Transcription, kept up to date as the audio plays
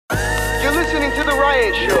You're listening to The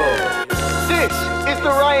Ryan Show. This is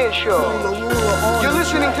The Ryan Show. You're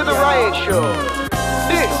listening to The Ryan Show.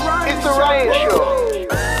 This is The Ryan Show.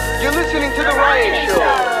 You're listening to The Ryan Show.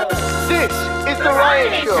 This is The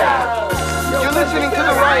Ryan Show. You're listening to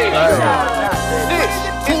The Ryan Show. This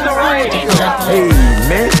is The Ryan Show. Hey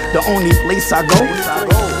man, the only place I go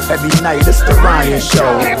every night is The Ryan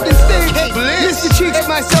Show. Hamptons, Mr. Cheeks,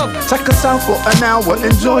 myself. Check us out for an hour,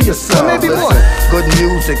 enjoy yourself. Maybe more. Good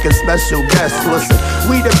music and special guests. Listen,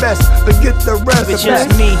 we the best, forget the rest. It's just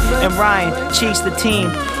me and Ryan, Cheeks the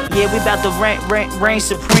team. Yeah, we about to reign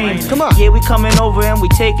supreme. Come on. Yeah, we coming over and we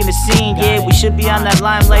taking the scene. Yeah, we should be on that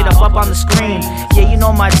limelight up on the screen. Yeah, you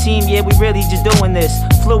know my team, yeah, we really just doing this.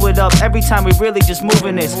 Fluid up every time we really just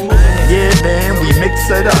moving this. Yeah, man, we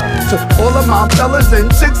mix it up. To all of my fellas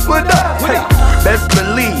and chicks with us. Hey, best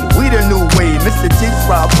believe we the new wave. Mr. Cheeks,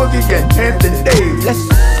 Rob Boogie and Hampton Dave. Let's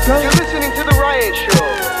go. You're listening to The Ryan Show.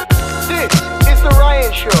 This is The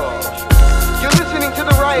Ryan Show. You're listening to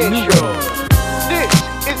The Ryan Show. This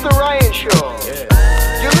is The Ryan Show.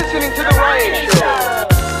 You're listening to The Ryan Show.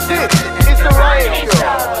 This is The Ryan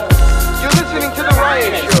Show. You're listening to The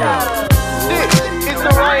Ryan Show. This is The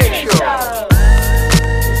Ryan Show.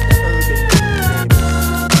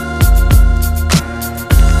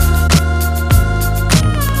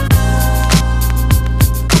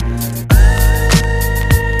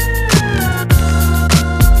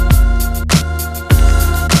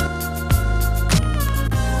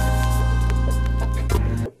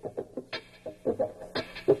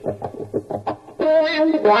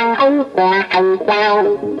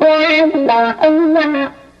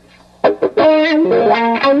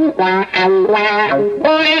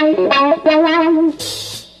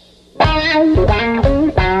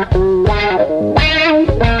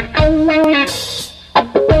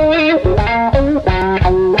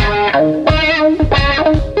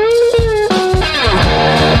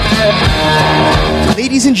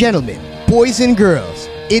 Ladies and gentlemen, boys and girls,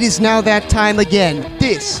 it is now that time again.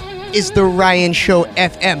 This is The Ryan Show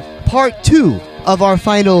FM, part 2 of our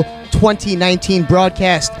final 2019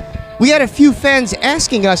 broadcast. We had a few fans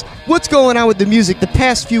asking us what's going on with the music. The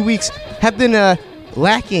past few weeks have been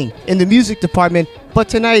lacking in the music department, but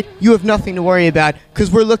tonight you have nothing to worry about because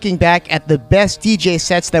we're looking back at the best DJ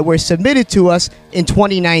sets that were submitted to us in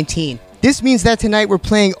 2019. This means that tonight we're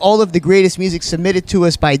playing all of the greatest music submitted to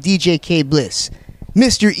us by DJ K Bliss,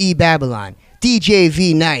 Mr. E Babylon, DJ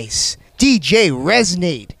V Nice, DJ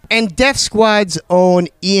Resonate, and Def Squad's own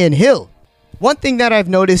Ian Hill. One thing that I've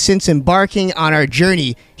noticed since embarking on our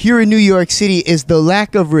journey here in New York City is the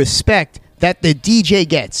lack of respect that the DJ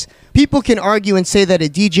gets. People can argue and say that a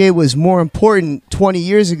DJ was more important 20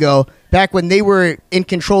 years ago, back when they were in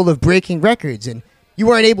control of breaking records and you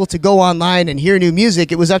weren't able to go online and hear new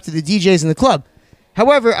music. It was up to the DJs in the club.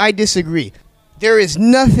 However, I disagree. There is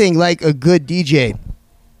nothing like a good DJ.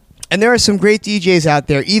 And there are some great DJs out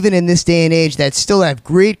there, even in this day and age, that still have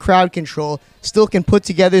great crowd control, still can put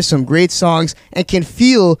together some great songs, and can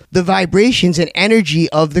feel the vibrations and energy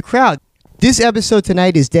of the crowd. This episode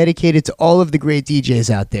tonight is dedicated to all of the great DJs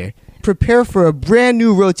out there. Prepare for a brand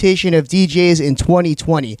new rotation of DJs in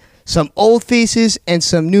 2020. Some old faces and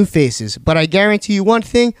some new faces. But I guarantee you one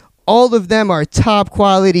thing, all of them are top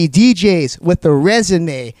quality DJs with a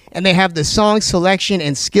resume, and they have the song selection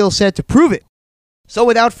and skill set to prove it. So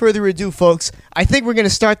without further ado, folks, I think we're going to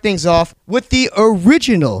start things off with the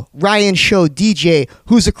original Ryan Show DJ,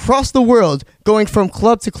 who's across the world, going from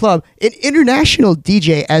club to club, an international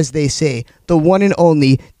DJ, as they say, the one and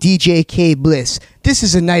only DJ K Bliss. This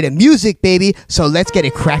is a night of music, baby, so let's get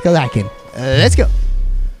it crack-a-lackin'. Let's go.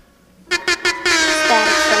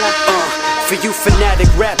 For you fanatic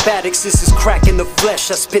rap addicts, this is crack in the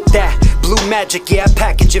flesh. I spit that blue magic, yeah, I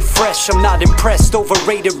package it fresh. I'm not impressed,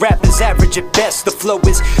 overrated rappers average at best. The flow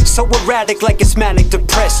is so erratic like it's manic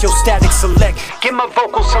depressed. Yo, static select, give my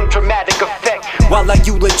vocals some dramatic effect while I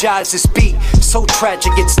eulogize this beat. So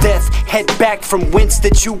tragic it's death, head back from whence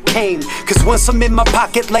that you came. Cause once I'm in my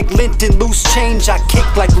pocket like lint and loose change, I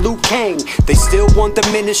kick like Liu Kang. They still won't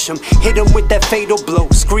diminish him, hit him with that fatal blow,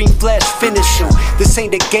 screen flash, finish him. This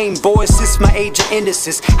ain't a game, boys, this my age of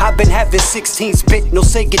innocence. I've been having 16-bit, no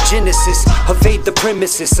Sega Genesis. Evade the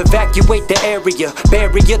premises, evacuate the area,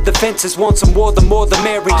 barrier the fences, want some more, the more the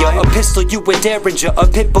merrier. A pistol, you a derringer, a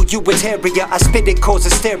pitbull, you a terrier. I spit it, cause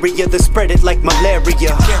hysteria, then spread it like malaria.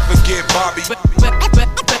 Can't forget Bobby.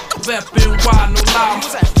 Weapon, why no lie?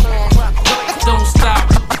 Don't stop,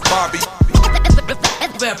 Bobby.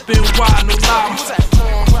 Weapon, why no lie?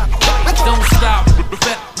 Don't stop.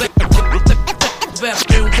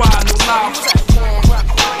 Weapon, why no lie?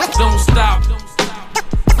 Don't stop.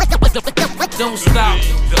 Don't stop.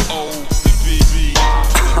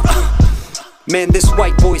 Man, this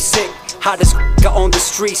white boy's sick. Hottest on the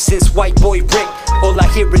street since white boy Rick. All I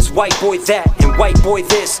hear is white boy that and white boy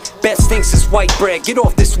this. Best things is white bread, get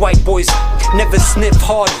off this white boy's. Never sniff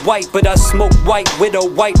hard white, but I smoke white widow.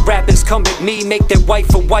 White rappers come at me, make their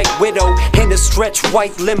wife a white widow. In a stretch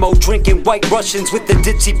white limo, drinking white Russians with the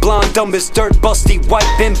ditzy blonde, dumb as dirt, busty white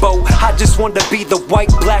bimbo. I just want to be the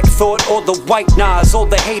white black thought, or the white Nas. All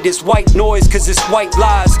the hate is white noise, cause it's white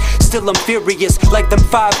lies. Still I'm furious, like them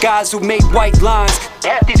 5 guys who made white lines.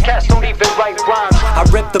 Half these cats don't even write rhymes. I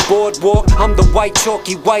rep the boardwalk, I'm the white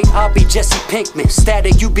chalky white. I'll be Jesse Pinkman,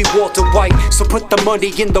 Static, you be Walter White. So put the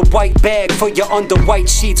money in the white bag for your under white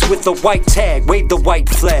sheets with the white tag. Wave the white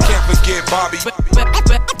flag. Can't forget Bobby.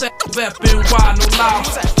 Reppin' why no lie.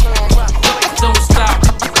 Don't stop,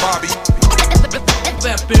 Bobby.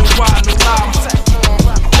 Reppin' why no lie.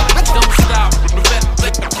 Don't stop.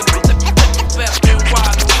 Reppin' why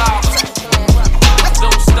no lie.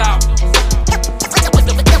 Don't stop.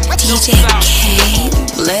 DJ K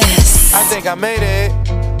Bliss. I think I made it.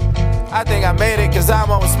 I think I made it, cause I'm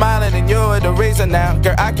always smiling and you're the reason now.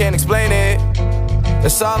 Girl, I can't explain it.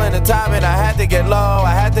 It's all in the timing. I had to get low,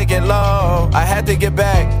 I had to get low, I had to get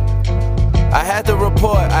back. I had to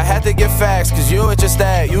report, I had to get facts, cause you were just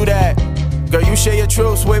that, you that. Girl, you share your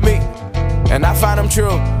truths with me, and I find them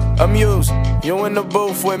true. Amused, you in the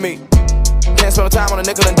booth with me. Can't spend no time on a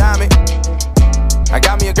nickel and dime it. I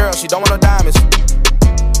got me a girl, she don't want no diamonds.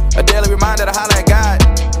 A daily reminder to holler at God.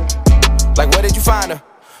 Like, where did you find her?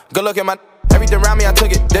 Good look at my everything around me, I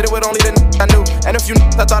took it. Did it with only the I knew. And a few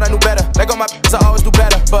I thought I knew better. Let go my I always do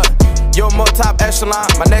better. But you're more top echelon.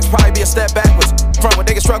 My next probably be a step backwards. Front when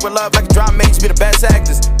niggas struck with love like a drama mates be the best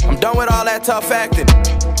actors. I'm done with all that tough acting.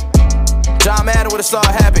 John Madden would've saw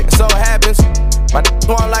it happen. So it happens. My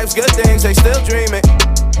want life's good things, they still dreaming.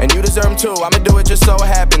 And you deserve them too. I'ma do it just so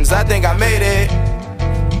it happens. I think I made it.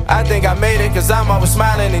 I think I made it, cause I'm always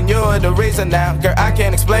smiling and you're the reason now. Girl, I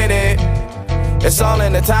can't explain it. It's all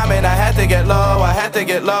in the timing. I had to get low, I had to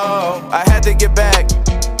get low, I had to get back.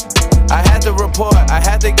 I had to report, I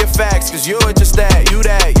had to get facts, cause you were just that, you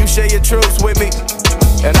share your truths with me,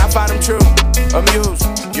 and I find them true.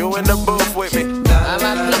 Amused, you in the booth with me.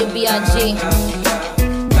 R.I.P. to B.I.G.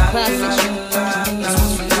 Classic.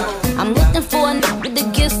 I'm looking for a nigga to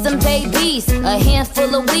give some babies, a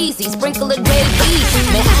handful of Wheezy, sprinkle of babies.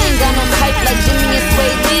 Man, I ain't got no type like Jimmy and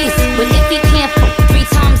Sway Lee's, but if he can't f 3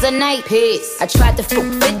 times a night, piss. I tried to f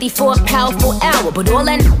 50 for a powerful hour, but all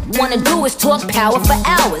I wanna do is talk power for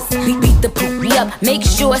hours. Beat the poopy up, make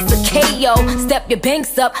sure it's a KO. Step your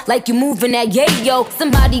banks up like you moving that yayo.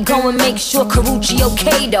 Somebody go and make sure Karuchi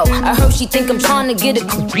okay though. I heard she think I'm trying to get a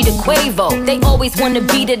Kupi to Quavo. They always wanna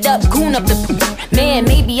beat it up, goon up the poop. Man,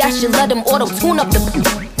 maybe I should let them auto-tune up the poop.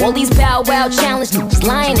 All these bow wow challenge moves,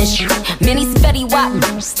 lying and shit. Many Fetty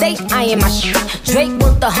Wap stay eyeing my shit. Drake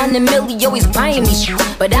worth 100 million, always buying me shit.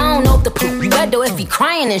 But I don't know if the poop red or if he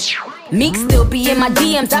crying and shit. Meek still be in my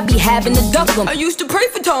DMs, I be having to duck him. I used to pray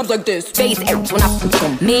for times like this. Face aches when I fuck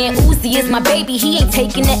him. Man, Uzi is my baby, he ain't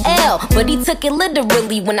taking the L. But he took it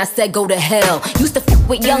literally when I said go to hell. Used to fuck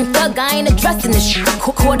with Young Thug, I ain't addressing this shit.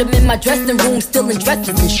 Caught him in my dressing room, still in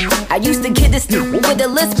dresses and shit. I used to get this new with a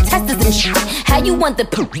list of testers and shit. How you want the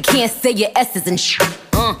poop, you can't say your S's and shit.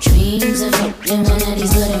 Dreams of being one of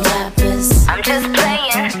these little rappers. I'm just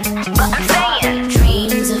playing, but I'm saying.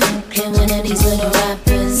 Dreams of being one of these little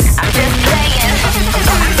rappers. I'm just playing,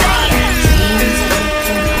 but I'm saying. Dreams of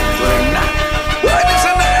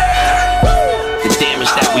the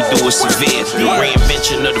damage that we do is severe. The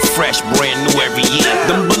reinvention of the fresh, brand new every year.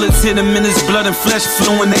 Them bullets hit him in his blood and flesh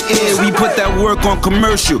flew in the air. We put that work on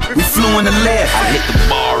commercial, we flew in the lab. I hit the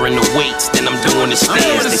bar and the weights, then I'm doing the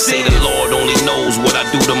stairs. They say the Lord only knows what I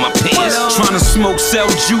do to my peers. Trying to smoke, sell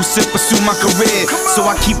juice and pursue my career. So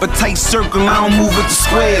I keep a tight circle, I don't move with the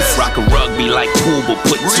squares. Rock a rugby like pool, but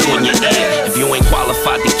put 2 in your ear. If you ain't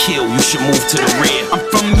qualified to kill, you should move to the rear. I'm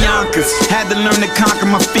from Yonkers, had to learn to conquer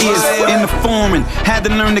my fears. In the foreign, had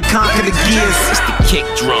to learn to conquer the gears. It's the kick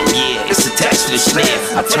drum, yeah, it's attached to the snare.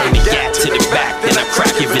 I turn the gap to the back, then I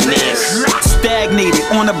crack your veneers. Stagnated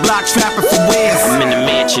on the block, trapping for wares. I'm in the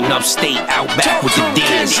mansion upstate, out back with the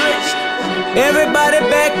dance. Everybody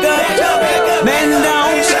back up, man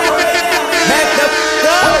down, back up.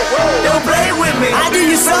 Don't play with me. I do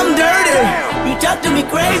you something dirty. You talk to me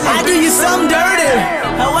crazy. I do you something dirty.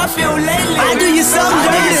 How I feel lately. I do you something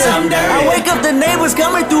dirty. I wake up, the neighbors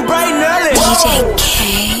coming through bright and early. DJ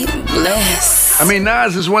K Bliss. I mean,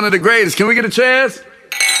 Nas is one of the greatest. Can we get a cheers?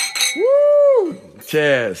 Woo!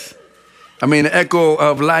 Cheers. I mean, the echo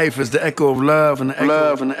of life is the echo of love, and the echo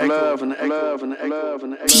of love, and the echo of love, and the echo of love, and the echo of love,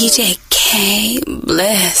 and the echo. DJ K Okay,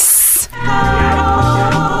 Bliss.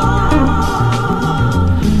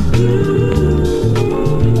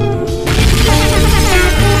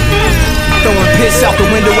 Throwing piss out the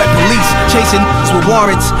window at police, chasing with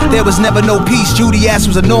warrants. There was never no peace. Judy ass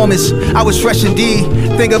was enormous. I was fresh indeed.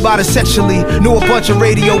 Think about it sexually. Knew a bunch of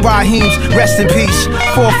radio Raheems. Rest in peace.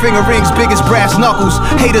 4-finger rings, big as brass knuckles.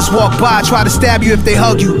 Haters walk by, try to stab you if they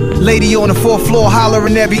hug you. Lady on the 4th floor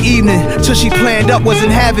hollering every evening. Till she planned up,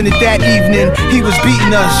 wasn't having it that evening. He was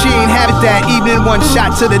beating her, she ain't have it that evening. One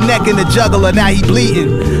shot to the neck and the jugular, now he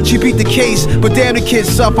bleeding. She beat the case, but damn the kid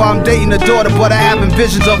suffer. I'm dating a daughter, but I having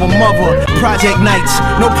visions of a mother. Project nights,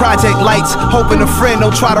 no project lights. Hoping a friend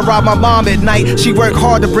don't try to rob my mom at night. She worked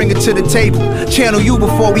hard to bring it to the table. Channel U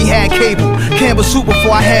before we had cable. Campbell soup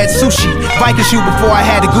before I had sushi. Viking shoe before I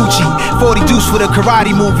had a Gucci. 40 deuce for the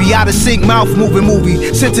karate movie. Out of sync mouth moving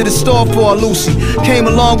movie. Sent to the store for a Lucy. Came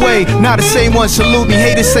a long way, now the same one salute me.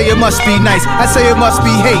 Haters say it must be nice, I say it must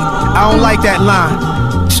be hate. I don't like that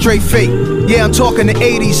line, straight fake. Yeah, I'm talking the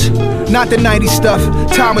 80s, not the 90s stuff.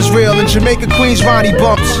 Time is real in Jamaica, Queens, Ronnie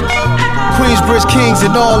bumps. Queensbridge Kings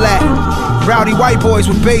and all that. Rowdy white boys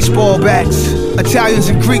with baseball bats. Italians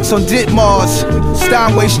and Greeks on Ditmars.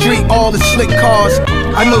 Steinway Street, all the slick cars.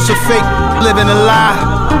 I know some fake living a lie.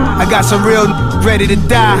 I got some real ready to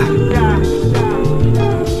die.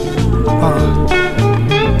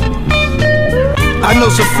 I know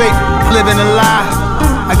some fake living a lie.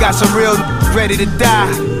 I got some real ready to die.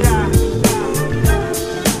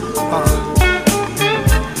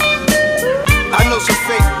 I know some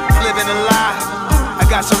fake living a lie. I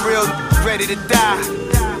got some real ready to die.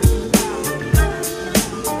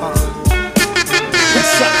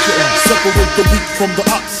 Separate the weak from the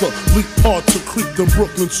oxa. Leak hard to creep them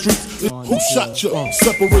Brooklyn streets. Who shot you?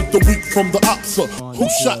 Separate the weak from the oxa. Who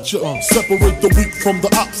shot you? Separate the weak from the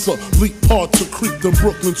oxa. Leak hard to creep them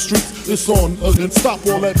Brooklyn streets. It's on again. Stop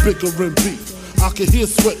all that bickering beef. I can hear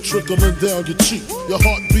sweat trickling down your cheek. Your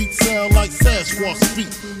heartbeat sound like Sasquatch feet.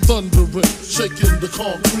 Thundering, shaking the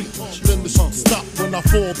concrete. Then the shot stop when I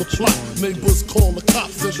fall the plot. Neighbors call the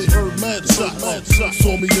cops, said they heard mad shots.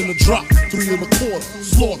 Saw me in the drop, 3 1/4.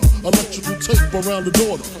 Slaughter, electrical tape around the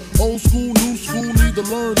daughter. Old school, new school, need to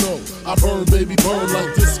learn though. I burn, baby, burn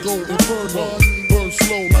like disco inferno. Burn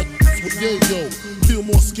slow like with yayo. Peel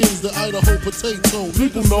more skins than Idaho potato.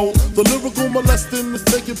 People know the lyrical molesting is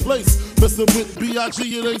taking place. Messing with B.I.G.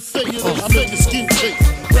 it ain't saying it. I make a skin shake.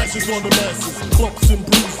 Rashes on the masses, clumps and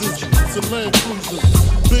bruises, some land cruisers.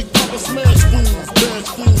 Big Papa smash fools, bash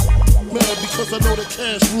fools. Mad because I know the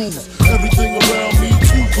cash rules. Everything around me,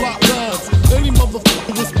 2 Glock 9s. Any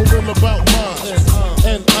motherfucker whispering about mine.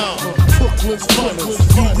 And I'm Brooklyn's finest.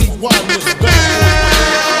 You rewind this back.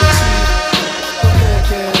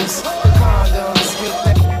 The condoms,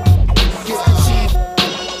 get the cheap.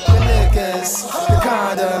 The liquors, the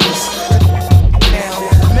condoms. Now,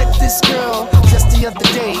 met this girl just the other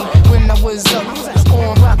day when I was up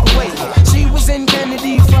on Rockaway. She was in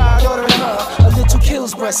Kennedy Fried, ordering her a little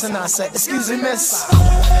kills breast, and I said, excuse me, miss,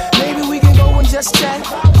 maybe we can go and just chat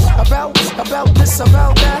about this,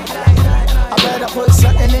 about that. I bet I put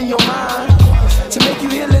something in your mind to make you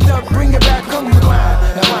heal it up, bring it back on the grind.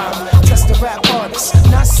 Now I'm just a rap artist,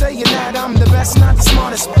 not saying that I'm the best, not the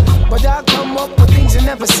smartest, but I come up with things you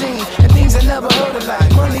never seen and things I never heard of,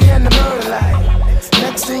 like money and the murder, like.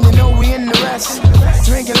 Next thing you know, we in the rest,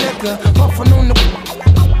 drinking liquor, puffing on the.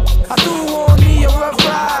 I threw on me a rough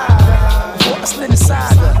ride before I split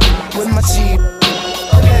inside her with my cheap.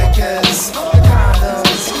 The liquors, the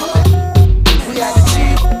condoms. We had the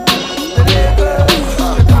cheap, the liquors,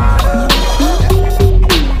 the condoms.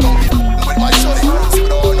 With my shorty, sip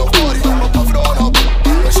it on no 40, I'ma puff it on her.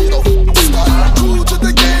 But she don't start. True to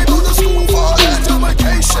the game, to the school for her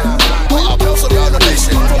education. While I bounce around the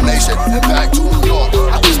nation, from nation and back to New York.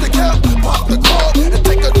 I push the cap, pop the car, and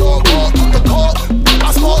take the dog off with the car.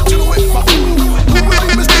 I small to it, my food.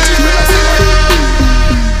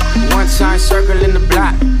 One time circling the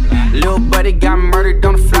block. Little buddy got murdered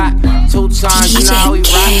on the fly. 2 times, you know how he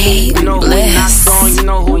rock. You know who he knocked on, you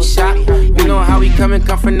know who he shot. You know how he come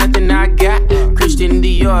for nothing I got. Christian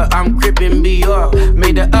Dior, I'm crippin' Dior.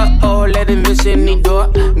 Made her uh-oh, let him miss any door.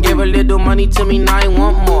 Gave a little money to me, now he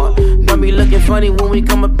want more. Don't be looking funny when we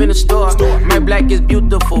come up in the store. My black is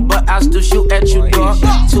beautiful, but I still shoot at you, dog.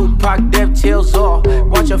 Tupac, death tails off.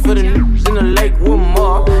 Watch out for the niggas in the lake with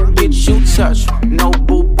more. Get you touched, no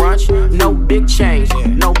boo brunch, no big chains,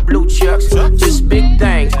 no blue chucks, just big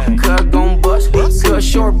things. Cuz gon' bust, cuz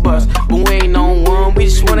short bust, but we ain't on one. We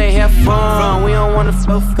just wanna have fun. We don't wanna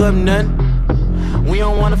fuck up nothing. We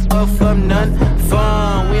don't wanna fuck up nothing.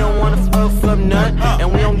 Fun. We don't wanna fuck up nothing,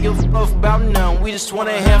 and we don't give a fuck about none. We we just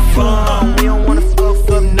wanna have fun. We don't wanna fuck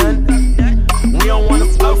up nothing. We don't wanna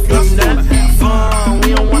fuck up nothing. Fun,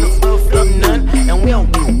 we don't wanna fuck up nothing. And we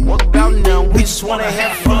don't give a fuck about nothing. We just wanna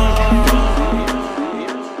have fun.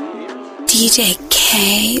 DJ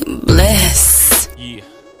K Bliss. Yeah.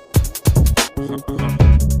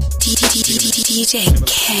 DJ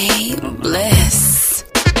K Bliss.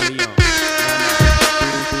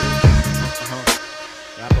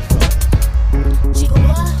 Chica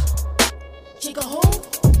what? Chica who?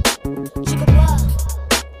 Chica what?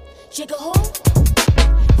 Chica who?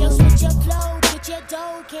 Yo, switch your flow, get your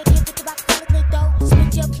dough. Can't get with the rock fella though.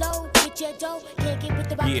 Switch your flow, get your dough. Can't get with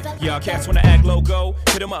the rock fella. Y'all cats wanna act logo,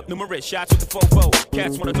 hit them up, numerous shots with the fofo.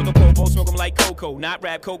 Cats wanna talk a popo, smoke them like cocoa. Not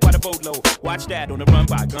rap coke by the boatload. Watch that on the run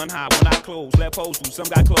by gun high when I close. Left hoes who some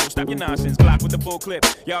got close. Stop your nonsense, Glock with the full clip.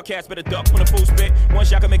 Y'all cats better duck when the full spit. One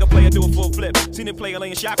shot can make a player do a full flip. Seen a player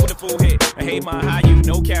laying shot with a full hit. I hate my high you,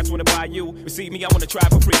 no cats wanna buy you. Receive me, I wanna try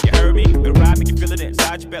for free. You heard me? Better ride, make you feel it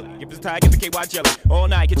inside your belly. If it's tight, get the KY jelly. All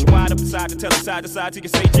night, get you wide up inside the telly, side to side. Till you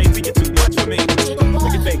say Jay-Z, you're too much for me.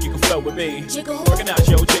 Make you think you can flow with me. Recognize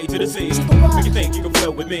your J to the C. Make you think you can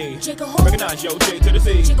flow with me. Recognize your J to the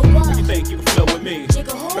C. Make you think you can flow with me.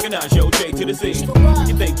 Recognize your J to the C. Make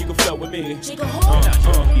you think you can flow with me.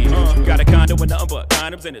 Got a condo with nothing but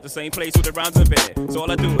condoms in it. The same place with the rhymes in it. So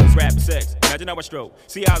all I do is rap and sex. Imagine how I stroke.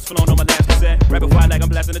 See how it's flown on my last cassette. Rapid fire like I'm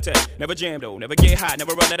blasting the tech. Never jam though. Never get hot.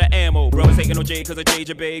 Never run out of ammo. Brothers hating on J cause I J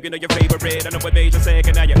your babe. You know your favorite. I know what made you sick.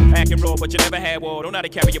 And now you're acting raw. But you never had war. Don't know how to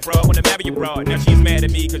carry your bra. Wanna marry your broad. Now she's mad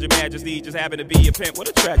at me cause your majesty just happened to be a pimp. What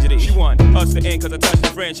a tragedy. She won us to end cause I touched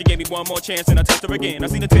her friend. She gave me one more chance and I touched her again. I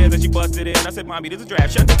seen the tears that she busted in. I said, mommy, this is a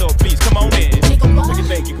draft. Shut the door, please. Come on in. Make you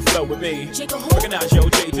think you can flow with me. Recognize your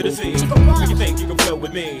J to the C. Make you think you can flow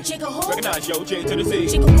with me. Recognize your J to the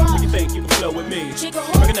C. Make you think you can flow with me.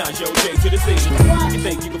 Recognize your J to the C. Make you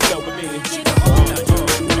think you can flow with me.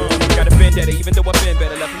 Got a vendetta, even though I've been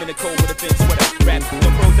better. Left him in the cold with a thin sweater. Rap, no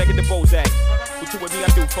Prozac at the Bozak. With two with me, I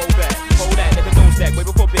do fold back. Hold that, let the nose stack. Way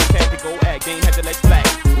before Big Cat to go act. Game had the legs flat.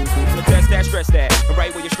 So test that, stress that. And right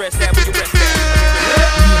where you stress that, where you rest that.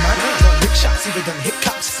 Me and my niggas on lick shots, even done hit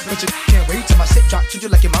cops. But you can't wait till my set drop. Treat you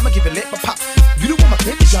like your mama, give it lit, my pop. You don't want my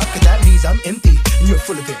clip to drop, cause that means I'm empty. And you're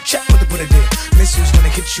full of it. Check what the bullet did. Missiles gonna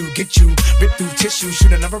hit you, get you. Rip through tissue, shoot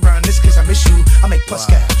another round this cause I miss you. I make plus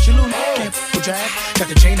cash. You little can't full drag. Got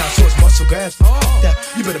the chain out so it's muscle grabs. That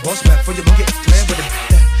you better boss back for your gon' get clear with it.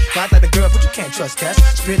 God like the girl, but you can't trust cash.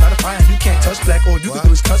 Spit out of fire, you can't touch black. All you can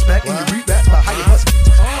do is cuss back and you read rap about how you must.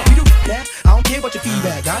 We do that, I don't care about your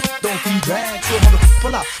feedback. I don't feed drag. So I'm gonna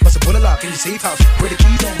pull out, bust a bullet lock in your safe house. Where the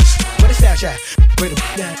keys at? Where the stash at? Where the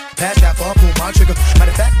that? Pass that far, pull my trigger.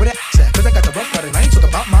 Matter of fact, where that at? Cause I got the rough cut and I ain't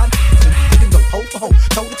talking about mine. We can go hoe for hoe,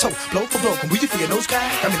 toe to toe, blow for blow. And we just feel those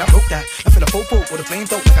guys. I mean, I broke that. I feel a faux with a flame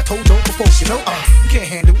throat like I told Joe before. You know, you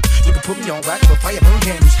can't handle it. You can put me on wax for fire burn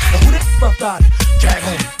candles. But who that rough got it? Drag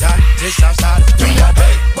home, got it. This outside. Do ya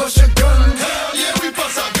bust your gun? Hell yeah, we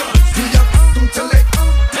bust our guns. Do ya intellect?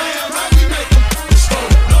 Damn right we make them. It's for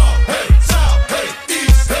the north, hey, south, hey,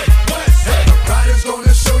 east, hey, west, hey. Riders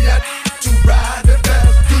gonna show ya to ride the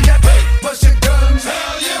best. Do ya bust your guns?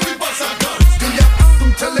 Hell yeah, we bust our guns. Do ya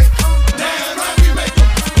intellect? Damn right we make them.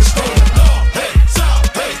 It's for the north, hey, south,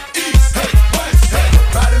 hey, east, hey, west, hey.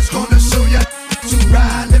 Riders gonna show ya to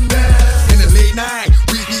ride the best. In the late night,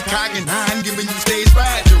 we be cocking nine, giving you stage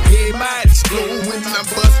fright. Your head might explode when I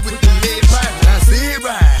bust with the lead pipe. I say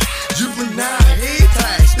right, juvenile, head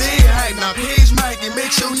tight, stay high. Now page Mike and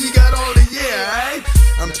make sure he got all the alright?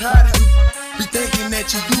 I'm tired of you be thinking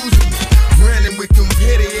that you using me, running with them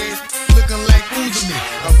petty ass, looking like losing me.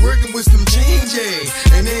 I'm working with some change,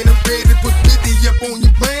 yeah, and ain't afraid to put 50 up on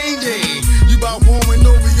your brain, yeah. You about warming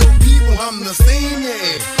over your people, I'm the same,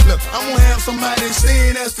 yeah. Look, I won't have somebody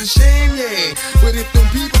saying that's the shame, yeah. But if them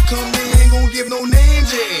people come, they ain't gon' give no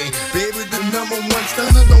names, yeah. Baby, the number one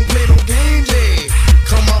stunner don't play no games, yeah.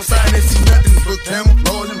 Come outside and see nothing but camera,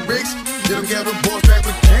 balls and bricks. Get together, boys strapped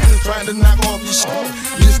with cannons, trying to knock off your shit.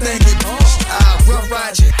 Just think it, I'll rough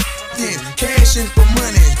ride you, then cash in for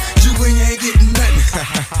money. You ain't getting nothing.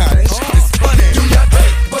 That shit is funny. Do ya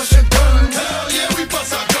bust your guns? Hell yeah, we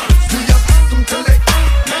bust our guns. Do ya collect?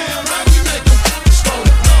 Damn right we make them. It's for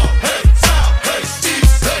the north, hey, south, hey,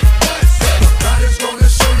 east, hey, west, hey. Riders gonna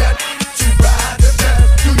show ya to ride the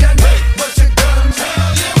best. Do ya bust your guns?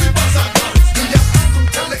 Hell yeah, we bust our guns. Do ya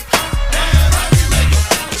collect? Damn right we make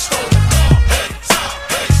them. It's for the north, hey, south,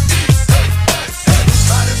 hey, east, hey, west, hey.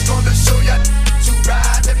 Riders gonna show ya to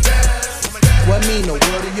ride the best. What mean the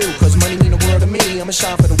world to you? Cause money mean the world to me. I'ma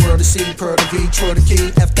shine for the world to see. Pearl the V, twirl the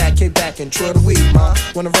key. F that, kick back and twirl the weed, ma.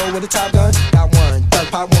 Wanna roll with a top gun? Got one. Duck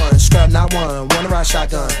pop one. Scrub not one. Wanna ride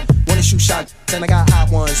shotgun? Wanna wanna shoot shot, then I got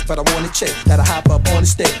hot ones, but I want a chick that'll hop up on the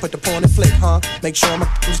stick, put the pawn and flick, huh? Make sure my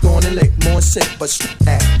was going to lick, more sick, but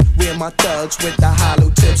that. We're my thugs with the hollow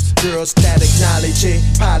tips, girls that acknowledge it,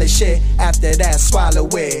 polish it, after that swallow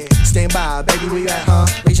it. Stand by, baby, where you at, huh?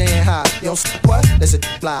 Raise your hand high, you don't what? There's a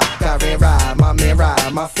fly, got ran ride, my man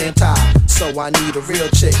ride, my fan tie. So I need a real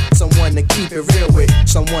chick, someone to keep it real with,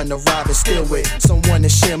 someone to rob and steal with, someone to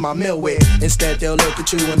share my meal with. Instead they'll look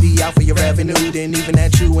at you and be out for your revenue, then even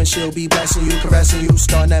at you and she'll be blessing you, caressing you,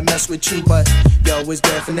 starting that mess with you. But yo, it's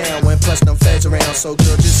dead for now, when plus them feds around. So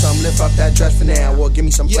girl, just lift up that dress for now, or give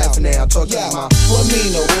me some bread for now. Talk to my, what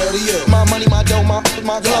mean the world to you? My money, my dough, my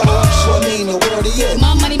glow. What mean the world to you?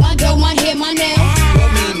 My money, my dough, my hair, my nails. What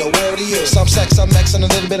mean the world to you? Some sex, some X, and a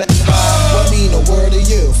little bit of what mean the world to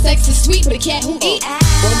you? Sex is sweet, but a cat who eat.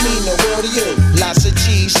 What mean the world to you? Lots of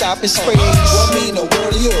cheese, shopping sprees. What mean the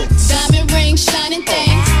world to you? Diamond rings, shining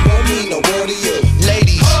things. What mean the world to you?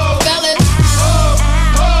 Ladies, fellas.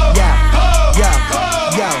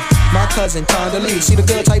 Yo, my cousin Condoleezza, she the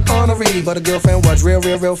good type honorary, but her girlfriend was real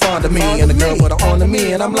fond of me, and the girl put her on to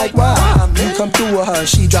me, and I'm like, wow, you come through with her,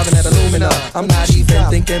 she driving that Illumina, I'm not even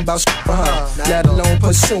thinking about for her, let alone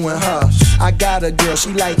pursuing her. I got a girl,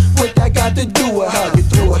 she like, what that got to do with her? You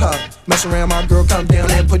through with her, mess around, my girl come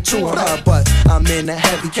down and put two on her, but I'm in a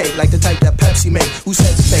heavy cake, like the type that Pepsi make. Who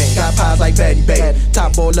says the thing? Got pies like Betty Babe,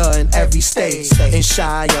 top bowler in every state. In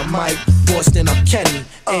Shy, I'm Mike, Boston, I'm Kenny.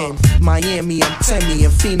 In Miami, I'm Timmy.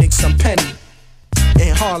 In Phoenix, I'm Penny.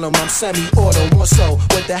 In Harlem, I'm semi-auto, more so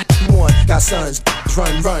what the heck you want. Got sons,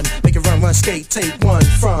 run, make it run, skate, take one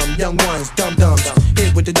from young ones, dum-dums.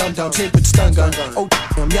 Hit with the dum-dums, hit with the stun gun. Oh,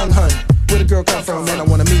 damn, young hun, where the girl come from, man, I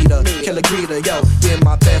wanna meet her. Kill a greeter, yo, get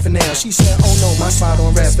my bed for now. She said, oh no, my spot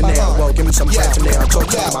on red for now. Well, give me some bread for now. Talk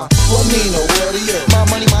to my, what mean the world to you? My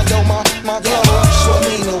money, my dough, my glow. What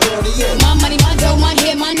mean the world to you? My money, my dough, my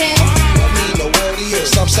hair, my nails. What mean the world to you?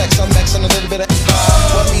 Some sex, some X, and a little bit of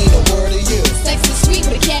what mean the world to you? Sex is sweet,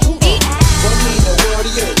 but a cat who eat. What mean the world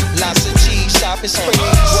to you? Lots of cheese, shopping sprees.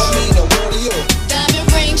 What mean the world to you? Diamond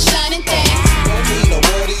rings, shining things. What mean the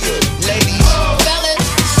world to you? Ladies, fellas.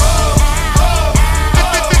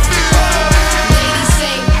 Ladies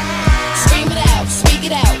say, scream it out, speak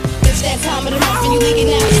it out. It's that time of the month when you leak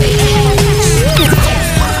it out. Say,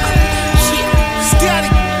 shit,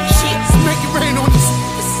 static, shit, make it rain on this.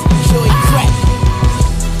 Joy crack.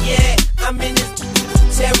 Yeah, I'm in this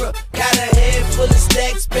terror. Got a head full of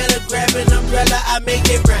stacks, better grab an umbrella. I make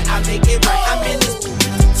it right, I make it right. I'm in this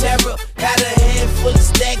terror. Got a head full of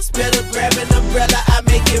stacks, better grab an umbrella. I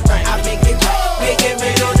make it right, I make it right. Make it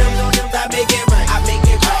rain on them, I make it right, I make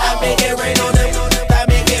it right. I make it rain on them, I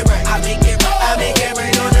make it right, I make it right. I make it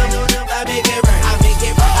rain on them, I make it right, I make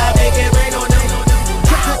it right. I make it rain on them.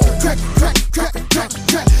 Crack.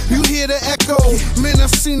 You hear the echo? Man,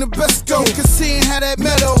 I've seen the best go. Cause seeing how that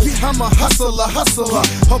meadow, I'm a hustler.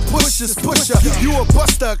 A pusher's pusher. You a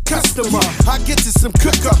buster, a customer. I get you some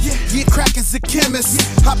cooker. Yeah, crack is a chemist.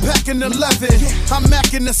 I pack an 11. I'm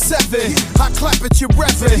macking a 7. I clap at your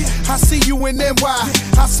reverend. I see you in NY.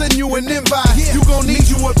 I send you an invite. You gon' need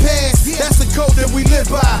you a pass. That's the code that we live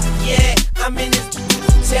by. Yeah, I'm in this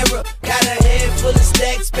terror. Got a head full of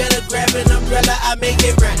stacks. Better grab an umbrella. I make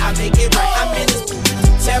it right, I make it right. I'm in this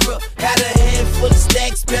terror. Got a head full of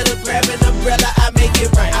stacks. Better grab an umbrella. I make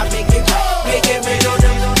it right, I make it right. Make it rain on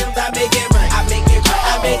them. I make it right, I make it right.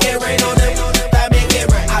 I make it rain on them. I make it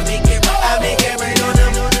right, I make it right. I make it rain on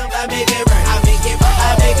them. I make it right, I make it right.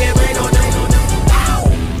 I make it rain on them.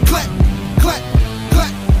 Clap, clap,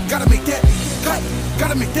 clap. Gotta make that. Clap,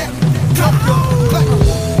 gotta make that. Clap, clap,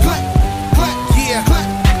 clap, clap. Yeah, clap.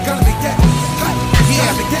 Gotta make that. Clap, yeah,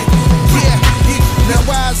 gotta make that. Yeah. Now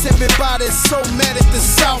why is everybody so mad at the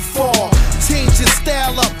Southpaw? Change your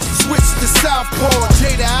style up, switch to Southpaw.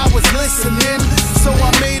 Jada, I was listening, so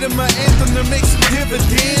I made him an anthem to make some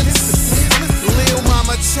dividends. Lil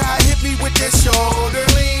mama child hit me with that shoulder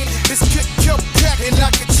lean. This kick your back and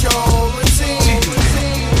I control the team.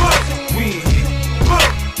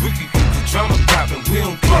 We can keep the drama poppin', we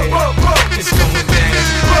don't care. It's going down,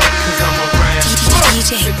 cause I'm around.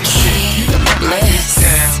 DJ K, bless.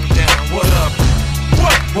 Down, what up?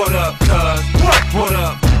 What up, cuz? What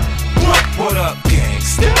up? What up,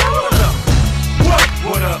 gangsta?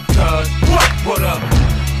 What up, cuz? What up?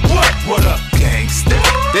 What up, gangsta?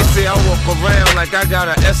 They say I walk around like I got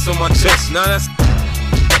an S on my chest. Now that's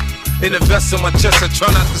in the vest on my chest. I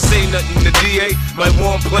try not to say nothing. The DA might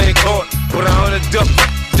want playing court, but I hunt a duck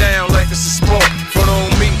down like it's a sport. Front on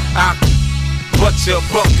me, I butt you a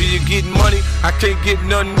buck. Do you get money? I can't get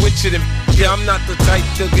nothing with you. Then yeah, I'm not the type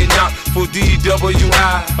to get knocked for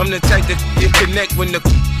DWI. I'm the type that you connect when the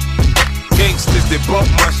gangsters they bump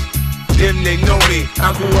my them they know me.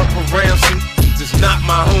 I grew up around some, just not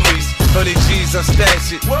my homies. 100 G's, I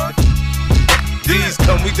stash it. These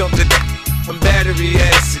come, we dump the from battery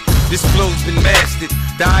acid. This flow's been mastered.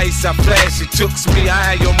 The ice I flash it. Chooks me,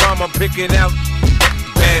 I had your mama picking out.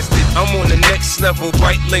 Bastard, I'm on the next level.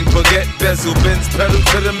 White link, baguette, bezel, Benz pedal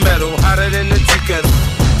to the metal. Hotter than the tea kettle.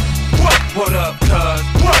 What up, cuz?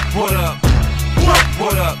 What up?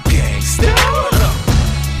 What up, gangsta?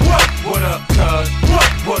 What up, cuz?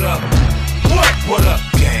 What up? What up,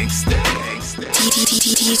 gangsta?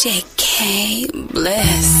 DJ K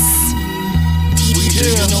Bliss.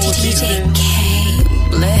 DJ K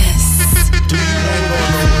Bliss. Do you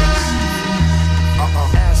know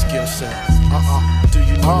Ask yourself. Do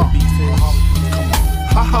you know what beef is? Come on.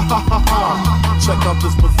 Ha ha ha ha ha. Check out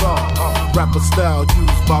this bizarre rapper style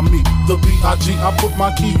used by me. The B.I.G. I put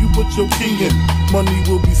my key, you put your key in. Money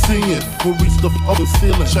will be seeing. We'll reach the upper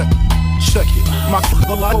ceiling. Check it. My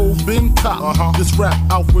life been cop. This rap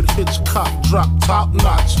Alfred Hitchcock drop top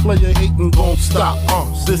notch. Player hating gon' stop.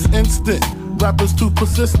 This instant. Rappers too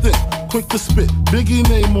persistent. Quick to spit. Biggie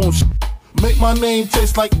name on shit. Make my name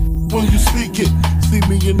taste like when you speak it. See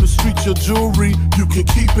me in the street, your jewelry, you can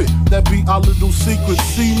keep it. That be our little secret.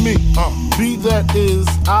 See me, B that is,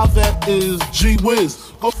 I that is, G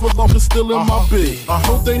Wiz. Go for them, it's still in my biz. I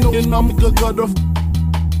hope they know I'm a gutter.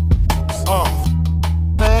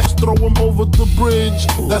 Throw him over the bridge.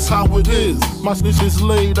 That's how it is. My snitch is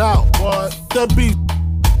laid out. What? That beat,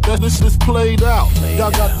 that this is played out.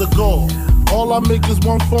 Y'all got the goal. All I make is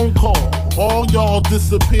one phone call. All y'all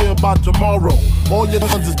disappear by tomorrow. All your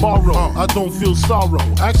guns is borrowed. I don't feel sorrow.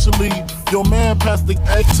 Actually, your man passed the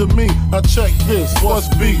egg to me. Now check this. What's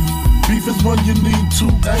beef? Beef is when you need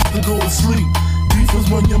to act to go to sleep. Beef is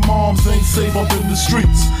when your moms ain't safe up in the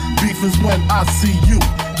streets. Beef is when I see you,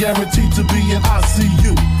 guaranteed to be in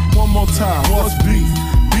ICU. One more time, what's beef?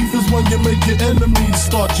 Beef is when you make your enemies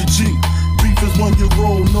start your Jeep. Beef is when you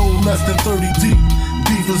roll no less than 30 deep.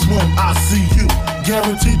 Beef is when I see you,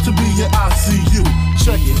 guaranteed to be in ICU.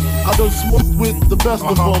 Check it, I done smoked with the best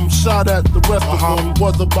of them, shot at the rest of them.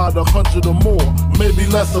 Was about 100 or more, maybe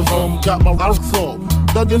less of them. Got my rocks off.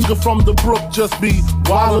 That nigga from the brook just be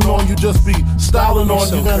wildin' on you, just be styling on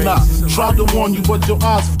you. And I tried to warn you, but your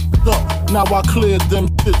eyes f***ed up. Now I cleared them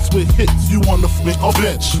shits with hits. You on the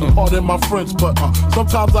bench, pardon my French, but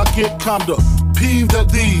sometimes I get kinda peeved at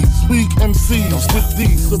these weak MCs with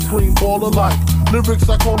these supreme baller like lyrics.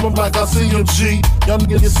 I call them like I see them G. Y'all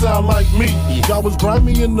niggas sound like me. Y'all was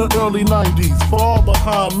grimy in the early 90s, far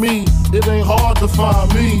behind me. It ain't hard to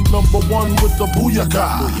find me. Number one with the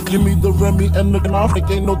booyaka. Give me the Remy and the Gnarrick.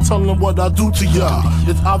 Ain't no telling what I do to y'all.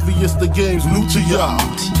 It's obvious the game's new to y'all.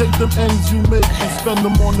 Take them ends you make and spend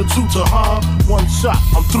them on the tutor, huh? One shot,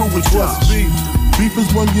 I'm through with y'all. Beef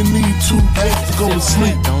is when you need to go to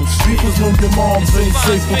sleep. Beef is when your moms ain't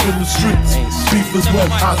safe up in the streets. Beef is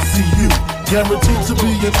when I see you, guaranteed to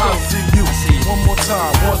be in ICU. One more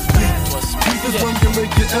time, what's beef? Beef is when you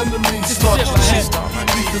make your enemies start to cheat.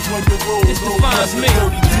 Beef is when you roll no less than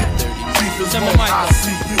 30 deep. Beef is when I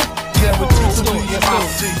see you, guaranteed to be in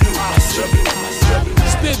ICU.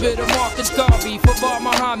 Spirit of Marcus Garvey, football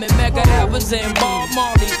Muhammad, Mega Evans and Bob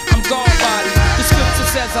Marley. I'm God body. The scripture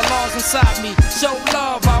says Allah's inside me. Show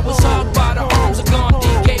love, I was hugged by the arms of Gandhi.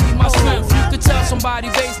 Gave me my strength. You could tell somebody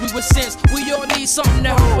raised me with sense. We all need something to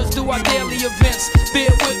help us do our daily events.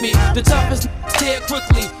 Bear with me, the toughest tear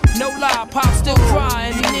quickly. No lie, Pop still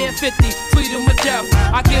crying, he near 50. Freedom or death,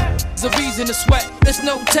 I give a reason to sweat. It's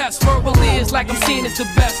no test, verbally it's like I'm seen as the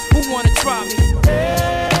best. Who wanna try me?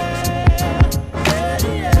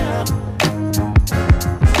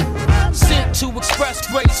 Sent to express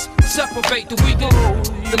grace, separate the weak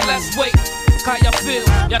and the less weight. How y'all feel?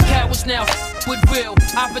 Y'all cowards now with real.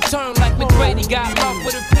 I've returned like McGrady, got love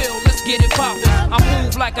with a pill. Let's get it poppin'. I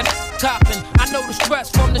move like a coppin'. I know the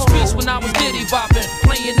stress from the streets when I was diddy boppin'.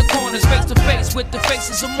 Playing the corners, face to face with the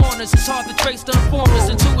faces of mourners. It's hard to trace the informers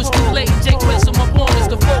until it's too late. Jake plays on my corners,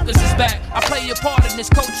 the focus is back. I play a part in this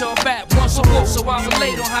culture of rap. Once a wolf, so I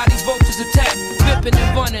relate on how these vultures attack. Vippin'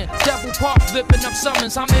 and running, double park, vippin' up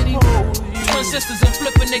summons. How many twin sisters and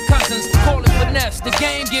flipping their cousins? Call it finesse. The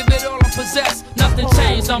game, give it all I possess. Nothing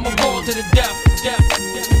changed, I'm a ball to the death.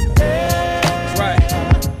 Right.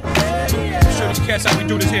 Show these cats how we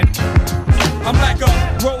do this here. I'm like a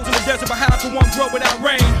rose in the desert, but how can one grow without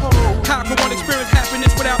rain? How can one experience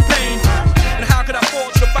happiness without pain? And how could I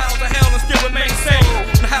fall to the bowels of hell and still remain sane?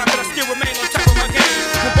 And how could I still remain on top of my game?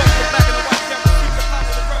 When both the black and the white devil keep the power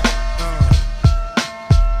of the road.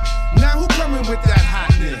 Now who coming with that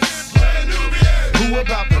hotness? Who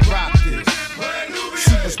about to rock this?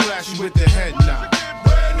 Super splashy with the head nod.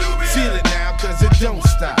 Feel it now, cause it don't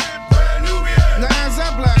stop.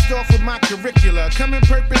 coming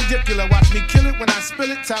perpendicular. Watch me kill it when I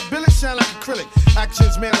spill it. Top bill it, shine like acrylic.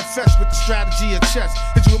 Actions manifest with the strategy of chess.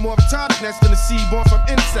 Hit you with more retardedness than a seed born from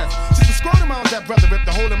incest. Since the scrotum on that brother ripped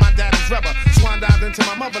the hole in my daddy's rubber. Swan dived into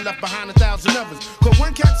my mother, left behind 1,000 others. Caught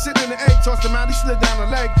one cat sitting in the egg, tossed him out, he slid down the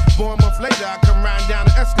leg. Born a month later, I come riding down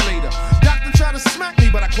the escalator. Doctor tried to smack me,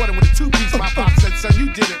 but I caught him with a two-piece. My pop said, son,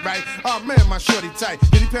 you did it right. Oh man, my shorty tight.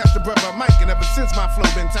 Then he passed the brother a mic, and ever since my flow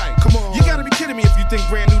been tight. Come on. You gotta be kidding me if you think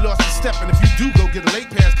brand new lost a step. And if you do, go get a late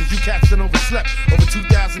pass, cause you cats done overslept. Over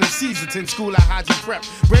 2,000 seasons in school, I hide you prep.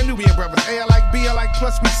 Brand new being brothers. A I like, B I like,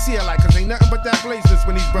 plus we C I like. Cause ain't nothing but that blazeness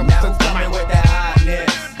when these brothers now touch the mic. with that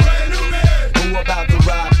hotness. Who about to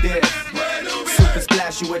rock this? Super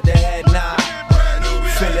splash you with the head nod.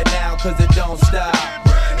 Feel it now cause it don't stop.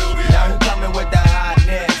 Now who coming with that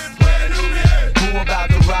hotness? Who about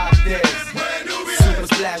to rock this? Super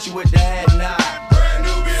splash you with the head nod.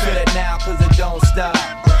 Feel it now cause it don't stop.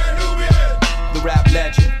 The rap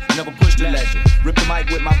legend, never push the legend. Rip the mic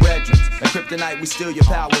with my brethren. At kryptonite we steal your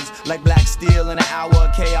powers. Like black steel in an hour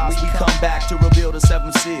of chaos. We come back to reveal the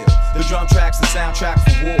seventh seal. The drum track's the soundtrack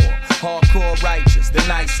for war. Hardcore righteous, the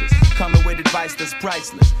nicest. Coming with advice that's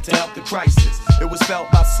priceless to help the crisis. It was felt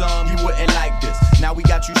by some, you wouldn't like this. Now we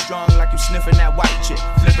got you strung like you sniffing that white chick.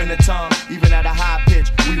 Flipping the tongue, even at a high pitch.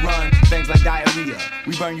 We run things like diarrhea.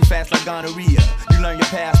 We burn you fast like gonorrhea. You learn your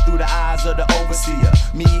past through the eyes of the overseer.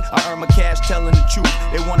 Me, I earn my cash telling the truth.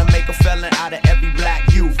 They wanna make a felon out of every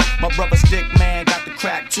black youth. My brother Stick Man got the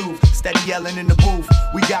crack tooth. Steady yelling in the booth.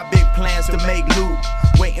 We got big plans to make loot.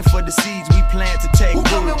 Waiting for the seeds we plan to take root.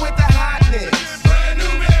 Who coming with the hotness? Brand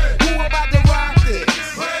new man. Who about to rock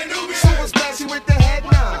this? Brand new man. Super splashy with the head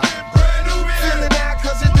nod. Brand new man. Feel it now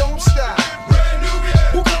cause it don't stop. Brand new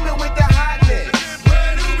man. Who coming with the hotness?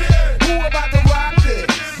 Brand new man. Who about to rock this?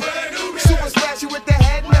 Brand new man. Super splashy with the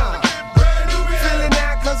head nod. Brand new man. Feel it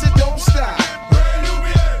now cause it don't stop. Brand new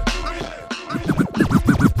man.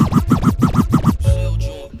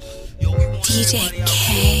 DJ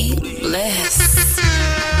K Bliss.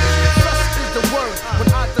 Trust is the word when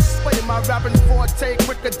I display my rapping forte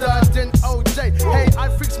quicker than OJ. Hey, I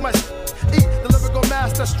freaks my eat the lyrical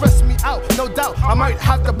master, stress me out. No doubt, I might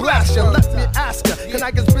have to blast you. Let me ask you, can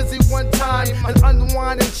I get busy one time and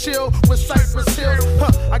unwind and chill with Cypress Hills?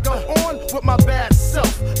 I go on with my bad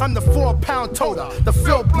self. I'm the 4-pound toter, the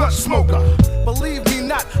Phil Blunt smoker. Believe me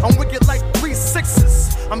not, I'm wicked like 3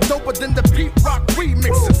 6s. I'm doper than the Pete Rock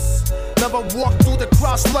remixes. Never walk through the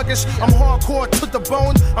crowd sluggish. I'm hardcore to the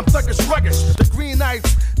bone. I'm thuggish, ruggish. The Green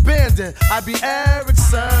Knights bandit. I be Eric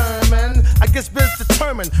Sermon. I guess biz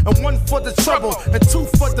determined. And 1 for the trouble and 2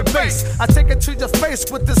 for the bass. I take it to your face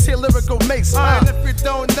with this here lyrical mace. And if you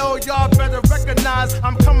don't know, y'all better recognize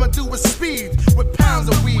I'm coming through with speed with pounds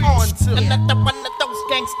of weed. On to another one of those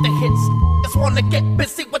gangster hits. Just wanna get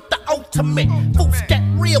busy with the ultimate. Fools get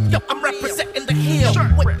real, yo, I'm representing the hill.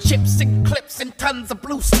 With chips and clips and tons of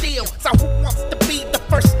blue steel. So who wants to be the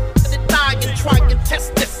first to die and try and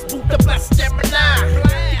test this? Who the best Gemini?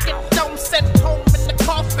 You get dome sent home in the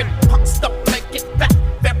coffin. Punks don't make it back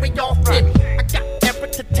very often. I got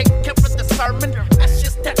Eric to take care of the sermon.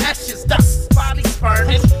 Ashes to ashes, dust, bodies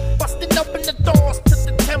burning. Busting open the doors to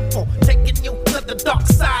the temple. Taking you to the dark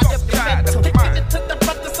side of your mental. Kicking it to the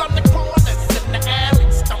brothers on the corners in the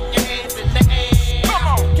alleys. Throw your hands in the air. Come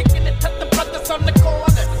on. Kicking it to the brothers on the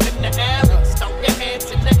corners in the alleys. Throw your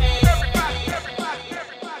hands in the air.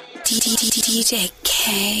 DJ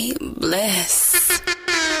K Bliss.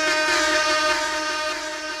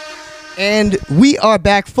 And we are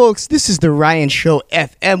back, folks. This is the Ryan Show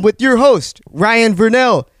FM with your host, Ryan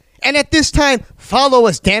Vernell. And at this time, follow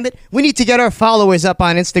us, damn it. We need to get our followers up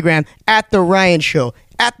on Instagram at The Ryan Show,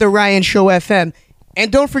 at The Ryan Show FM.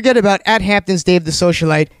 And don't forget about at Hamptons Dave the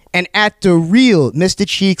Socialite and at The Real Mr.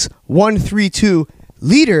 Cheeks 132,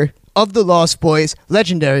 leader of the Lost Boys,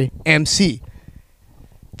 legendary MC.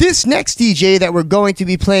 This next DJ that we're going to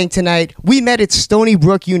be playing tonight, we met at Stony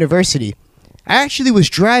Brook University. I actually was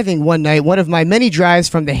driving one night, one of my many drives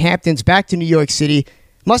from the Hamptons back to New York City.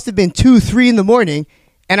 Must have been 2, 3 in the morning.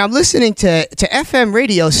 And I'm listening to FM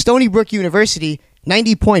radio, Stony Brook University,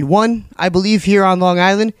 90.1, I believe, here on Long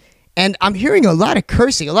Island. And I'm hearing a lot of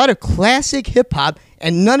cursing, a lot of classic hip-hop,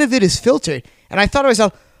 and none of it is filtered. And I thought to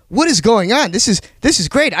myself, what is going on? This is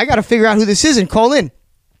great. I got to figure out who this is and call in.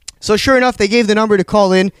 So sure enough, they gave the number to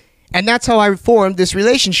call in, and that's how I formed this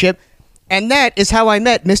relationship. And that is how I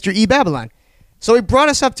met Mr. E. Babylon. So he brought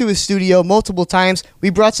us up to his studio multiple times.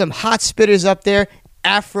 We brought some hot spitters up there.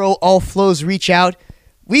 Afro, all flows, reach out.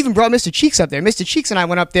 We even brought Mr. Cheeks up there. Mr. Cheeks and I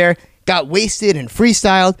went up there, got wasted and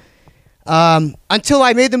freestyled. Until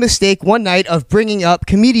I made the mistake one night of bringing up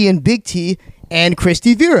comedian Big T and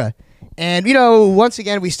Christy Vera. And, once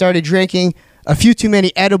again, we started drinking. A few too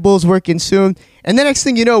many edibles were consumed. And the next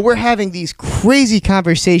thing you know, we're having these crazy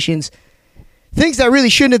conversations. Things that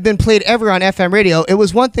really shouldn't have been played ever on FM radio. It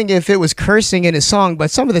was one thing if it was cursing in a song,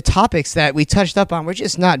 but some of the topics that we touched up on were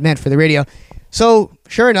just not meant for the radio. So,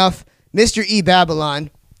 sure enough, Mr. E.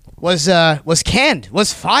 Babylon was canned,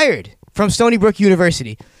 was fired from Stony Brook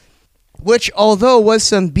University. Which, although was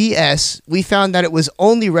some BS, we found that it was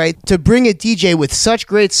only right to bring a DJ with such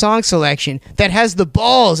great song selection that has the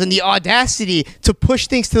balls and the audacity to push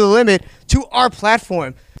things to the limit to our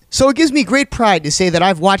platform. So it gives me great pride to say that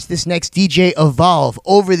I've watched this next DJ evolve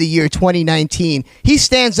over the year 2019. He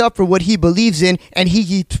stands up for what he believes in, and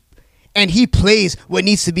he plays what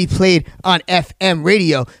needs to be played on FM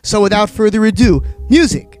radio. So without further ado,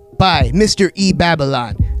 music by Mr. E.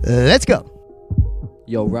 Babylon. Let's go.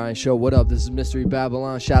 Yo, Ryan Show, what up? This is Mystery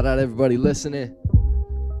Babylon. Shout out everybody listening.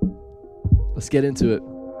 Let's get into it.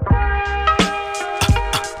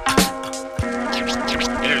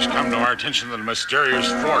 It has come to our attention that a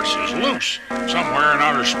mysterious force is loose somewhere in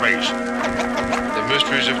outer space. The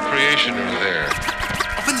mysteries of creation are there.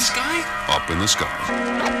 Up in the sky? Up in the sky.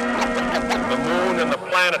 The moon and the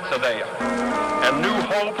planets are there. And new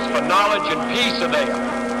hopes for knowledge and peace are there.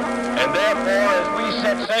 And therefore, as we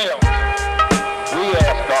set sail, we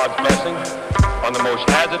ask God's blessing on the most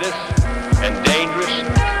hazardous and dangerous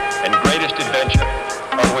and greatest adventure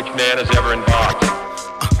on which man has ever embarked.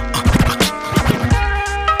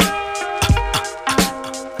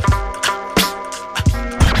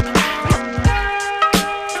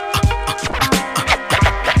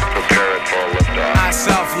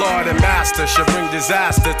 Lord and master shall bring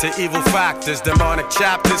disaster to evil factors. Demonic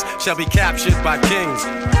chapters shall be captured by kings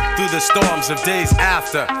through the storms of days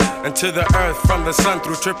after, and to the earth from the sun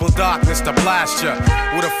through triple darkness to blast ya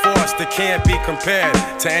with a force that can't be compared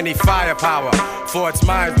to any firepower. For its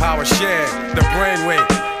mind power shared, the brainwave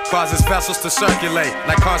causes vessels to circulate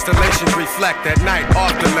like constellations reflect at night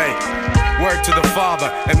off the lake. Word to the Father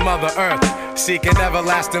and Mother Earth, seeking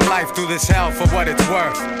everlasting life through this hell for what it's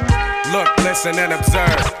worth. Look, listen, and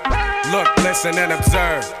observe. Look, listen, and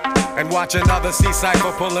observe. And watch another sea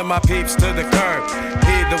cycle pulling my peeps to the curb.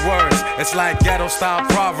 Heed the words, it's like ghetto-style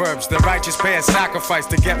proverbs. The righteous pay a sacrifice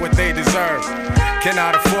to get what they deserve.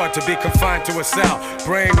 Cannot afford to be confined to a cell.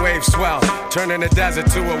 Brainwaves swell, turning the desert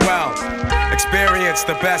to a well. Experience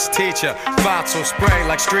the best teacher. Thoughts will spray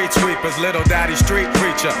like street sweepers. Little daddy street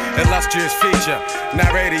preacher, illustrious feature.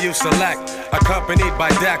 Narrator you select, accompanied by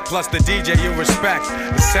deck plus the DJ you respect.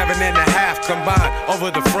 The 7.5 combined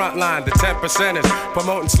over the front line. The 10%ers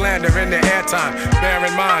promoting slander in the airtime. Bear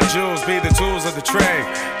in mind, jewels be the tools of the trade.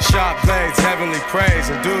 Sharp blades, heavenly praise,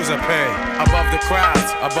 and dues are paid. Above the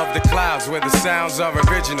crowds, above the clouds, where the sounds are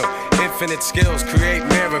original. Infinite skills create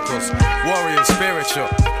miracles. Warrior spiritual,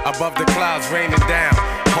 above the clouds raining down,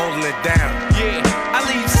 holding it down. Yeah, I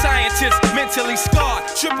leave scientists mentally scarred.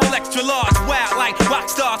 Triple extra large, wild like rock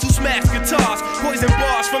stars who smash guitars. Poison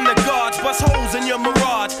bars from the guards, bust holes in your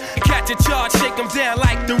mirage. Catch a charge, shake them down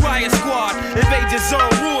like the riot squad. Invade your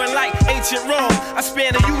zone, ruin like ancient Rome. I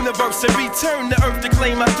span the universe and return to earth to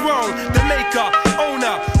claim my throne. The maker,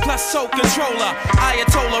 owner, plus soul controller.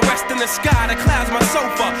 Ayatollah, rest in the sky, the clouds my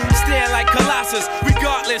sofa. Stand like Colossus,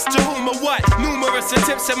 regardless to whom or what. Numerous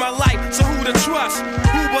attempts in my life, so who to trust?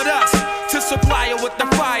 Who but us? To supply her with the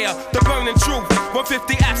fire, the burning truth.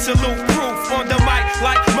 150 absolute proof on the mic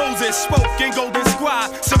like Moses spoke in Golden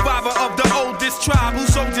Scribe. Survivor of the oldest tribe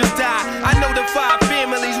whose soldiers died. I know the 5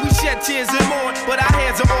 families, we shed tears and mourn, but our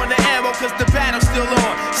hands are on the ammo cause the battle's still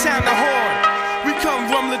on. Sound the horn. We come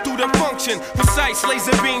rumbling through the function. Precise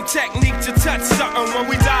laser beam technique to touch something. When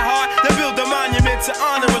we die hard, they build a monument to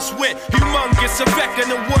honor us with. Humongous effect in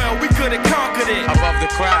the world, we could have conquered it. Above the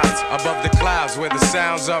crowds, above the clouds, where the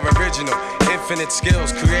sounds are original. Infinite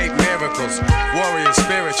skills create miracles. Warrior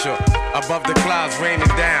spiritual, above the clouds raining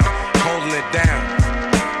down, holding it down.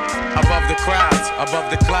 Above the crowds, above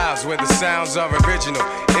the clouds, where the sounds are original.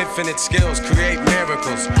 Infinite skills create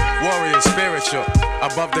miracles. Warrior spiritual,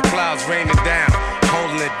 above the clouds raining down,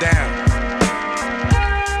 holding it down.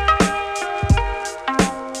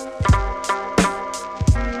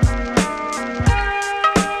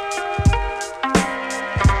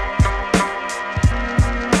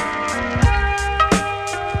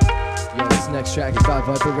 Yo, this next track is by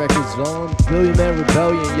Viper Records' own Billion Man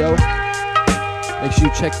Rebellion, yo. Make sure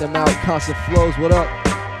you check them out. Constant Flows, what up?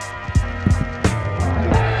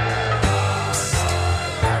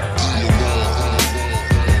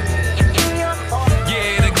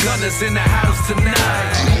 Yeah, the Gunners in the house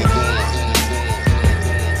tonight.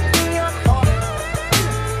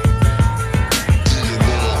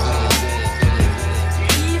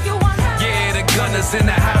 is in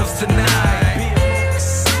the house tonight.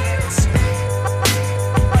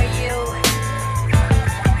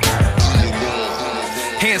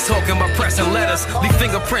 Hands talking about pressing letters, leave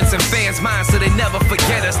fingerprints in fans' minds so they never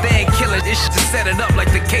forget us. They ain't killing this shit, just set it up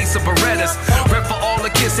like the case of Berettas. Rep for all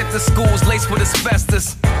the kids at the schools laced with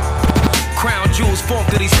asbestos. Crown jewels formed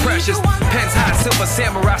through these precious pens high, silver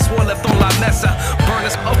samurai swore left on La Mesa. Burn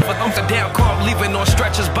us up for them, down calm, leaving on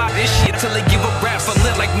stretchers by this shit till they give up rap for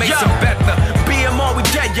lit like Mason Betha. BMR, we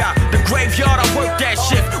dead, y'all. The graveyard, I work that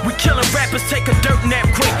shift. We killing rappers, take a dirt nap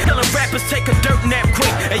quick. Killing rappers, take a dirt nap quick.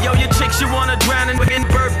 Hey yo, your chick, she wanna drown in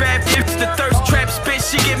bird bath. It's the thirst trap spit.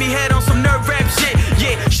 She give me head on some nerve rap shit.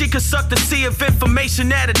 Yeah, she could suck the sea of information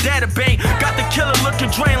out of data bank. Got the killer looking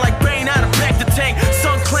drain like brain out of back the tank.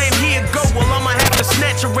 Son claim he'd go. Well, I'ma have to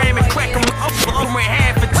snatch a ram and crack him up in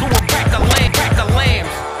half into a rack of lambs.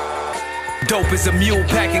 Dope is a mule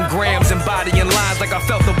packing grams, embodying lines like I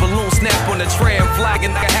felt the balloon snap on the tram,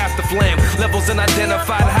 flagging like I have to flame. Levels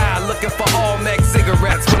unidentified high, looking for all Mac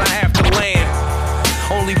cigarettes when I have to land.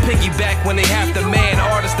 Only piggyback when they have to man.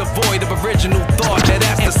 Artists devoid of original thought.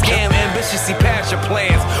 That's the scam. Ambitious, see past your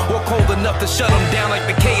plans. Or cold enough to shut them down like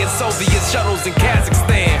the K and Soviet shuttles in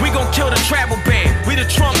Kazakhstan. We gon' kill the travel ban. We the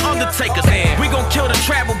Trump Undertakers. We gon' kill the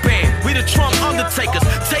travel ban. We the Trump Undertakers.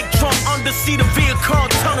 Take Trump under, see the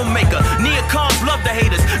vehicle tunnel maker. Neocons love the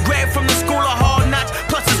haters. Grab from the school of hard knocks.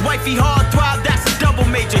 Plus his wifey hard thrive. That's a double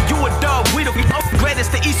major. You a dog. We the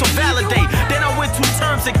greatest to eat, so validate. Then I went 2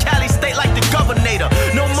 terms in Cali State like the governor.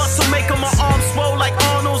 No muscle maker, my arms swole like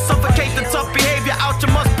Arnold. Suffocate the tough behavior out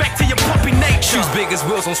your must back to your puppy nature. Shoes big as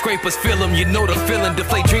wheels on scrapers, feel them. You know the feeling.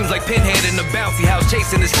 Deflate dreams like Pinhead in the bouncy house,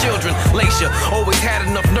 chasing his children. Lacia always had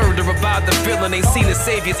enough nerve to revive the villain. Ain't seen the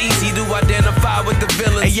saviors, easy to identify with the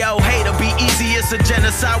villains. Hey yo, hater, be easy, it's a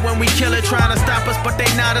genocide when we kill it. Trying to stop us, but they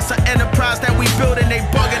not. It's an enterprise that we build and they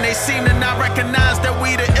bugging. They seem to not recognize that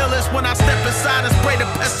we the illest. When I step inside and spray the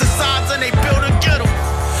pesticides and they build a ghetto.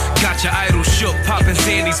 Got your idol shook, poppin'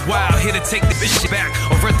 Sandy's wild. Here to take the bitch back.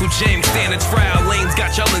 A rental James standing trial. Lanes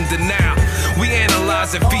got y'all in denial. We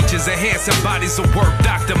analyzing features, enhancing bodies of work.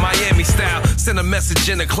 Dr. Miami style. Send a message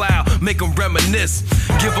in the cloud, make them reminisce.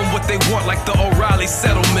 Give them what they want like the O'Reilly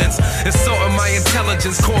settlements. Insulting my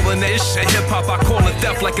intelligence, calling that shit hip-hop. I call it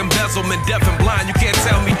theft like embezzlement. Deaf and blind, you can't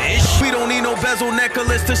tell me this. We don't need no bezel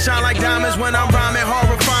necklace to shine like diamonds when I'm rhyming.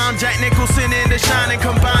 Horrifying Jack Nicholson in the shining.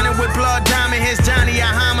 Combining with blood diamond. Here's Johnny, I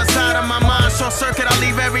homicide. Side of my mind, short circuit, I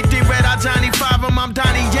leave everything red. I Johnny 5 'em, I'm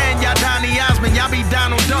Donnie Yen, y'all Donnie Osmond, y'all be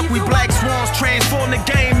Donald Duck. We black swans, transform the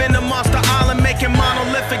game into Monster Island, making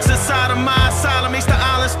monolithics inside of my asylum. Easter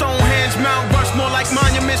Island, Stonehenge, Mount Rushmore, like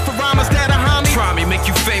monuments for rhymers that are homie. Try me, make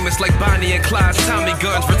you famous like Bonnie and Clyde's Tommy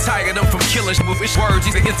guns. Retired them from killing with words,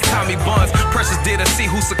 these against Tommy Buns. Precious there to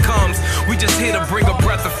see who succumbs. We just here to bring a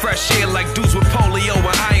breath of fresh air like dudes with polio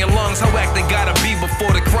and iron lungs. How acting gotta be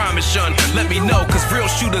before the crime is shunned? Let me know, cause real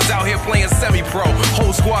shooters out here playing semi-pro.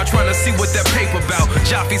 Whole squad trying to see what that paper about.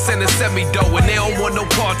 Jaffe sending semi-dough and they don't want no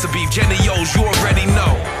part to be. Jenny O's, you already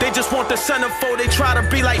know. They just want the centerfold. They try to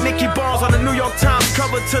be like Nicky Barnes on the New York Times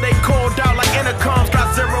cover till they called out like intercoms.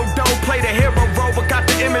 Got 0 dough, play the hero role, but got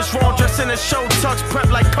the image wrong. Dressed in a show tux, prep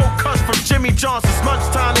like cold cuts from Jimmy John's. It's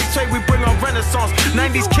lunchtime, they say we bring on Renaissance.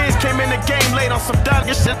 90s kids came in the game late on some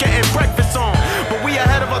doggy shit, getting breakfast on. But we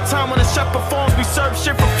ahead of our time when the chef performs. We serve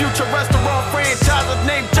shit for future restaurant franchises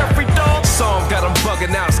named Jeffrey Dog. Song got them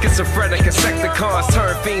bugging out, schizophrenic insecticons.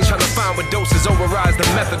 Turn fiends trying to find what doses overrides the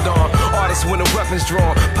methadone. Artists when the weapons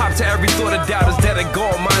drawn. Pop to every thought of doubt is dead and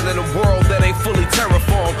gone. Mind in a world that ain't fully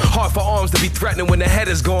terraformed. Hard for arms to be threatening when the head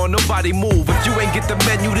is gone. Nobody move. If you ain't get the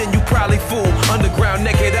menu, then you probably fool. Underground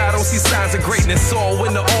naked, I don't see signs of greatness. All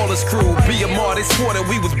when the all is crew. BMR, they swore that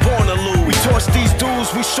we was born to lose. We torch these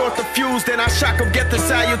dudes, we short the fuse. Then I shock them, get the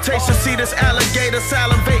salutation. See this alligator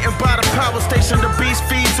salivating by the power station. The beast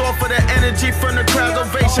feeds off of the energy from the crowd's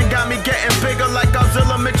ovation. Got me getting bigger like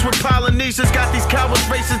Godzilla mixed with Polynesians. Got these cowards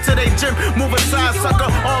racing to their gym. Move aside, sucker.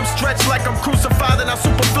 Arms stretched like I'm crucified and I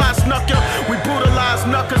superfly snuck ya. We brutalize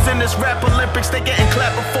knuckers in this rap Olympics. They getting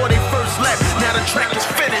clapped before they first lap. Now the track is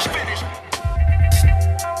finished.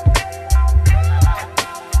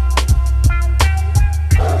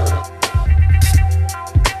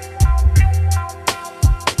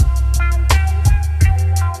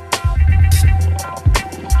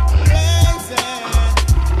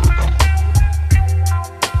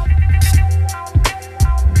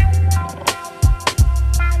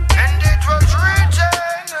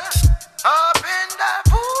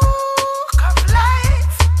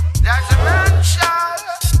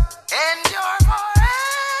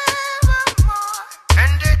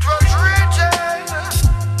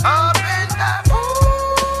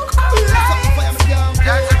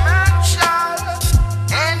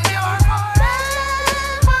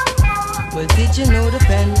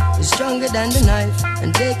 stronger than the knife,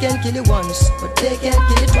 and they can kill you once, but they can't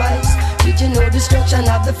kill you twice. Did you know destruction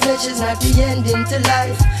of the flesh is not the ending to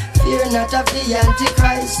life? Fear not of the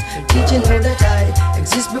Antichrist. Did you know that I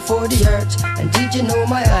exist before the earth? And did you know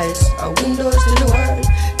my eyes are windows to the world?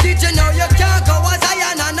 Did you know you can't go as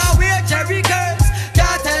iron and now wear cherry curls?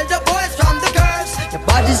 Can't tell the boys from the girls. Your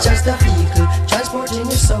body's just a vehicle,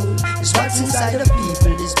 transporting your soul. It's what's inside of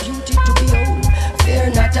people, is beauty to behold.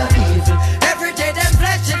 Fear not of evil, every day them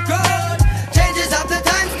flesh it grows. Changes of the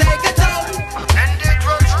times take a toll. And it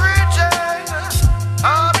was written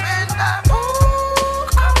up in the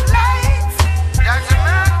book of life that a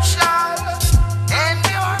man shall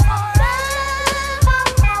endure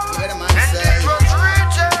forevermore. And it was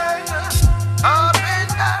written up in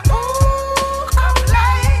the book of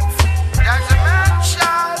life that a man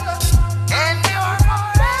shall endure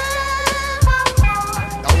forevermore.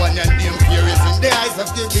 Now when your name fear is in the eyes of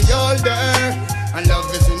the beholder, and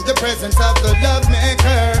love is in the presence of the love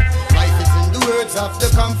maker. Life is in the words of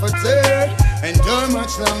the comforter. Endure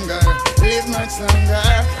much longer, live much longer.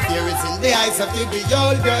 Fear is in the eyes of the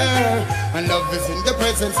beholder, and love is in the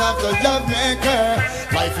presence of the love maker.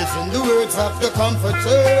 Life is in the words of the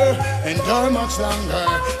comforter. Endure much longer,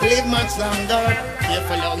 live much longer.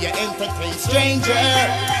 Careful how you entertain stranger.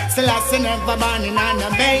 Still I say never born in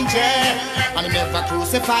a manger, and never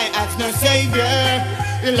crucify as no savior.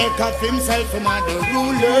 He let God himself and not the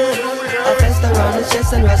ruler. A fest around his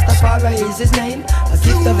chest and Rastafari is his name. A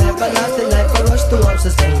gift of everlasting life for us to all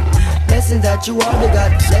sustain. Blessing that you all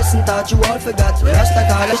begot, blessing that you all forgot.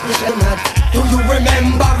 Rastafari is the mad. Do you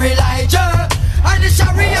remember Elijah and the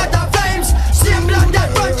chariot of flames? Same blood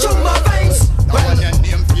that run through my veins. Well, your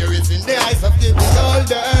name fear is in the eyes of the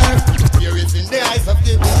beholder. Fear is in the eyes of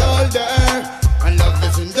the beholder, and love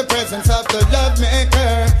is in the presence of the love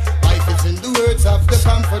maker. Life is in the words of the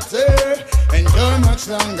comforter. Endure much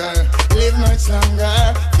longer, live much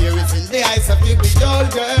longer. Fear is in the eyes of the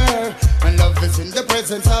beholder, and love is in the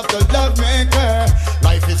presence of the love maker.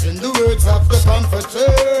 Life is in the words of the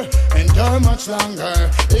comforter. Endure much longer,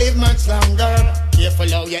 live much longer. Careful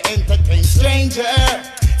how you entertain stranger.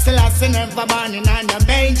 Still I say never born in a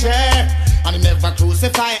manger, and he never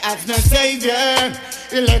crucify as no savior.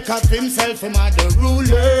 He let up himself him as the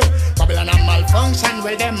ruler. Babylon a malfunction,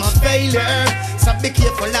 well them a failure. So be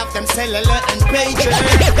careful of them cellular and pager.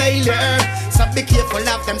 Failure. So be careful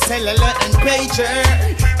of them cellular and pager.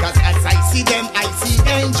 Cause as I see them, I see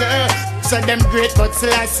danger. So them great, but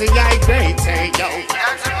still I see I great. Hey yo.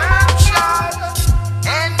 That's a man shall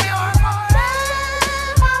endure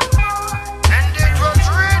forevermore. And it was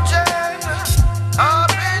written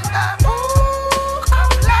up in the book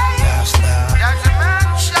of life. That's a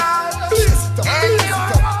man shall endure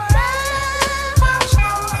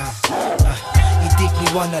forevermore. You think me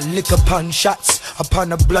wanna lick upon shots,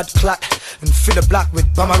 upon a blood clot, and fill the block with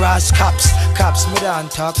bummerized cops. Cops, me down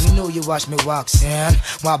talk, me know you watch me walk, son.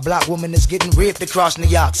 My black woman is getting raped across New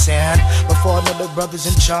York, son. Before another brothers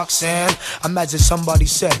in chalk, son. Imagine somebody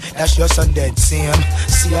said, that's your son dead, Sam.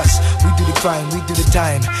 See us, we do the crime, we do the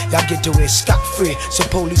time. Y'all get away scot-free, so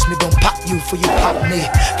police me gon' pop you for you pop me.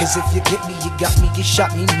 Cause if you get me, you got me, you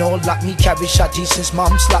shot me. No lock me, carry shotty since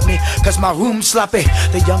mom slapped me. Cause my room sloppy,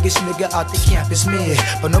 the youngest nigga out the campus me.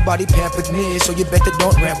 But nobody pampered me, so you better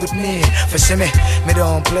don't rap with me. For see me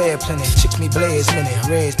don't play plenty. Chicks me blaze many.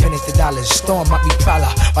 Raise pennies to dollars. Storm might be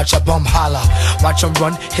prowler. Watch a bum holler. Watch them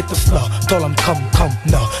run, hit the floor. Told them come,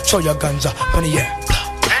 no. Throw your guns up in the air.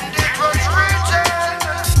 And it was written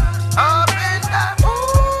up in the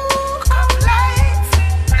book of life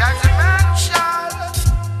that a man shall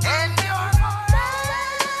endure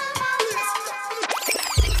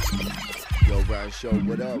forever. Yo, Ryan Show,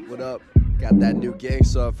 what up, what up? Got that new gang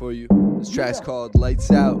song for you. This track's called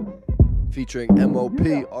Lights Out, featuring MOP,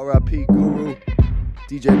 RIP Guru,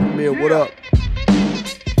 DJ Premier, what up?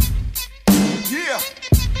 Yeah.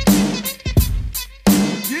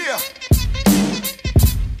 Yeah.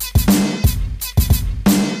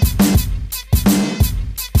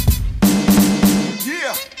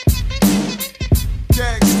 Yeah.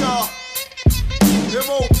 Gangstar.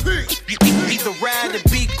 MOP. Be around and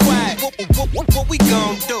be quiet. What we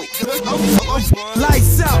gon' do?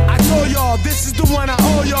 Lights out. I told y'all this is the one I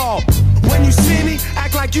owe y'all. When you see me,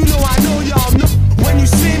 act like you know I know y'all. No. When you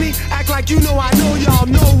see me, act like you know I know y'all.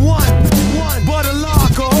 No one but a law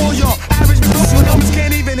can hold y'all. Average numbers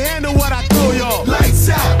can't even handle what I throw y'all. Lights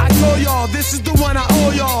out. I told y'all this is the one I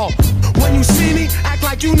owe y'all. When you see me, act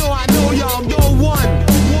like you know I know y'all. No one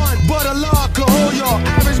but a law can hold y'all.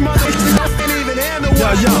 Average mother can't even handle what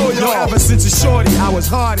I throw y'all. Ever since a shorty, I was was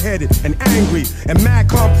hard-headed and angry and mad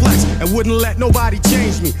complex and wouldn't let nobody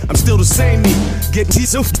change me. I'm still the same me, getting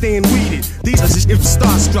so staying weeded. These are just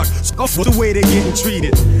starstruck, so the way they're getting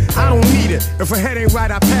treated. I don't need it. If a head ain't right,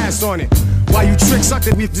 I pass on it. Why you trick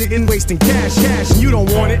sucker, we in wasting cash, and you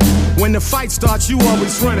don't want it. When the fight starts, you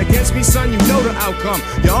always run against me, son. You know the outcome.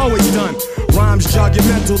 You're always done. Rhymes jog your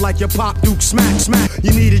mental like your pop Duke smack.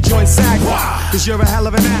 You need a joint sag, cause you're a hell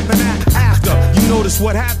of an actor. You notice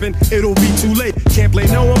what happened, it'll be too late. Can't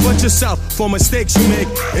blame no one but yourself for mistakes you make.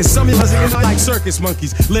 And some of us are like circus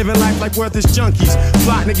monkeys, living life like worthless junkies,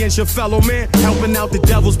 plotting against your fellow man, helping out the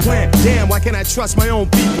devil's plan. Damn, why can't I trust my own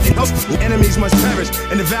people? Enemies must perish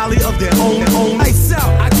in the valley of their own. Lights out,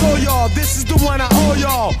 I told y'all, this is the one I owe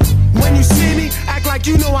y'all. When you see me, act like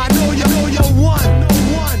you know I know you. Know you're one,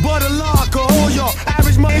 but a law could hold y'all.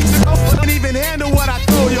 Average money don't even handle what I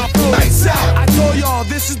throw y'all. Lights out, I told y'all,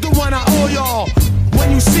 this is the one I owe y'all. When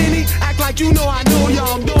you see me, act like you know I know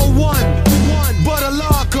y'all. No one, but a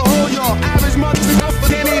law could hold y'all. Average money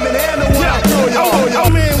can't even handle what I throw y'all. A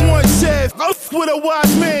man once said, what a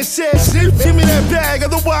wise man said, give me that bag,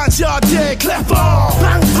 otherwise y'all dead. Clap on,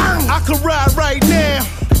 bang, bang. I could ride right now,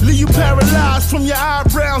 leave you paralyzed from your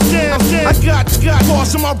eyebrows down. I got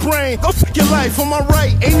thoughts in my brain. Go f your life on my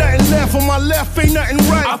right, ain't nothing left. On my left, ain't nothing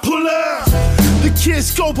right. I pull up, the kids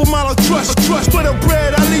scope them out of trust. For the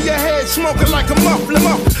bread, I leave your head smoking like a muffin.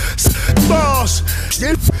 Boss,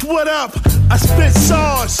 what up? I spit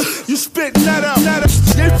sauce, you spit nut up.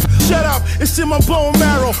 Shut up, it's in my bone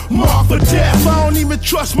marrow. Mark for death. I don't even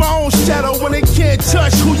trust my own shadow. When they can't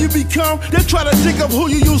touch who you become, they try to dig up who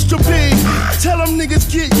you used to be. Tell them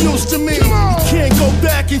niggas get used to me. You can't go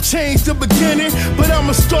back and change the beginning, but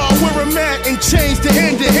I'ma start where I'm at and change the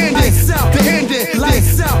ending. Lights out, the ending.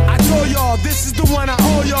 Lights out, I told y'all, this is the one I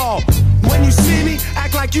owe y'all. When you see me,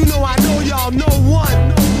 act like you know I know y'all. No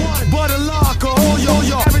one, but a law could hold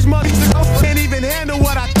y'all. Average money can't even handle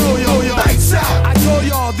what I throw y'all. Lights out, I told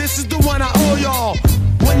y'all, this is the one I owe y'all.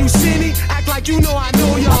 When you see me, act like you know I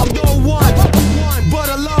know y'all. No one, but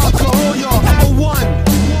a law could hold y'all. No one,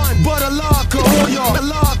 but a law could hold y'all. A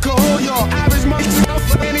law could hold y'all. Average money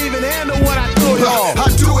can't even handle what I throw y'all. I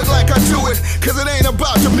do it like I do it, cause it ain't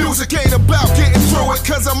about the music, ain't about getting through it,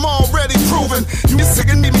 cause I'm already proven. You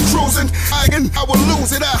sick and need me cruising, I will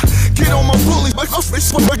lose it. I get on my bully, but I'm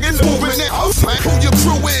fucking moving it. Who your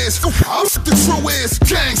crew is, the true is,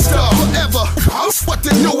 gangsta forever. What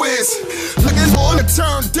the new is, looking on to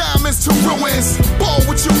turn diamonds to ruins. Ball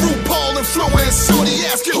with your RuPaul influence. Shorty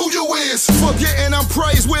asking who you is, forgetting I'm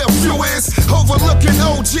praised where a few is. Overlooking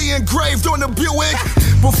OG engraved on the Buick.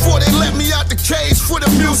 Before they let me out the cage for the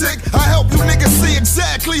music, I help you niggas see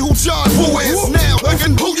exactly who John Woo is. Now,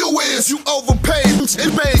 looking who you is, you overpaid.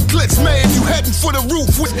 It made clicks made, you heading for the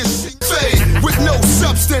roof with this shit fade. With no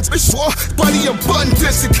substance, by the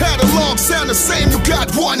abundance, the catalog sound the same, you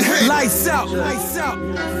got one hit. Lights out, lights out.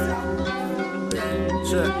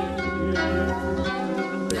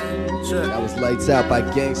 That was Lights Out by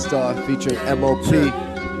Gangstar featuring MOP.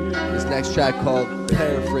 This next track called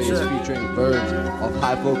Paraphrase featuring Verbs off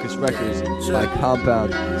High Focus Records by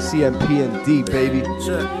Compound. CMP and D, baby.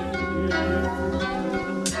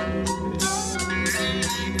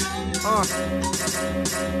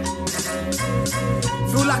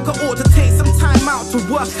 Feel like I ought to take some time out to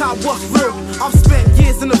work out what's real. I've spent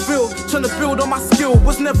years in the field trying to build on my skill.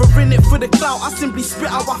 Was never in it for the clout, I simply spit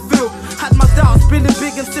how I feel. Had my doubts, feeling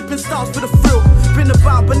big and sipping stouts for the thrill. Been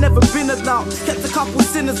about but never been allowed. Kept a couple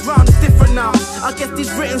sinners round, it's different now. I guess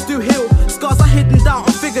these writtens do heal. Scars are hidden down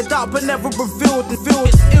and figured out but never revealed. And feel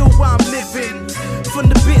it's ill where I'm living. From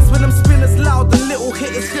the bits when them spinners loud and little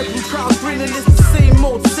hitters gripping crowds grinning. It's the same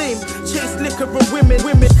old same. Chase liquor and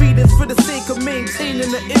women feelings for the sake of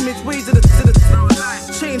maintaining the image. Ways to the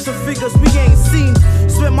change of figures we ain't seen.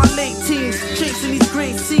 Spent my late teens chasing these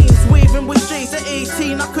great scenes, waving with Jays at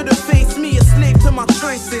 18. I couldn't face me, a slave to my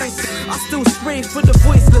choices. I still spray for the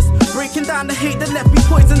voiceless, breaking down the hate that left me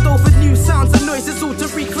poisoned over new sounds and noises, all to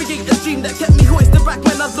recreate a dream that kept me hoisted back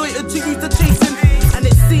when I loitered to use the chasing. And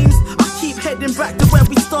it seems I keep heading back to where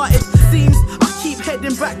we started. Seems I keep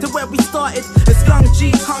heading back to where we started. As young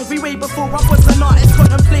G's hungry way before I was an artist,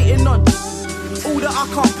 contemplating on all that I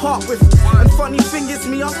can't part with. And funny thing is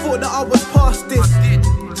me, I thought that I was past this.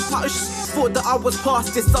 I thought that I was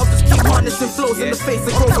past this. I'll just keep harnessing flows in the face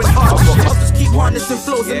of growing hardship. I'll just keep harnessing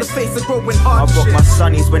flows in the face of growing hardship. I've got my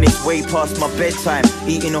sunnies when it's way past my bedtime,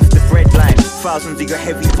 eating off the bread line. Thousands of your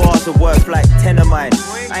heavy bars are worth like 10 of mine.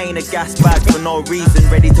 I ain't a gas bag for no reason.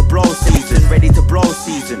 Ready to blow season, ready to blow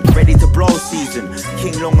season, ready to blow season.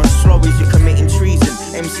 King long and slow is you committing treason.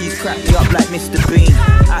 MCs crack me up like Mr. Bean.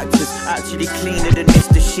 Actors actually cleaner than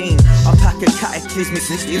Mr. Sheen. I pack a cataclysmic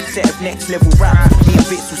new set of next level rap. Me and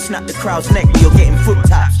bits will snap the crowd's neck, but you're getting foot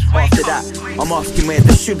taps. After that, I'm asking where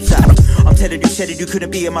the shoulds at. I'm telling you, said it, you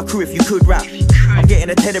couldn't be in my crew if you could rap. I'm getting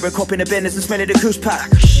a tether, a cop in a Benz and smelling the kush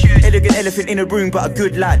pack. Elegant elephant in a room, but a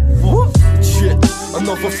good lad. What? Shit,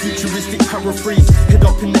 another futuristic paraphrase. Head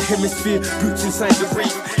up in the hemisphere, boots inside the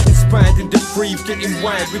reef. Inspired and debriefed, getting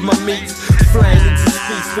wired with my mates. Flying into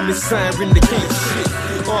space from the siren, the gate. Shit,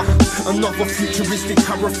 another futuristic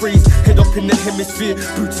paraphrase. Head up in the hemisphere,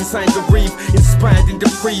 boots inside the reef. Inspired and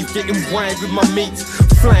debriefed, getting wired with my mates.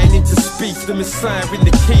 Flying into space, the messiah in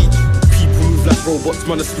the cage. People move like robots,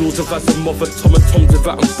 man, the schools of as a mother. Tom and Tom's of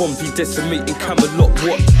atom bombs, be decimating Camelot.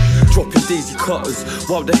 What? Dropping daisy cutters,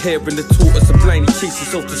 while the hair and the tortoise are blindly chasing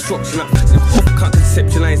self-destruction. Can't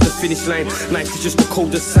conceptualize the finish line. Life is just a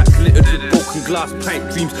cul-de-sac littered with broken glass, pipe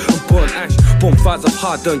dreams and burnt ash. Bonfires of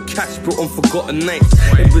hard-earned cash, built on forgotten nights.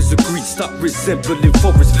 Embers of greed start resembling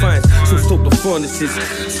forest fires. So stoke the furnaces,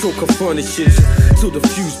 stroke of furnishes, till the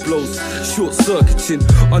fuse blows. Short-circuiting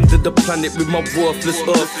under the planet with my worthless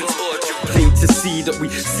earth. Plain to see that we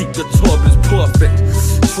seek the turbulence perfect.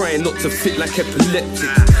 Trying not to fit like epileptics.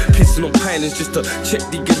 Pissing on pylons just to check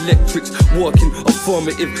the electrics. Working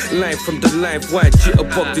affirmative line from the live wire.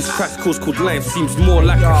 Jitterbug, this crash course called life seems more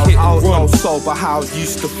like a hit and run. I don't know sober how it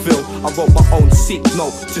used to feel. I wrote my own sick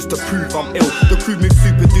note just to prove I'm ill. The crew moves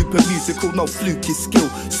super duper musical, no fluke is skill.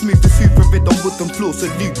 Smooth the super rhythm, wooden floors, a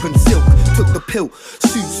loop and silk. Took the pill,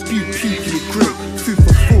 suit, spew, pupil, grill. Food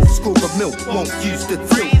for thought, score of milk, won't use the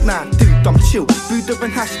tilt. Nah, dude, I'm chill. Buddha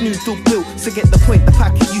and hash noodle bill. So get the point, the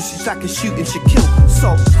packet usage like a shooting should kill.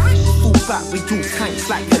 So, fall back, we do tanks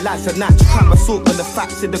like a lads. A natural crime assault when the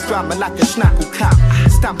facts in the grammar like a snapple cap.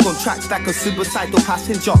 Stamp on tracks like a suicidal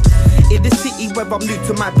passenger. In the city where I'm new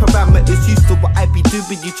to my parameters, used to what I be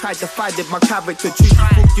doing, you tried to find it, my character. True, you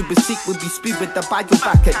thought you were sick, would be spewing the Bible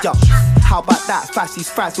back at ya. How about that? Fasties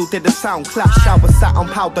frazzled in the sound clash. Shower sat on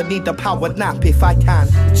powder, need a power nap if I can.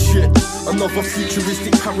 Shit, another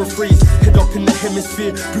futuristic paraphrase. Head up in the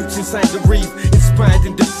hemisphere, boots inside the reef. Inspired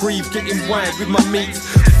and debriefed, getting wired with my mates.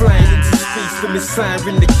 Flying into space, the messiah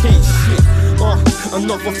in the cage. Shit,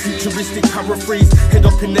 another futuristic paraphrase. Head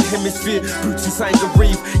up in the hemisphere, boots inside the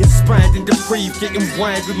reef. Inspired and debriefed, getting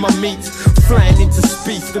wired with my mates. Flying into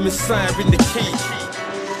space, the messiah in the cage.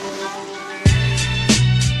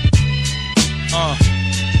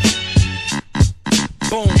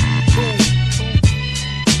 Boom, boom.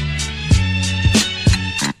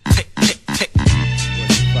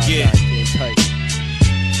 Yeah.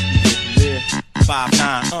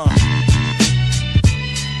 5'9",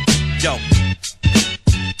 Yo.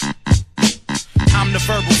 I'm the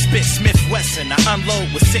verbal spit, Smith Wesson. I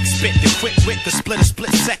unload with 6-bit, the quick wit could split a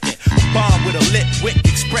split second. Bomb with a lit wick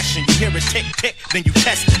expression. You hear it tick, tick, then you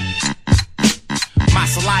test it. My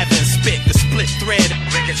saliva and spit, the split thread.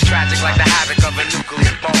 It's tragic like the havoc of a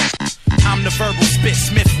nuclear bomb. I'm the verbal spit,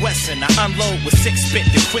 Smith Wesson. I unload with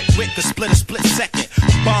 6-bit, the quick wit could split a split second.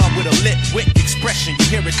 Bomb with a lit wick expression. You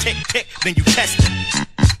hear it tick, tick, then you test it.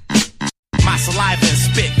 My saliva and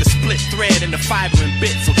spit, the split thread and the fiber and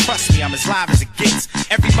bit. So trust me, I'm as live as it gets.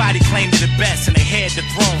 Everybody claimed it the best and they had the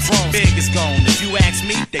thrones. Big is gone. If you ask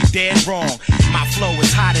me, they dead wrong. My flow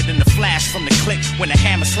is hotter than the flash from the click when the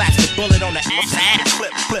hammer slaps the bullet on the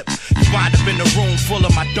clip, flip. You wind up in a room full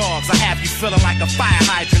of my dogs. I have you feeling like a fire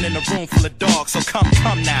hydrant in a room full of dogs. So come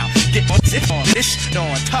now, get on this shit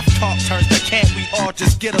on. Tough talk turns to can't we all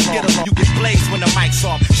just get along? You get blazed when the mic's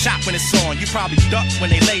off, shot when it's on. You probably ducked when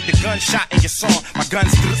they laid the gunshot in your song. My gun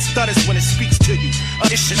stutters when it speaks to you.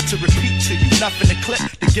 It's shit to repeat to you. Nothing to clip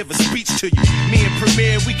to give a speech to you. Me and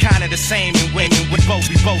Premier, we kinda the same in way. We both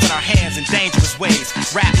in our hands in dangerous ways.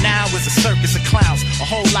 Rap now is a circus of clowns. A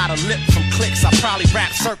whole lot of lip from clicks. I probably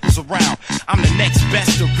wrap circles around. I'm the next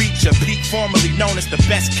best to reach a peak, formerly known as the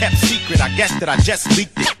best kept secret. I guess that I just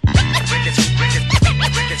leaked it.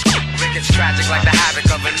 It's tragic like the havoc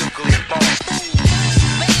of a nuclear bomb.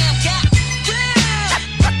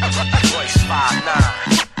 Voice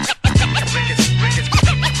 5'9".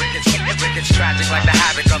 It's tragic like the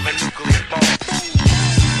havoc of a nuclear bomb.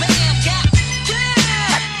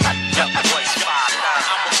 Voice 5'9".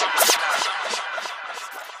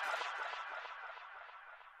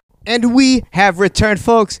 And we have returned,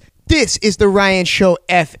 folks. This is the Ryan Show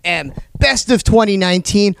FM Best of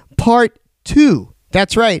 2019 Part 2.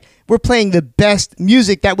 That's right. We're playing the best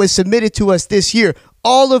music that was submitted to us this year.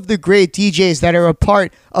 All of the great DJs that are a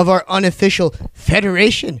part of our unofficial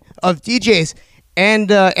federation of DJs. And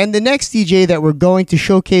the next DJ that we're going to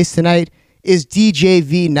showcase tonight is DJ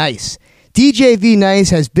V Nice. DJ V Nice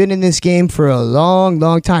has been in this game for a long,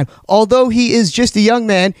 long time. Although he is just a young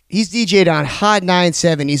man, he's DJ'd on Hot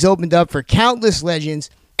 97. He's opened up for countless legends,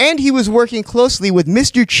 and he was working closely with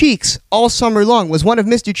Mr. Cheeks all summer long, was one of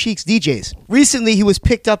Mr. Cheeks' DJs. Recently, he was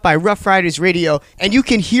picked up by Rough Riders Radio, and you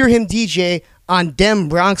can hear him DJ on Dem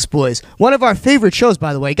Bronx Boys, one of our favorite shows,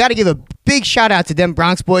 by the way. Got to give a big shout out to Dem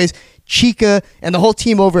Bronx Boys, Chica, and the whole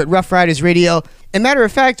team over at Rough Riders Radio. And matter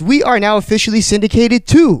of fact, we are now officially syndicated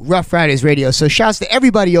to Rough Riders Radio, so shouts to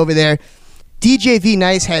everybody over there. DJ V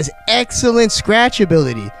Nice has excellent scratch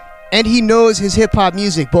ability, and he knows his hip-hop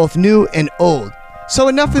music, both new and old. So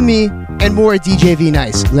enough of me and more DJ V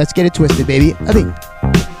Nice. Let's get it twisted, baby.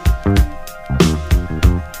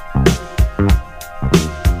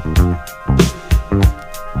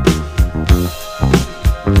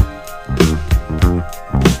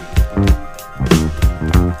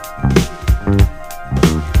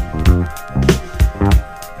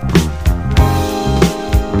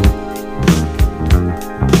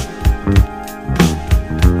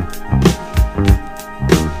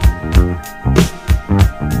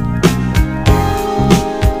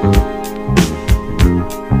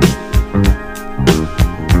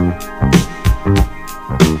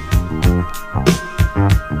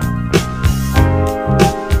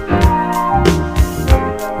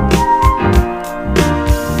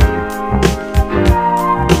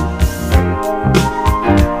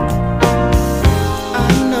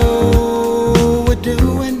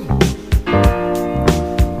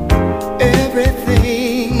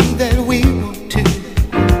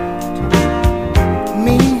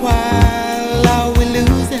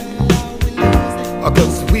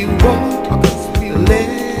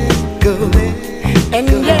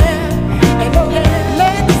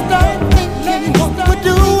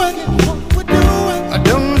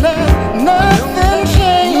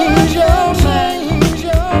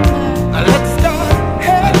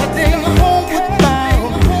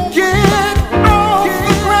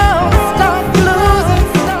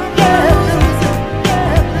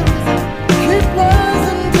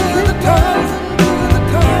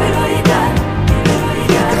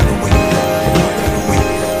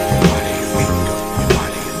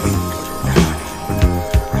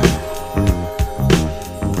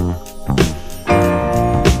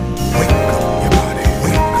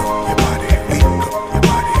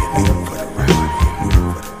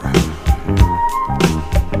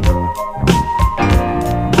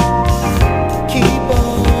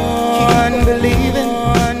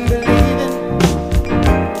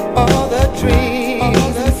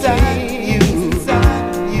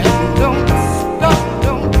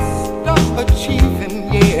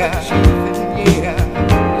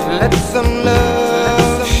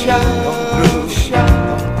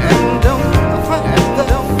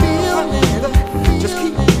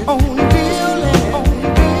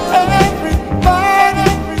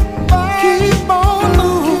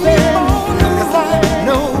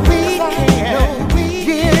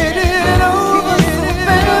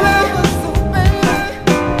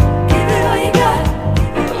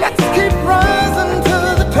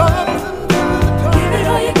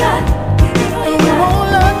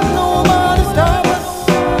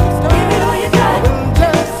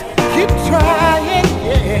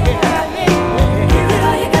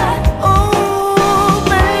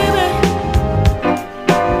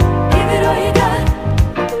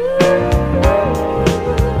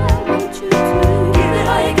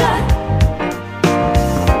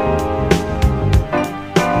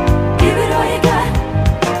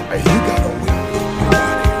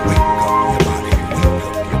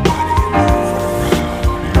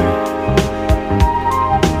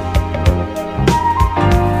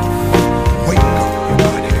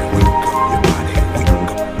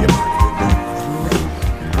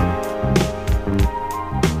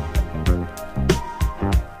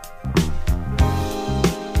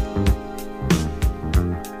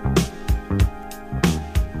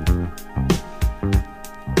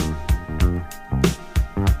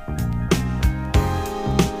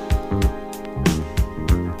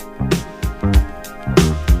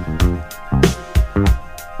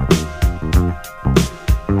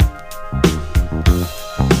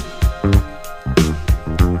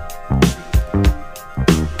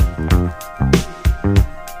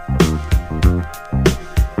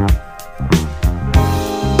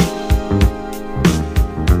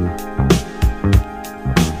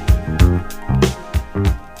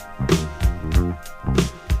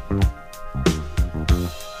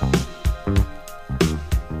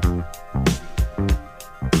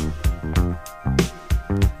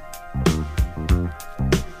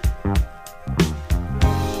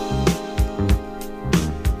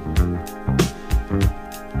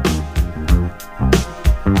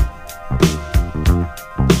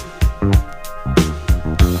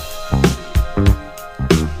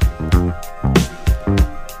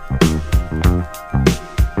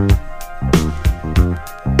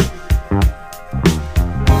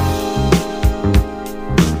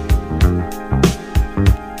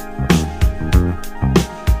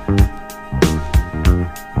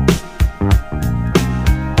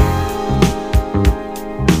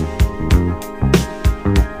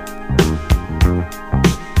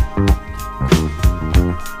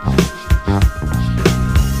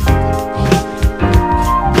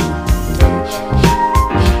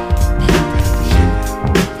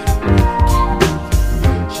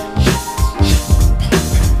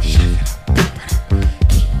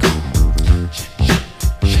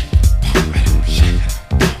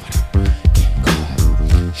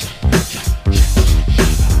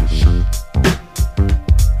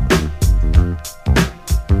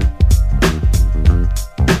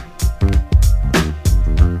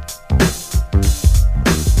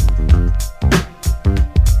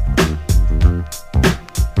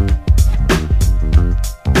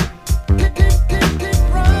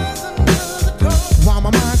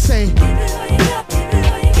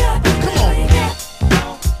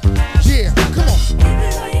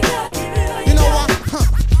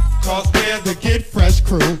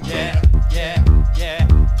 crew. Yeah, yeah, yeah,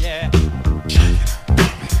 yeah.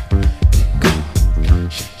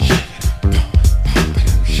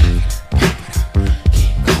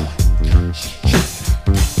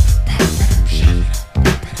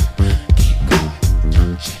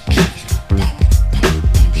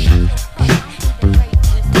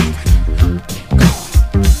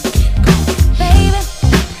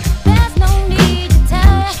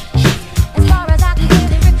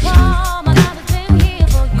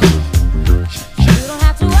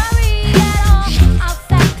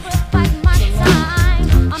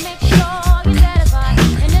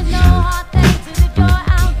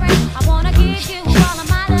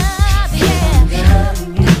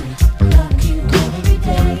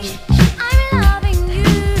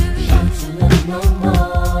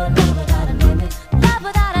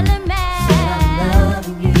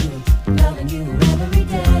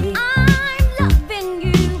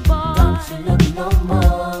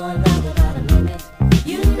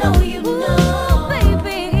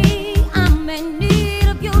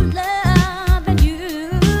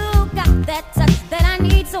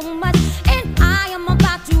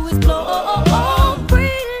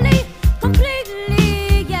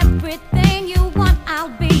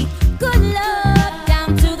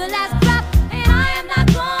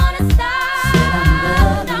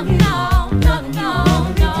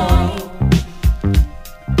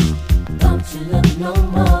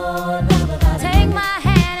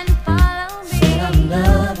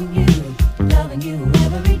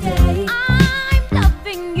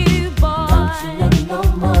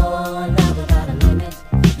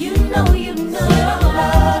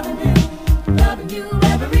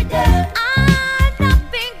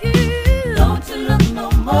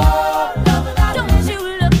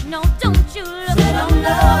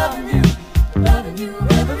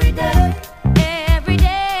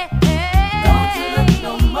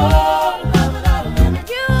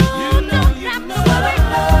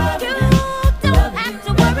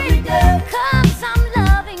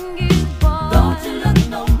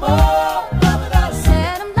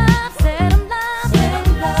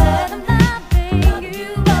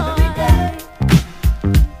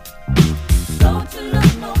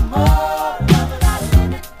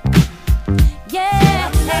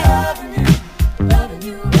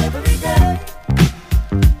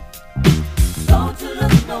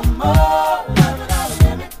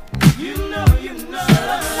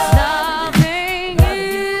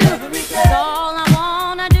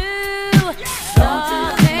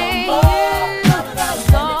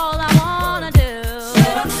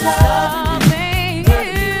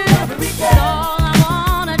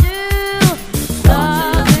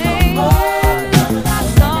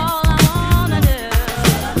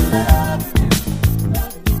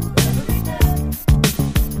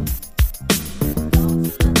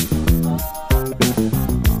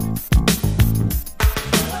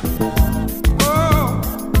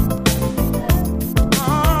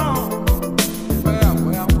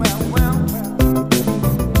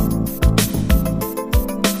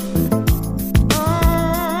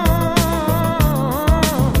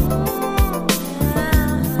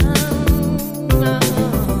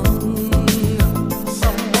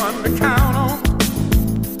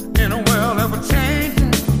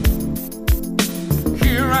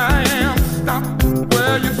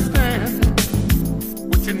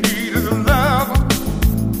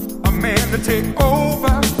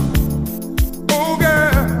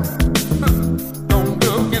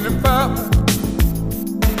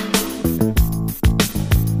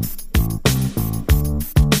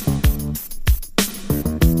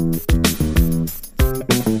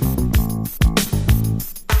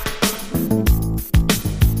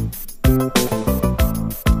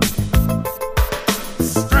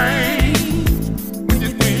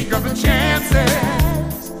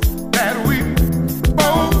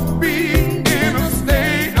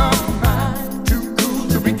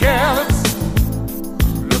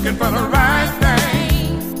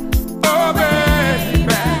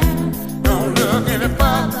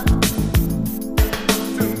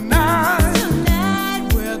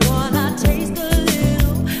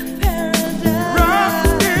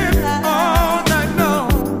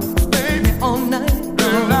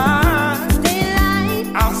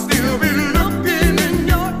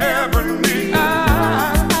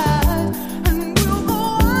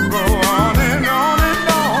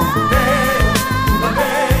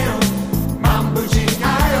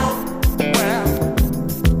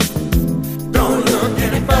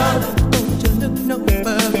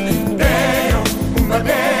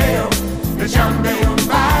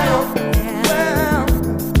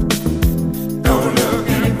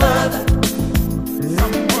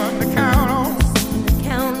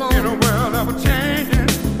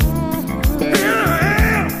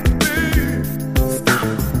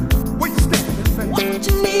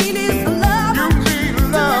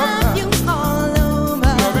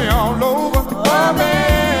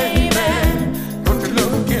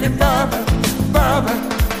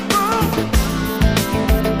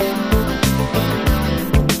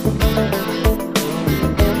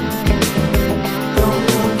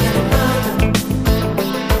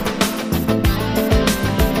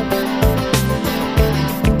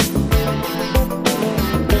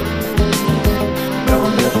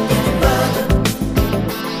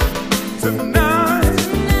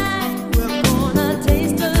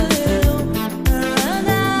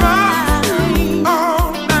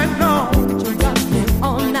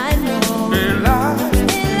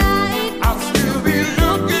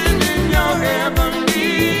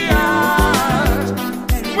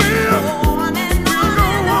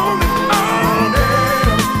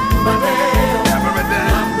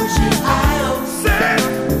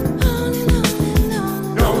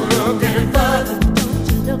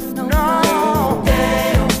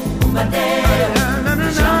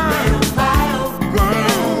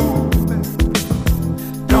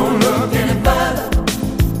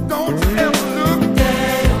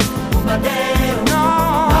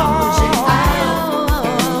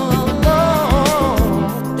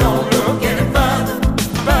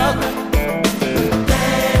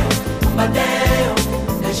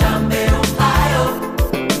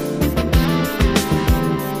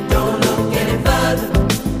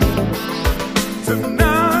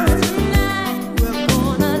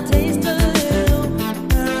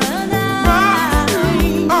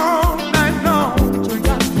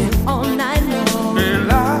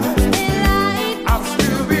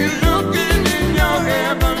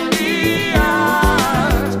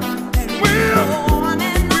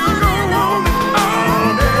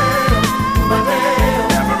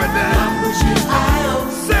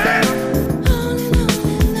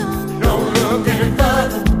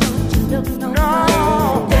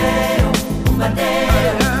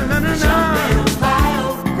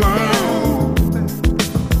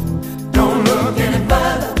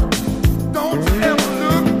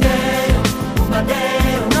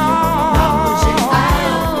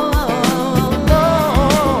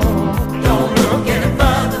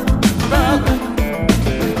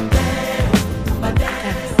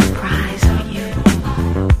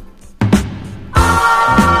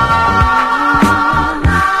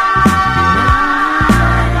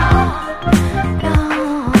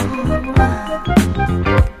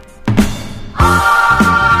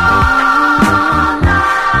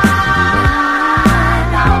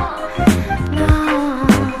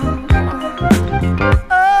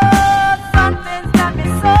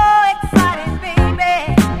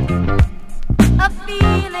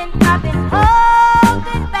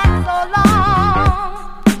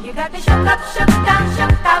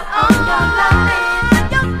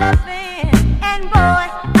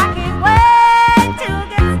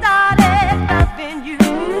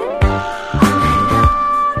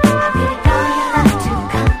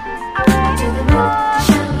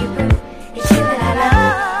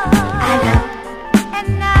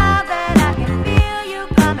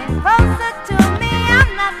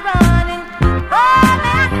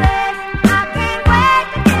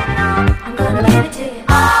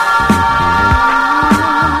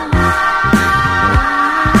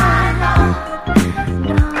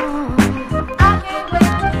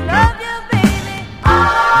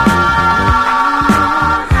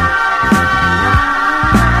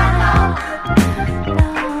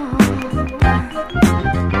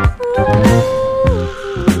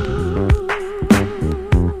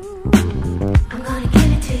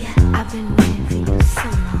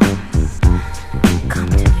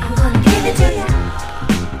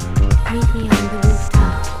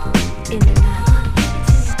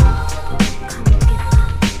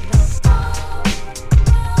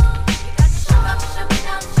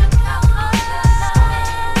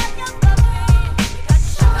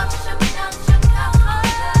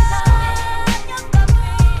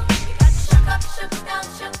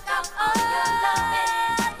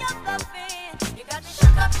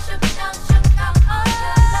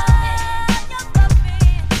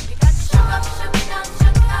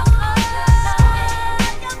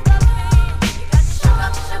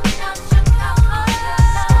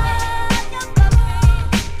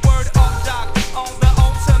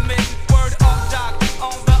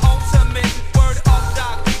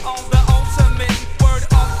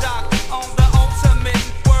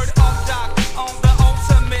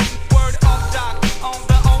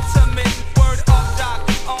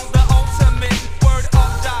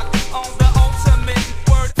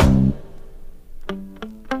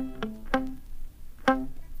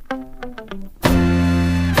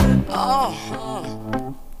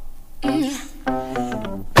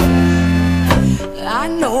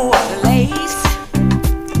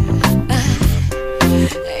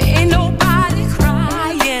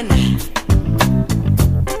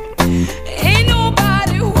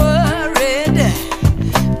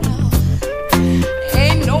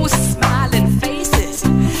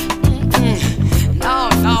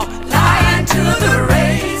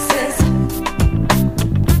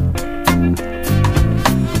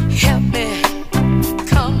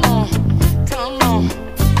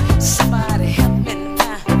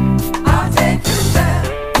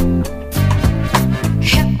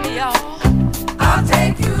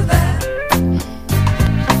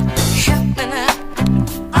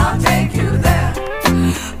 take you there.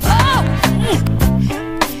 Oh,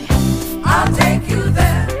 I'll take you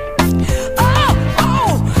there.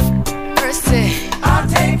 Oh, mercy. I'll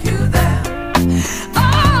take you there.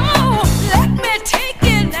 Oh, let me take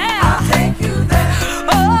you now. I'll take you there.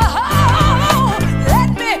 Oh, let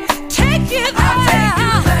me take you there.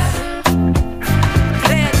 I'll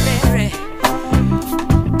take you there.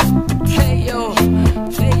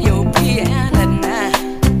 Play your piano now.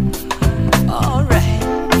 All right.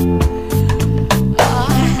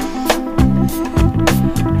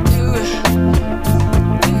 Do it.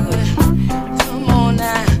 Come on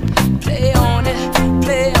now. Play on it.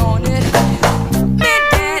 Me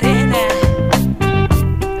daddy now.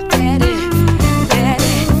 Daddy.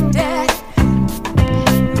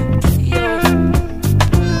 Yo.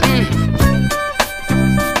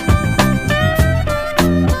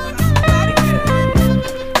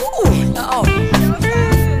 Ooh, Lord.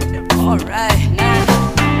 All right now,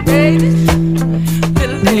 baby,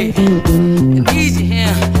 little lady, I need you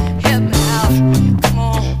here. Help me out. Come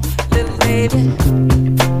on, little lady.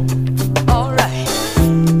 All right.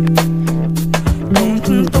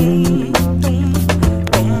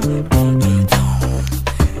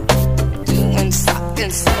 Doing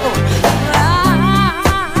something so.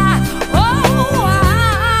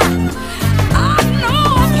 I know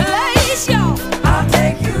a place, y'all. I'll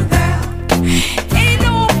take you there. Ain't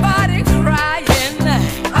nobody crying.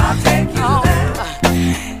 I'll take you there.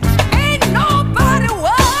 Ain't nobody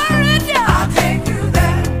worried. I'll take you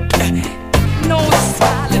there. No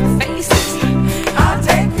smiling faces. I'll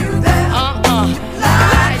take you there.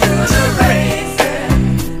 Lie to the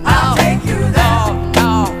races. I'll take you there.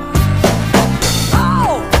 Oh,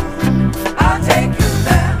 I'll take you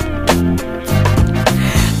there.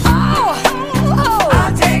 Oh,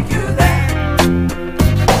 I'll take you there.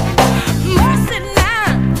 Mercy now.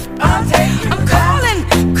 I'll take you there.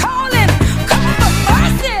 I'm calling for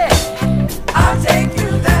mercy. I'll take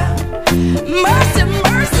you there. Mercy.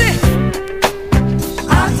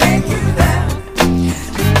 I'll take you there.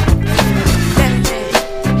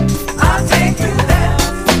 I'll take you there.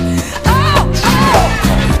 Oh,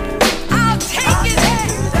 I'll take you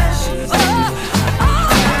there.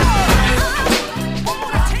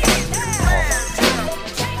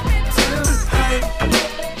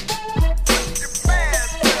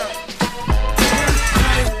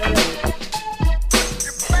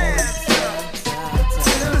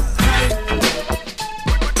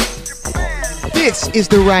 This is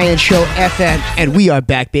the Ryan Show FM, and we are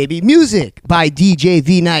back, baby. Music by DJ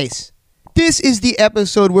V Nice. This is the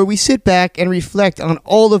episode where we sit back and reflect on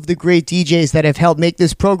all of the great DJs that have helped make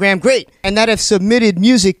this program great and that have submitted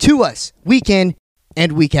music to us week in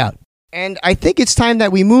and week out. And I think it's time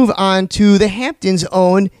that we move on to the Hamptons'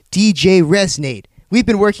 own DJ Resonate. We've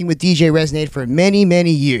been working with DJ Resonate for many,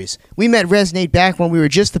 many years. We met Resonate back when we were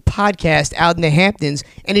just the podcast out in the Hamptons,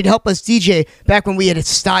 and he'd help us DJ back when we had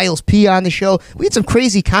Styles P on the show. We had some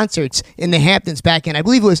crazy concerts in the Hamptons back in, I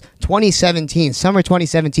believe it was 2017, summer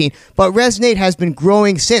 2017. But Resonate has been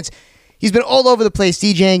growing since. He's been all over the place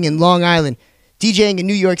DJing in Long Island, DJing in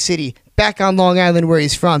New York City, back on Long Island where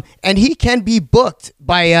he's from. And he can be booked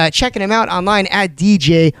by checking him out online at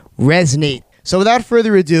DJ Resonate. So without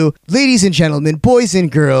further ado, ladies and gentlemen, boys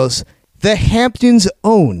and girls, the Hamptons'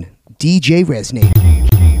 own DJ Resonate.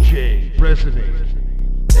 DJ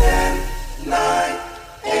Resonate. 10, 9,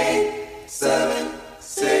 8, 7,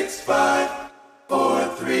 6, 5, 4,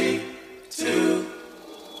 3, 2,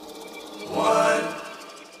 1.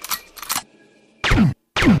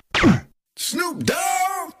 Snoop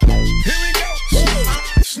Dogg, here we go.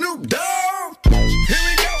 Snoop Dogg, here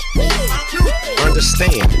we go.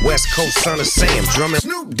 Understand, West Coast son of Sam drumming.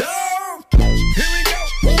 Snoop Dogg, here we go.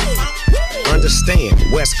 Understand,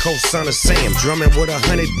 West Coast son of Sam drumming with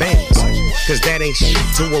 100 bands. Cause that ain't shit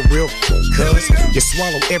to a real cuz. You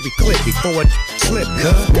swallow every clip before it slip,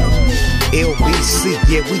 cuz. LBC,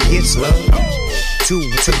 yeah, we get slow. 2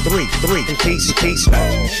 to 3, 3 in peace.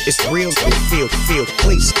 It's real, feel,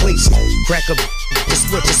 please. Crack a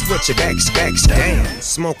just switch it back down.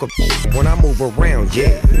 Smoke a when I move around,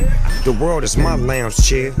 yeah. The world is my lounge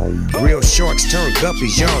chair. Real sharks turn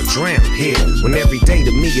guppies, y'all drown here. When every day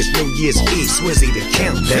to me is New Year's Eve, Swizzy the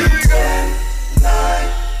countdown. 9,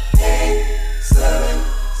 8, 7,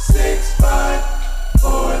 6, 5,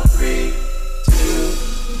 4, 3, 2,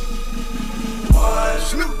 1.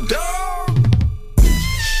 Snoop Dogg.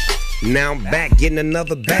 Now I'm back getting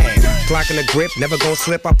another bag. Clocking the grip, never gonna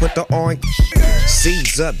slip. I put the on.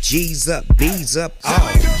 C's up, G's up, B's up,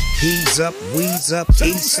 all. He's up, we's up,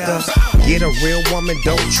 Easter. Get a real woman,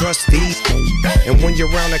 don't trust these. And when you're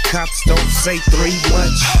around the cops, don't say three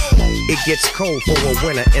much. It gets cold for a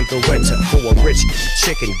winter in the winter. For a rich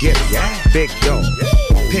chicken get big dog.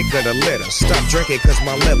 Pick of the litter, stop drinking cause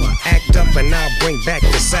my liver act up and I'll bring back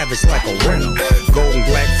the savage like a rental. Golden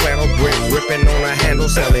black flannel grip, ripping on a handle,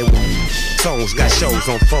 selling songs, got shows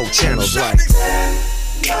on 4 channels like 10,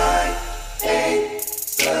 9, 8,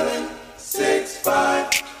 7, 6,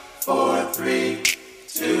 5, 4, 3,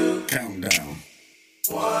 2, countdown.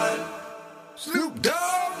 1. Snoop Dogg.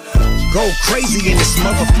 Go crazy in this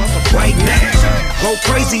mother right now. Go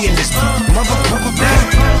crazy in this mother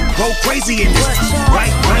now. Go crazy in this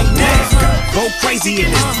right now. Go crazy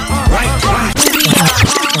in this right.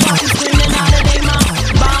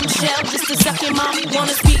 Bombshell, just a second, mommy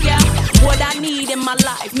wanna speak out. What I need in my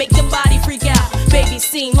life, make your body freak out. Baby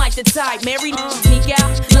seem like the type, married, sneak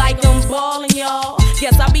out like I'm balling, y'all.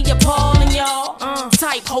 Guess I be appalling, y'all.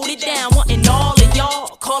 Type, hold it down, wanting all of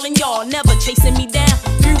y'all. Calling y'all, never chasing me down.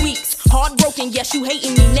 3 weeks, heartbroken, yes, you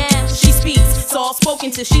hating me now. She speaks, soft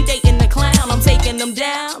spoken till she dating the clown. I'm taking them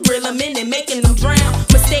down, reel them in and making them drown.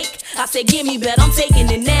 Mistake, I said give me, but I'm taking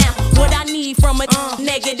it now. What I need from a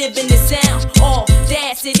negative in the sound.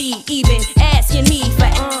 Audacity, even asking me for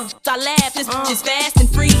I laugh, this bitch is fast and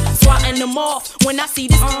free. Swatting them off when I see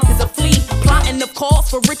this is a flea. Plotting of calls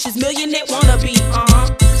for riches, millionaire wannabe.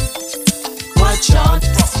 What y'all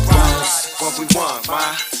want? What we want,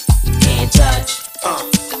 why? Can't touch.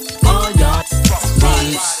 All y'all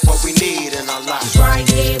needs. What we need in our lives. Right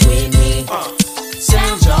here with me.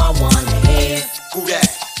 Sounds y'all wanna hear. Who that?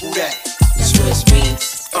 Who that? Swiss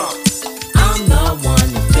beats. I'm the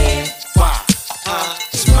one to fear. Why?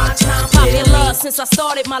 It's my time. Popular since I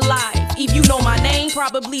started my life. If you know my name,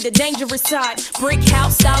 probably the dangerous side. Brick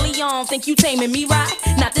house, stallion, think you taming me right?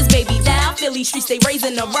 Not this baby down, Philly streets, they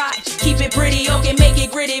raising the ride. Keep it pretty, okay, make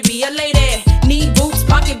it gritty, be a lady. Need boots,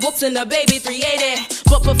 pocketbooks, and a baby 380.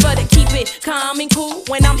 But prefer to keep it calm and cool.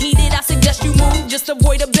 When I'm heated, I suggest you move. Just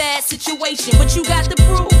avoid a bad situation, but you got to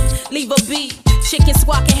prove. Leave a beat. Chicken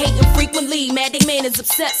squawking, hating frequently. Maddie man is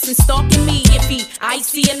obsessed and stalking me. If he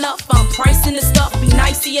icy enough, I'm pricing the stuff. Be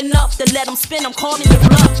nicey enough to let him spin, I'm calling your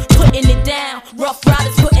bluff. Putting it down, rough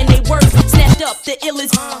riders putting they work. Snatched up the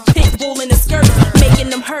illest pit bull in the skirt, making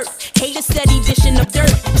them hurt. Haters steady dishing up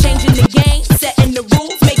dirt. Changing the game, setting the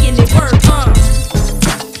rules, making it work.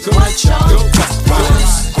 What y'all want?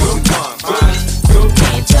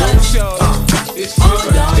 Can't touch. All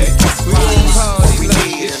y'all needs. What we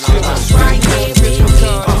need in our lives. Right here with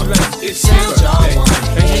me. Sounds y'all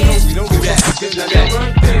wanna hear.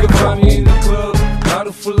 You can find me in the club,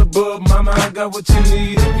 bottle full of bub. Mama, I got what you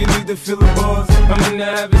need if you need to feel the buzz. I'm into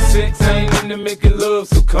having sex, I ain't into making love.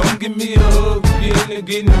 So come give me a hug, you into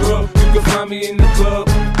getting rough. You can find me in the club,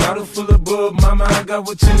 bottle full of bub. Mama, I got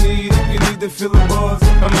what you need if you need to feel the buzz.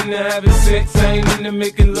 I'm into having sex, I ain't into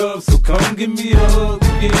making love. So come give me a hug,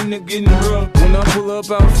 you into getting rough. When I pull up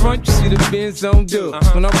out front, you see the Benz on dub.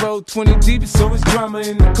 When I roll 20 deep, it's always drama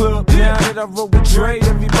in the club. Now that I roll with Dre,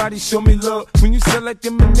 everybody show me love. When you sell like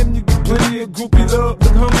them and them, you get plenty of groupie love.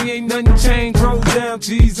 Look, homie, ain't nothing changed. Roll down,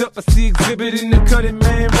 G's up. I see exhibit in the cutting,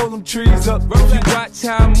 man. Roll them trees up. If you watch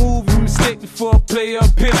how I move, you mistake before I play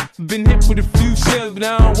up here. Been hit with a few shells, but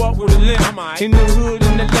I don't walk with a limp. In the hood,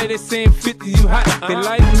 in the lady saying 50, you hot. They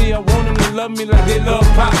like me, I want them to love me like they love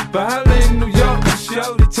pop. But holla in New York, the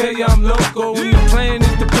show, they tell you I'm local. And the plan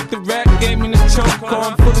is to put the rap game in the choke.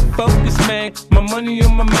 I'm full of focus, man. My money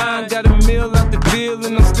on my mind, got a meal out the deal,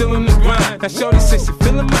 and I'm still in the grind. Now shorty says she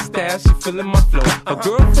feeling my style, she feeling my flow. A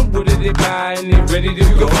girl from Wooded, they buy and they ready to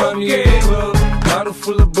go. Find me in the club, bottle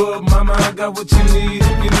full of bub. Mama, I got what you need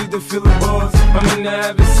if you need to feel the buzz. I'm into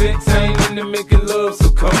having sex, I ain't into making love. So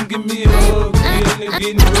come give me a hug, you into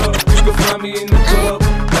getting rough. You can find me in the club,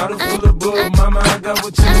 bottle full of bub. Mama, I got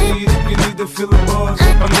what you need if you need to feel the buzz.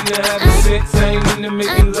 I'm into having sex, I ain't into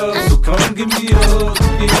making love. So come give me a hug,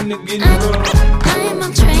 you into getting rough. I'm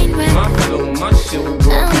on train wreck. My flow, my show,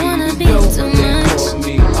 I wanna be too much.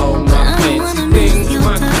 me, all my fancy things,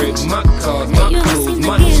 my crib, my cars, my clothes,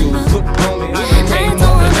 my shoes. Look on me, I came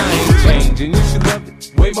on and I ain't changing. You should love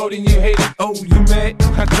it way more than you hate it. Oh, you mad?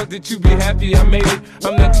 I thought that you be happy I made it.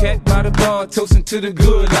 I'm that cat by the bar, toasting to the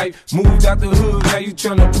good life. Moved out the hood, now you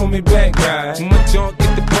tryna pull me back, right? When my junk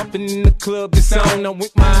get the bumping in the club, it's on. I'm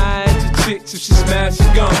with my eyes to chicks, if she smash, she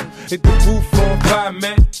gone. Hit the roof on fire,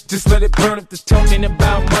 man. Just let it burn. If the talking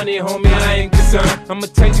about money, homie, I ain't concerned. I'ma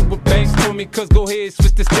tell you what banks told me, cause go ahead,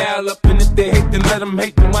 switch the style up. And if they hate, then let them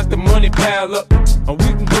hate, then watch the money pile up. Or we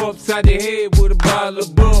can go upside the head with a bottle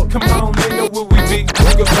of bug. Come on, they know where we be.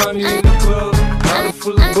 You can find me in the club, bottle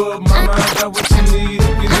full of bub. Mama, I got what you need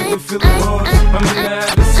if you nigga feel the buzz. I'm in the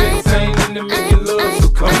having sex, I ain't in the making love. So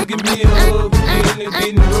come give me a hug, we in the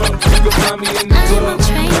getting rough. You can find me in the club, I'm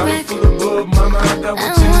full of bub. Mama, I got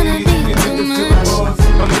what you need if you nigga feel the buzz.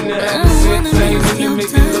 I'm in the having sex, I ain't in the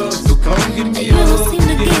making love. So come give me a hug, we in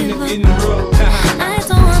the getting rough. I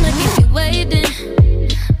don't wanna keep you waiting,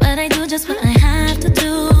 but I do just what I have to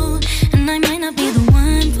do. And I might not be the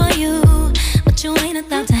one for you, but you ain't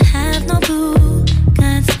about to have no boo.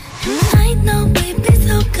 Cause I know we be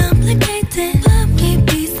so complicated, but we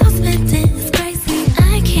be so spittin', it's crazy.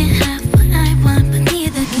 I can't have what I want, but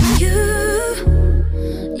neither can you.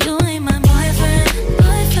 You ain't my boyfriend,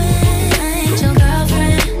 I ain't your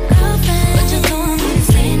girlfriend, but you don't want me to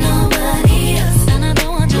say nobody else, and I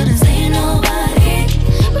don't want you to say nobody.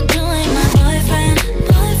 But you ain't my boyfriend,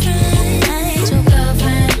 I ain't your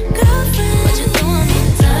girlfriend, but you don't want me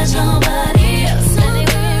to touch nobody else,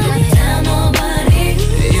 anywhere I tell nobody.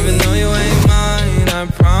 Even though you ain't mine, I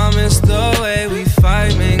promise the way we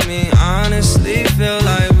fight make me honestly feel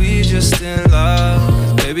like we just in love.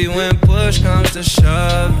 'Cause baby, when push comes to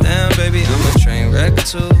shove, then baby, I'm a train wreck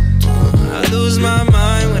too. I lose my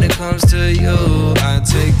mind when it comes to you. I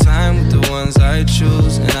take time with the ones I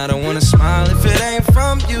choose, and I don't wanna smile if it ain't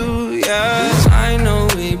from you, yeah. I know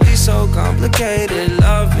we be so complicated,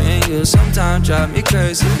 loving you sometimes drive me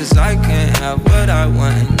crazy, 'cause I can't have what I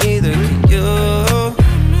want, and neither can you.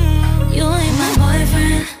 You ain't my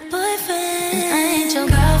boyfriend, I ain't your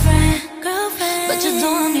girlfriend, but you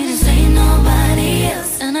don't want me to say nobody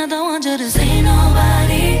else, and I don't want you to say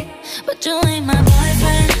nobody. But you ain't my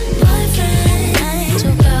boyfriend, I ain't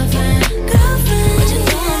your girlfriend, but you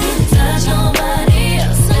don't want me to touch nobody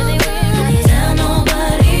else, anywhere I tell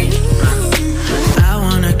nobody. I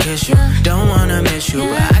wanna kiss you, don't wanna miss you,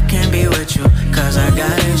 but I can't be with you, 'cause I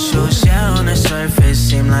got issues. Yeah, on the surface,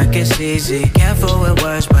 seem like it's easy. Careful with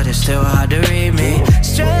words, but it's still hard to read me.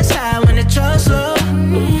 Stress high when the trust low.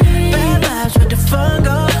 Bad vibes with the fun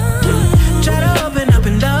go. Try to open up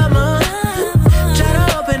and love more. Try to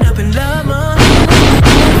open up and love more.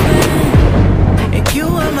 If you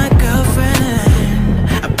were my girlfriend,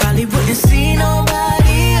 I probably wouldn't see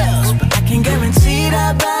nobody else, but I can guarantee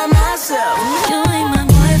that by myself. You ain't my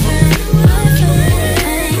boyfriend, I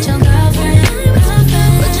ain't your girlfriend,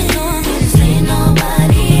 but you don't want me to say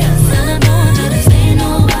nobody else, and I don't want you to say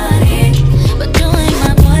nobody. But you ain't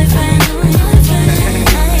my boyfriend,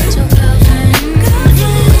 I ain't your girlfriend,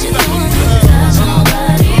 but you don't want me to touch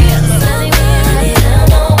nobody else, anywhere I tell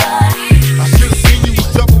nobody. I should've seen you was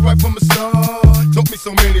trouble right from the start. Taught me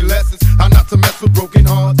so many lessons, how not to mess with broken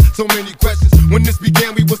hearts. So many questions. When this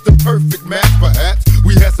began, we was the perfect match. Perhaps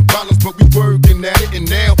we had some problems, but we working at it. And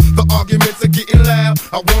now the arguments are getting loud.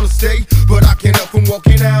 I wanna stay, but I can't help from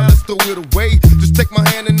walking out. Let's throw it away. Just take my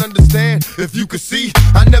hand and understand. If you could see,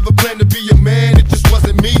 I never planned to be a man. It just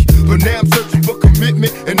wasn't me. But now I'm searching for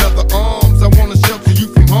commitment and other arms. I wanna shelter you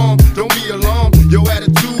from harm. Don't be alarmed. Your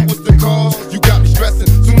attitude was the cause. You got me stressing.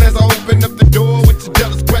 Soon as I open up the door with your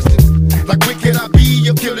jealous questions, like where can I be?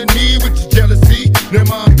 You're killing me with your jealousy. Now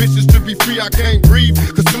my ambitions to be free, I can't breathe.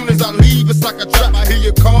 'Cause soon as I leave, it's like a trap. I hear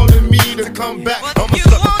you calling me to come back. I'm a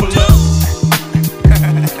sucker for love.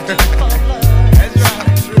 That's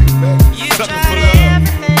right, true, man. Sucker for love.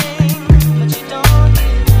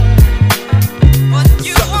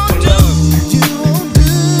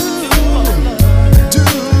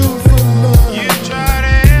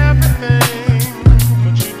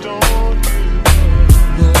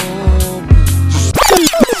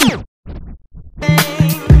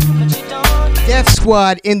 Def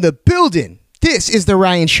Squad in the building. This is the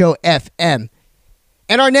Ryan Show FM.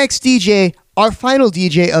 And our next DJ, our final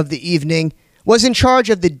DJ of the evening, was in charge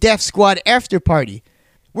of the Def Squad after party,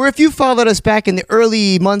 where if you followed us back in the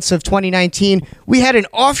early months of 2019, we had an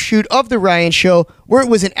offshoot of the Ryan Show where it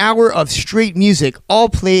was an hour of straight music, all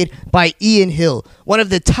played by Ian Hill, one of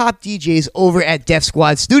the top DJs over at Def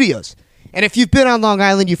Squad Studios. And if you've been on Long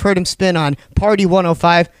Island, you've heard him spin on Party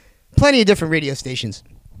 105, plenty of different radio stations.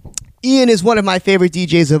 Ian is one of my favorite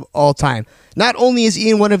DJs of all time. Not only is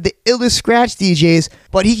Ian one of the illest scratch DJs,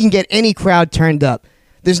 but he can get any crowd turned up.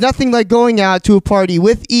 There's nothing like going out to a party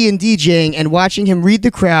with Ian DJing and watching him read the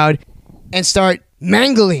crowd and start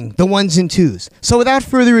mangling the ones and twos. So without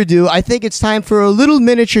further ado, I think it's time for a little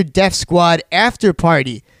miniature Def Squad after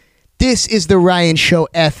party. This is the Ryan Show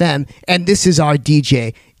FM, and this is our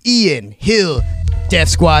DJ, Ian Hill. Def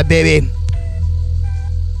Squad, baby.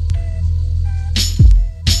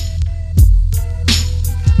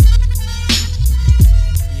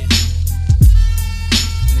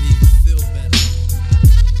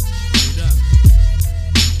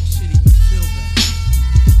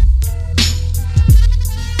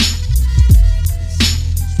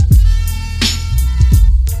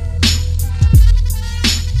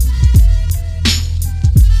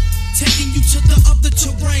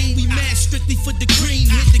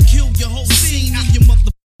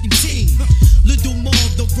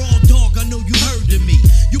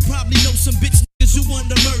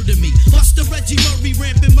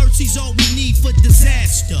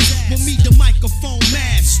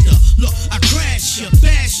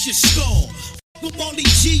 your skull. With Wally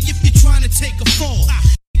G if you're trying to take a fall.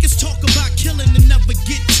 Niggas talk about killing and never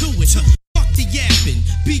get to it. Fuck the yapping,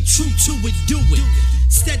 be true to it, do it.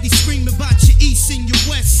 Steady screaming about your east and your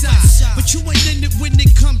west side, but you ain't in it when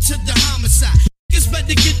it come to the homicide. Niggas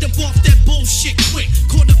better get up off that bullshit quick.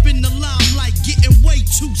 Caught up in the limelight, getting way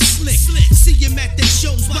too slick. See him at their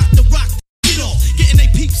shows, rock the rock, get off. Getting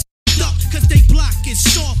they peeps up, cause they block is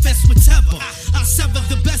soft as whatever. I sever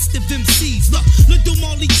the best of MCs. Look them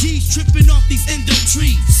all these G's tripping off these endo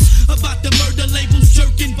trees. About the murder labels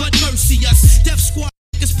jerking, but mercy us. Death Squad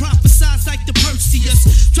niggas prophesize like the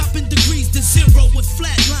Perseus. Dropping degrees to zero with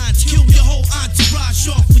flat lines. Kill your whole entourage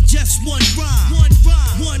off with just one rhyme. One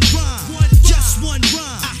rhyme, just one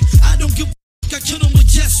rhyme. I don't give a fuck, I kill them with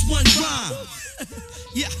just one rhyme.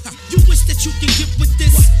 Yeah, you wish that you can get with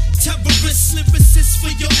this. Terrorist, lyricist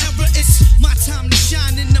for your error. It's my time to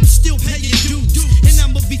shine and I'm still paying dues. And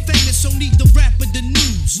I'ma be famous, don't need the rap or the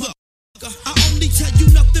news. Look, I only tell you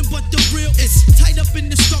nothing but the real. It's tied up in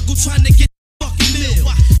the struggle trying to get fucking meal.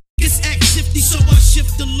 Niggas act shifty, so I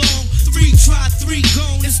shift along. 3 try, 3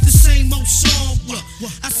 gone, it's the same old song.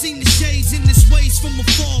 I seen the shades in this ways from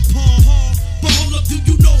afar, Paul. But hold up, do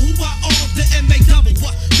you know who I are? The M.A.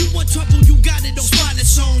 You want trouble, you got it on spot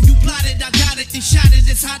it's on. You plotted, I got it and shot it,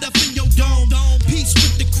 it's hot up in your dome. Peace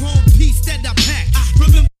with the chrome piece that I pack.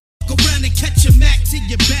 Remember, go around and catch a Mac to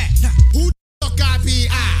your back. Who the fuck I be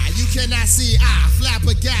I? You cannot see I.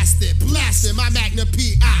 Flabbergasted, blasting my Magna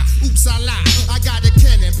P.I. Oops, I lied. I got a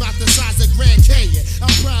cannon, about the size of Grand Canyon. I'm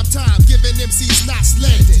prime time, giving MCs knots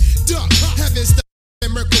landing. Duck, heavens the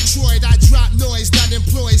Murgatroyd. I drop noise that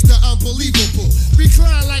employs the unbelievable.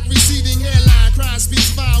 Recline like receding hairline. Crime speaks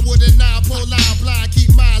fine with a 9-pole line blind.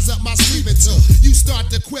 Keep minds up my sleeve until you start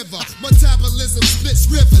to quiver. Metabolism splits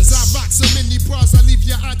rivers. I rock so many bars, I leave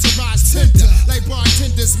your entourage tender. Like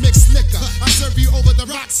bartenders mix liquor. I serve you over the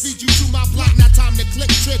rocks, feed you to my block. Now time to click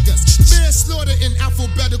triggers. Manslaughter in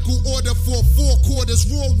alphabetical order for 4 quarters.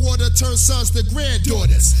 Raw water turns sons to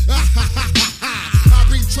granddaughters. I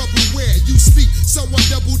bring trouble where you sleep. Someone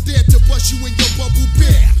double dare to bust you in your bubble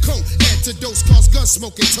bear coat. Antidotes cause gun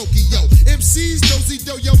smoke in Tokyo. MCs nosy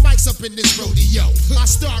though your mics up in this rodeo. I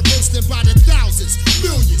start roasting by the thousands,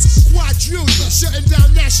 millions, quadrillions, shutting down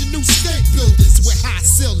national state buildings with high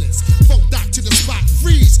ceilings. Folk dock to the spot,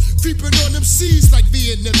 freeze, creeping on them seas like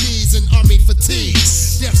Vietnamese and army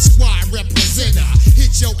fatigues. Death Squad representer,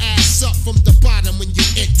 hit your ass up from the bottom when you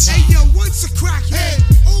enter. Hey yo, once a crackhead,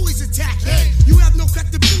 always attack. You have no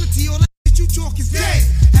credibility, all that you talk is dead.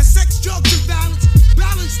 As sex, drugs, and violence,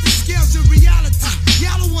 balance the scales of reality.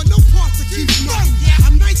 Y'all don't want no parts to keep money.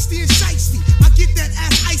 I'm nicey and shiesty, I get that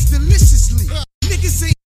ass iced deliciously. Niggas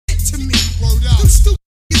ain't shit to me. Them stupid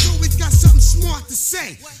niggas always got something smart to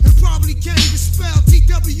say, and probably can't even spell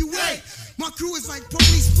TWA. My crew is like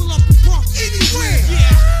police pull up and park anywhere.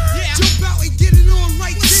 Jump out and get it on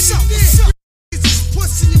right then and there. It's just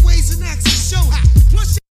pushing your ways and acts and show it.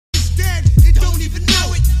 Plus your is dead and don't even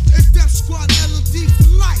know it. It's Death Squad LOD for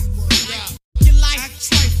life. Your life. Act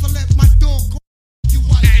right for let my dog go. You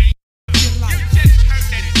want your life.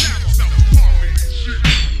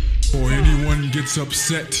 Before anyone gets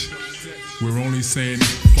upset, we're only saying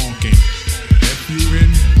funkin'.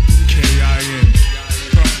 F-U-N-K-I-N.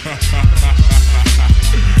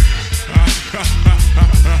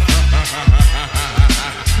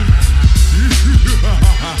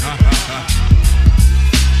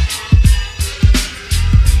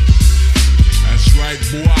 That's right,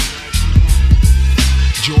 boy.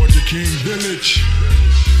 Georgia King Village.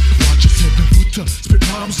 Watch your 7-footer, spit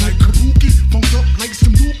rhymes like Kabuki, funked up like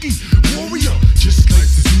some dookie. Warrior, just like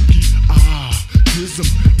Suzuki. Prism,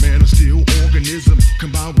 man, a steel organism.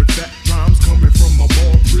 Combined with fat rhymes coming from a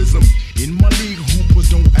ball prism. In my league, hoopers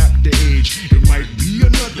don't act the age. It might be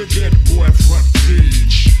another dead boy front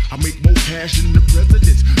page. I make more cash than the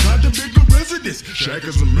presidents, not the bigger residents. Shaq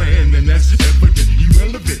is a man, and that's evident.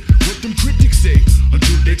 Irrelevant what them critics say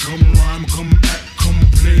until they come rhyme, come act, come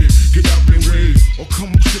play. Get up and rave, or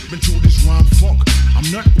come slip into this rhyme funk.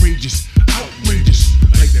 I'm not outrageous,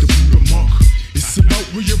 like the Buddha monk. It's about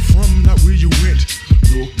where you're from, not where you went.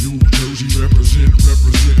 York, New Jersey, represent to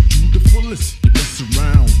the fullest. You mess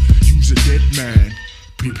around, use a dead man.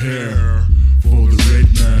 Prepare for the red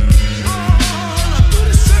man. Through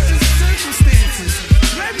the certain circumstances,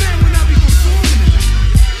 red man will not be performing tonight.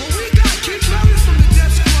 But we got Kid Melly from the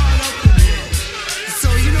Death Squad up in here.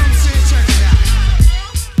 So you know what I'm saying? Check it out.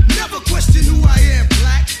 Never question who I am,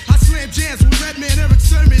 black. I slam jams with Redman Eric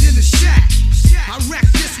Sermon in the shack. I wreck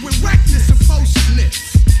this with reckless and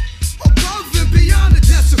potionless. Above and beyond the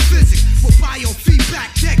depths of physics, with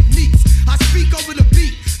biofeedback techniques. I speak over the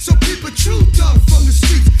beat, so people true thug from the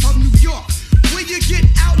streets.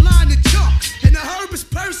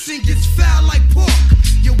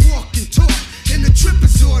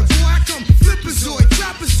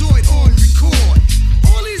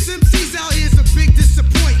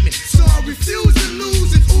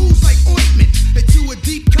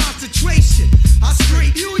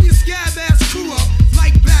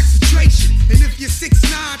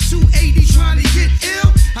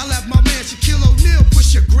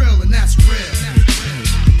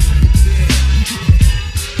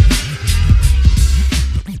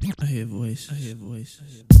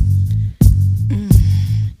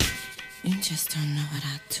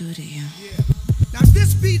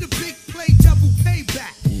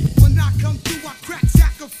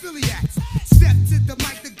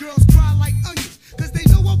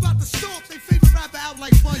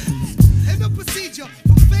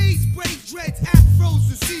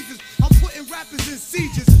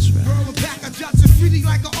 city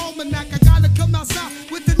like an almanac. I gotta come outside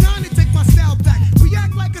with the 9 and take my style back.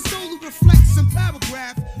 React like a soul who reflects some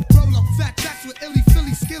paragraph. Roll up fat tracks with illy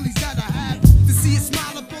Philly skillies that I have. To see a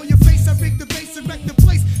smile up on your face, I rig the bass and wreck the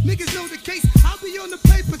place. Niggas know the case, I'll be on the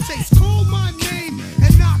paper chase. Call my name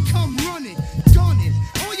and I'll come running, gunning.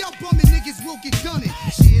 All y'all bumming niggas will get done it.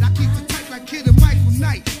 Shit, I keep the tight like Kid and Michael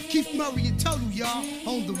Knight. Keith Murray and Total, y'all,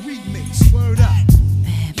 on the remix. Word up.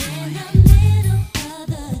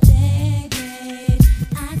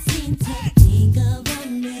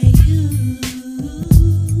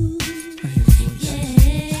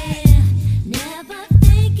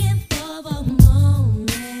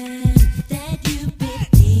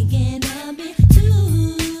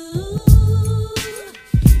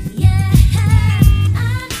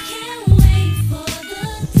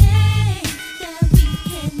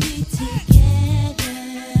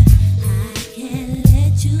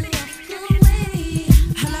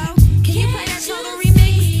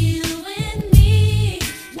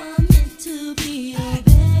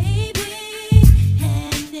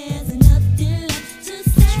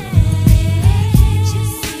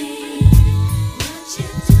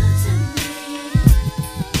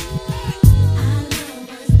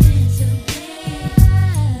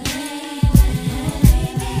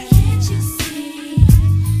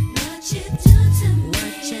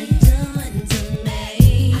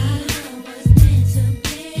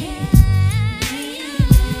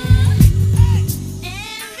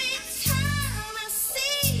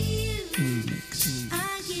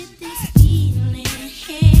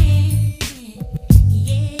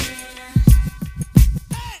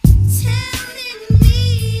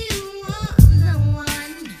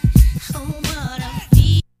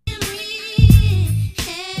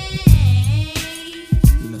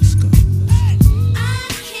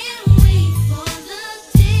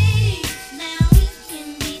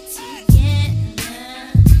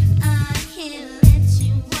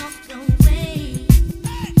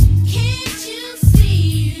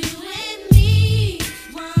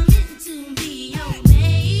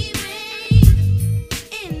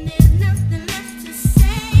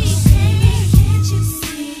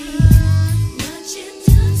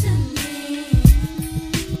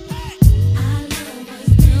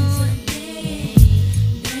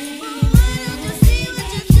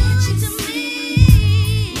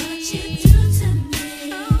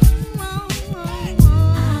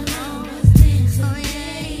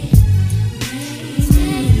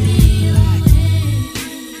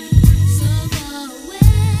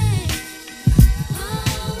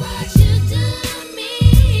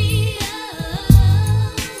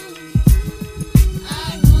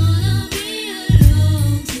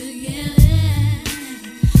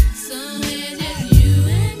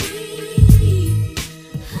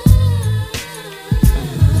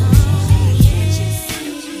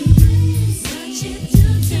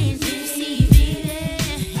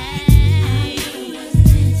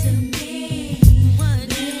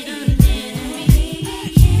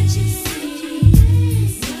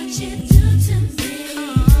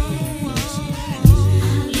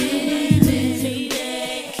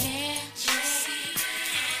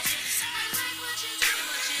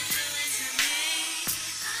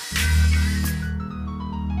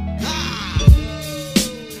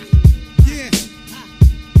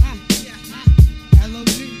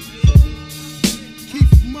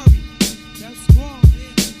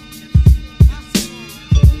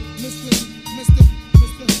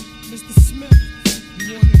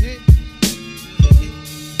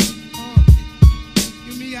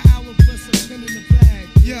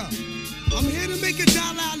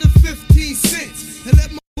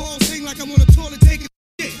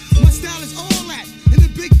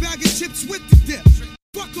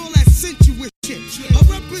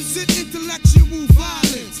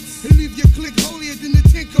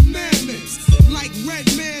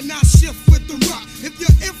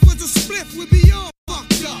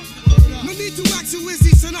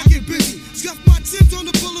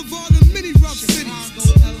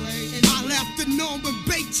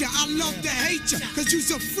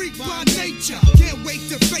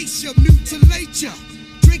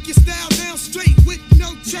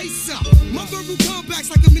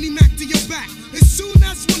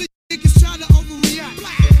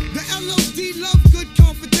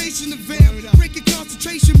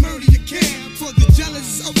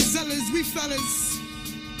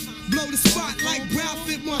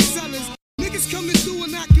 Niggas coming through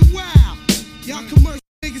and acting wild. Y'all commercial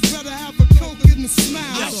niggas better have a coke and a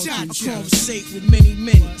smile. Yo, conversate with many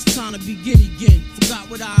men. It's time to begin again. Forgot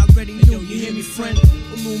what I already knew. You hear me, friend?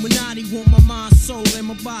 Illuminati want my mind, soul, and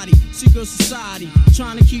my body. Secret society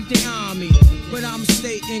trying to keep their eye on me, but I'ma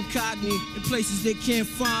stay incognito in places they can't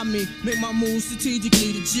find me. Make my moves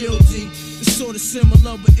strategically to GOD. It's sort of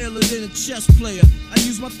similar but iller than a chess player. I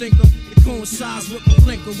use my thinker, it coincides with my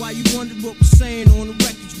blinker. Why you wonder what we're saying on the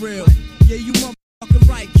record's real? Yeah, you motherfucking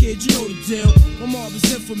right, kid, you know the deal. My mob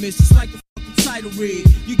is infamous, it's like the fucking title read.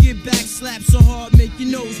 You get back slapped so hard, make your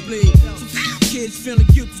nose bleed. So kids feeling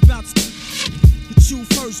guilty about to but you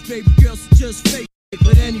first, baby girls are just fake.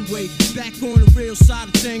 But anyway, back on the real side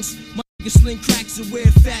of things. My niggas sling cracks and wear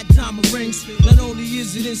fat diamond rings. Not only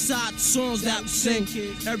is it inside the songs that we sing,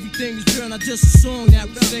 everything is real, not just a song that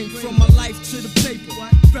we sing. From my life to the paper,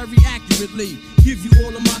 very accurately. Give you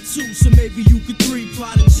all of my two, so maybe you could three.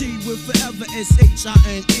 Prodigy with forever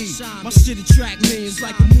S-H-I-N-E. My shit attract millions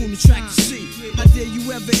like a moon attract the sea. How dare you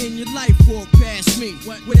ever in your life walk past me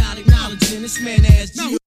without acknowledging this man as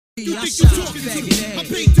G. You think you talking to? I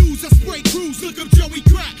pay dues, I spray crews, look up Joey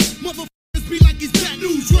Crack. Motherfuckers be like he's bad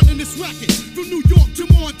news, running this racket. From New York to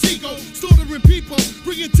Montego, slaughtering people,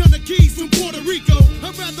 bringing ton of keys from Puerto Rico.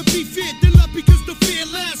 I'd rather be feared than love because the fear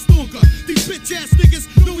lasts longer. These bitch ass niggas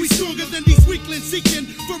know we stronger than these weaklings seeking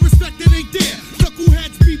for respect that ain't there.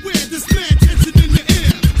 Knuckleheads beware, this man tension in the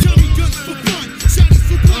air. Tommy guns for fun, shadows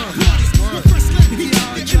for blood parties. My fresh lead, he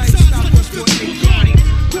got the insides like a good party.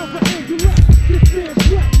 Cover Angela, this man's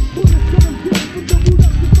black.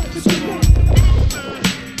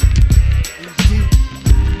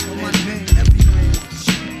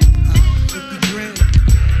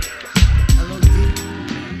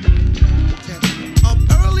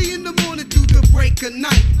 Good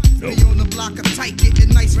night. Be on the block of tight, getting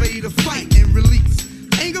nice, ready to fight and release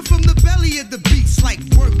anger from the belly of the beast, like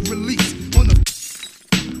work release on the.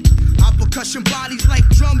 Our percussion bodies like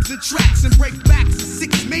drums and tracks and break backs.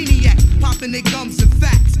 6 maniacs popping their gums and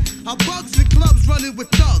facts. Our bugs and clubs running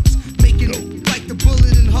with thugs, making it like the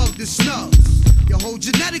bullet and hug the snugs. Your whole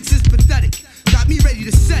genetics is pathetic. Got me ready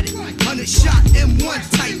to set it. 100 shot M1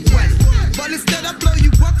 tight wet. But instead I blow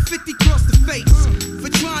you $150 across the face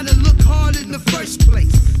for trying to look hard in the first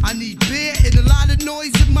place. I need beer and a lot of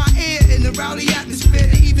noise in my ear and a rowdy atmosphere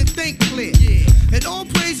to even think clear. And all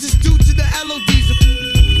praise is due to the LODs of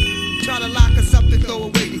try to lock us up and throw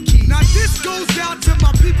away the key. Now this goes out to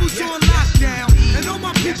my peoples on lockdown and all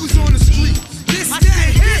my peoples on the street. This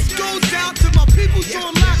goes out to my peoples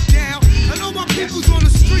on lockdown and all my peoples on the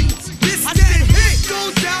streets. This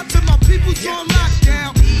goes out to my peoples on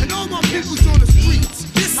lockdown and all my peoples on the streets.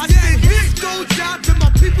 This goes out to my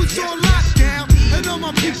peoples on lockdown and all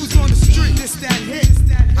my peoples on the street. This that hit.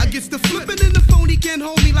 I guess the flipping and the phony can't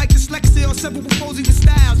hold me like dyslexia or several proposing the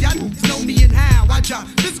styles. Y'all know me and how I drop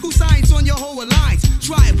physical science on your whole alliance.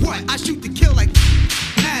 Try what? I shoot to kill like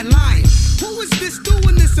mad lion. Who is this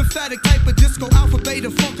doing this emphatic type of disco alpha beta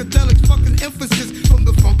funkadelic fucking emphasis from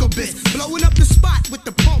the funk abyss? Blowing up the spot with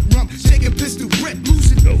the pump rum, shaking pistol grip,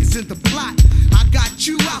 losing niggas in the plot. I got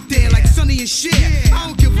you out there like Sonny and Cher. I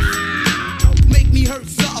don't give a make me hurt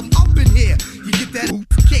something up in here. You get that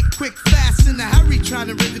kick quick, fast, in a hurry, trying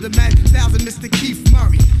to render the mad thousand Mr. Keith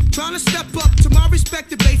Murray. Trying to step up to my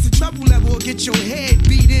respected bass and treble level or get your head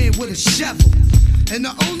beat in with a shovel. And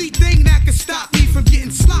the only thing that can stop me from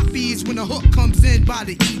getting sloppy is when the hook comes in by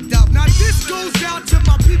the E-dub. Now this goes out to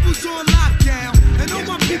my peoples on lockdown and all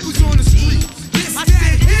my peoples on the street. This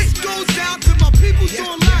goes out to my peoples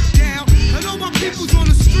on lockdown and all my peoples on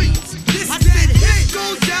the streets. This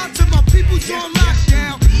goes out to my peoples on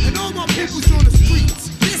lockdown and all my peoples on the streets.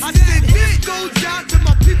 This goes out to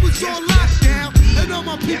my peoples on lockdown and all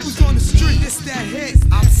my peoples on the street. This that hit.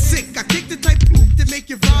 I'm sick. I kick the type of that make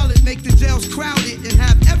you violent, make the jails crowded, and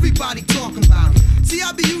have everybody talking about it. See,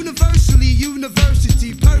 I be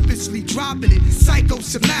university, purposely dropping it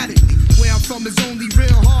psychosomatically. Where I'm from is only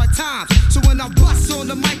real hard times. So when I bust on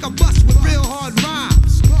the mic, I bust with real hard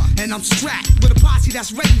rhymes. And I'm strapped with a posse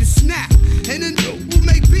that's ready to snap. And then we'll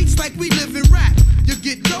make beats like we live in rap. You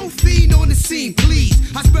get no fiend on the scene, please.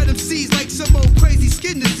 I spread them seeds like some old crazy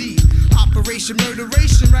skin disease. Operation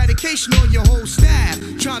murderation, eradication on your whole staff.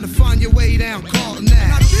 Trying to find your way down, call them now.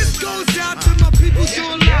 Now this goes out to my people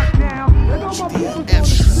on lockdown. And all my people on the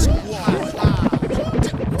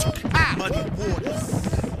Muddy waters.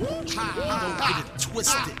 Don't get it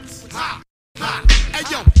twisted. Hey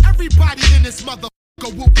yo, everybody in this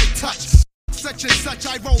motherfucker will get touched. Such and such,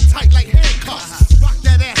 I roll tight like handcuffs. Rock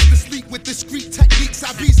that ass to sleep with discreet techniques.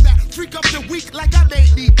 I beast that freak up the weak like I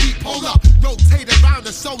made me deep. Hold up, rotate around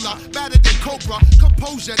the solar, better than Cobra.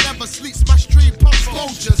 Composure never sleeps, my stream pumps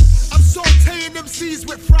Folgers. I'm sauteing MCs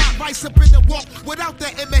with fried rice up in the walk without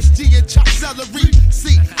that MSG and chopped celery.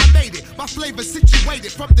 See, I made it, my flavor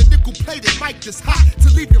situated from the nickel plated mic that's hot to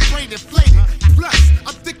leave your brain inflated. Plus,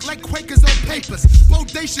 I'm thick like Quakers on papers.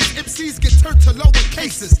 Bodacious MCs get turned to lower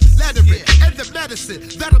cases. Lettering and the medicine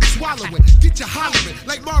that I'm swallowing. Get you hollering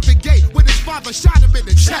like Marvin Gaye when his father shot him in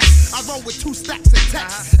the chest. I roll with 2 stacks of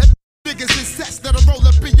text. And niggas in sets that'll roll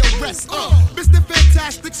up in your rest. Mr.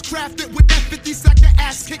 Fantastic's crafted with that 50-second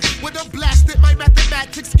ass kick. When I'm blasted, my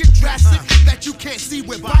mathematics get drastic. That you can't see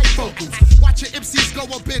with bifocals. Watch your MCs go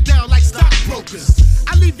up and down like stockbrokers.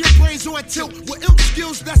 I leave your brains on tilt with ill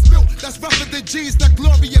skills that's built. That's rougher than jeans that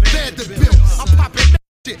Gloria Vanderbilt. I'm popping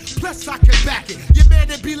shit, plus I can back it. Your man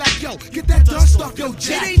that be like, yo, get that dust off your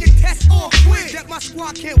jacket. It ain't a test or a quiz that my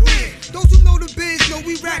squad can't win. Those who know the biz know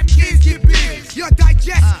we rap kids get big. Y'all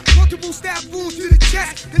digest multiple stab wounds to the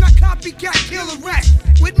chest. Then I copycat kill a rest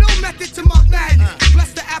with no method to my madness.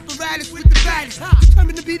 Bless the apparatus with the baddest.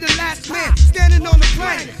 Determined to be the last man standing on the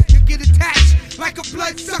planet. You get attached like a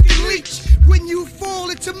blood-sucking leech when you fall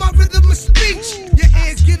into my rhythm of speech. Your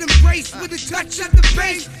hands get embraced with a touch at the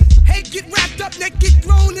base. Head get wrapped up, neck get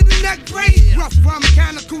thrown in the neck brace. Rough, raw,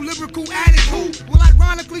 mechanical, lyrical addict who will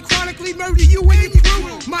ironically, chronically murder you and your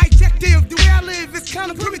crew. My objective, the way I live, is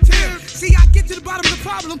kind of primitive. See, I get to the bottom of the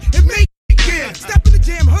problem and make it give. Step in the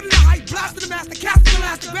jam, hood in the hype, blast to the master, cast the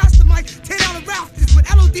last, grasp the mic, tear down the rafters with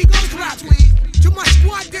LOD gun claps. To my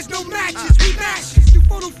squad, there's no matches, we mashes, do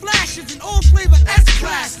photo flashes and all flavor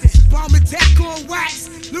S-classes. Bomb attack on wax,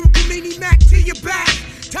 lyrical mini Mac to your back.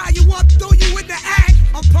 Tie you up, throw you in the act.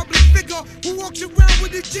 I'm public figure who walks around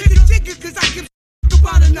with a jigger, cause I give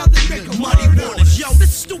about another nigga. Muddy waters, yo,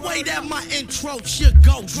 this is the way that my intro should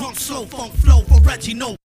go. Drunk, slow, funk, flow for Reggie,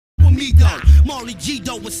 no with me though. Marley G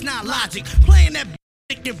though, it's not logic. Playing that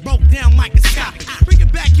it broke down microscopic. Bring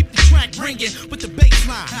it back, keep the track ringing with the bass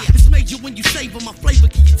line. It's major when you savor my flavor,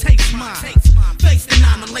 can you taste mine? Face the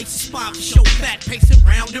 9 and lace the spine for show fat, pacing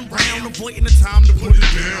round and round, avoiding the time to put it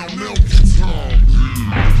down.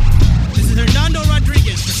 This is Hernando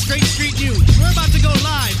Rodriguez for Straight Street News. We're about to go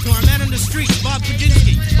live to our man on the street, Bob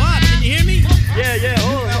Kaczynski. Bob, can you hear me? Yeah,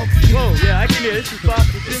 hold on. Whoa, yeah, I can hear. This is Bob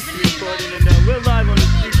Kaczynski recording, and we're live on the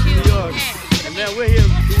streets of New York. And now we're here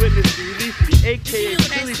to witness the release of the AKA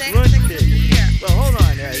Philly's Lunch Kid. Well, hold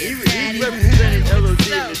on now. He's representing LOD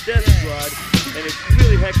and the Death Squad, and it's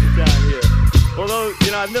really hectic down here. Although,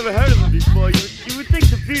 you know, I've never heard of him before. You would think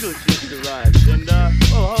the Beatles just arrived. And,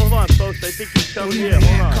 hold on, folks. I think he's coming here.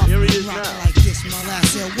 Hold on. Here he is now. Like this, my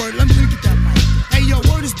last word. Let me get that mic. Hey, yo,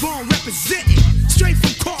 word is born representing. Straight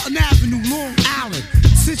from Carlton Avenue, Long Island,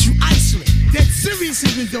 Central Iceland. Dead serious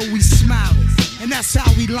even though we smiling. And that's how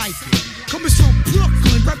we like it. Coming from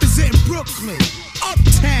Brooklyn, representing Brooklyn.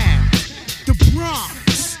 Uptown, the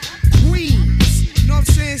Bronx, Queens. You know what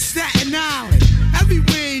I'm saying? Staten Island.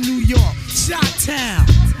 Everywhere in New York. Chi-Town.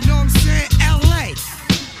 You know what I'm saying? LA.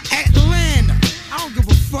 Atlanta. I don't give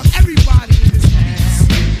a fuck. Everybody in this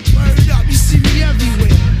piece. Word up. You see me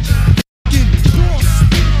everywhere. Fucking Boston.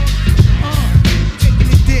 Taking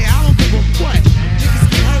it there. I don't give a fuck. Niggas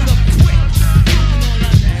get hurt up quick.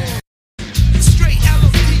 Straight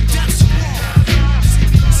LOD, Death Squad. See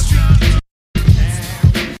me in the street.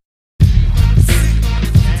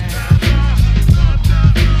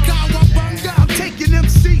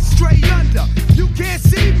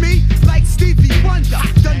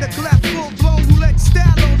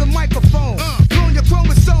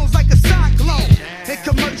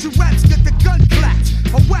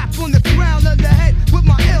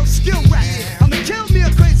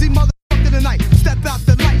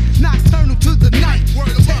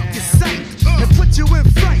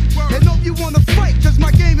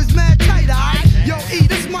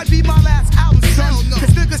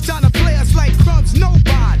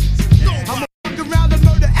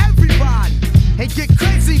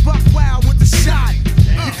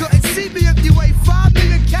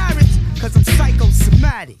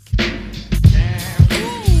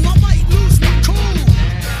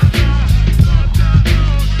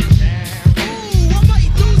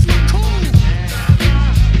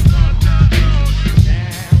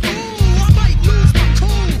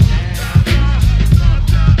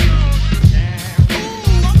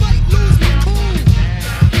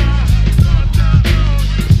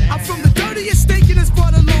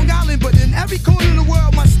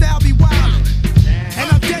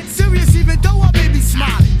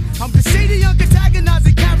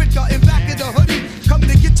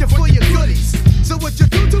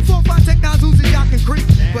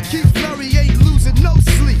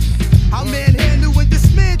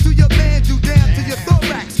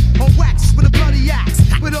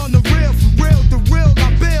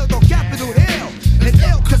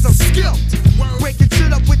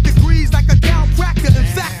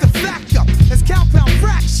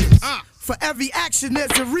 action,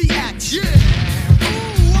 there's a reaction.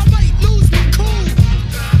 Ooh, I might lose my cool.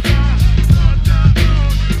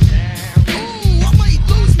 Ooh, I might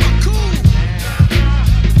lose my cool.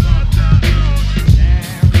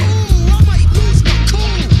 Ooh, I might lose my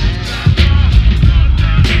cool.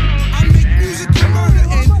 I make music for murder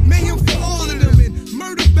and mayhem for all of them, and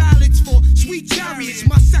murder ballads for sweet chariots.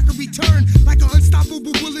 My second return like an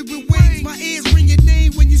unstoppable bullet with wings. My ears ring your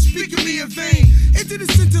name when you speak of me in vain. Into the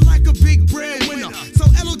center like a big breadwinner, so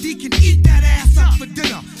LOD can eat that ass up for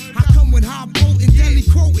dinner. I come with high potent, deadly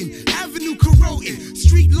quoting, avenue corroding,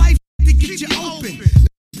 street life to get you open.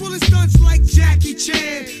 Pulling stunts like Jackie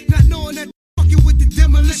Chan, not knowing that fucking with the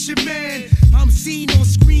demolition man. I'm seen on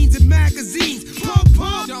screens and magazines. Pump,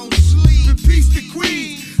 pump, don't sleep. Repeats the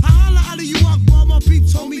queen. I holler out of you out, while my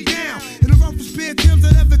peeps hold me down. In the roughest pair of Timbs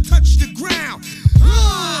that ever touched the ground.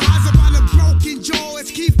 Eyes about a broken jaw.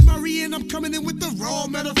 It's Keith Murray and I'm coming in with the raw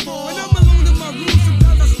metaphor. When I'm alone in my room,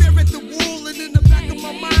 sometimes I stare at the wall, and in the back of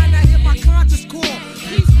my mind I hear my conscience call.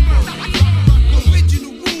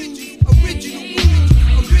 Original rules, original rules,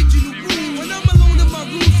 original rules. When I'm alone in my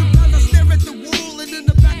room, sometimes I stare at the wall, and in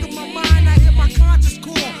the back of my mind I hear my conscience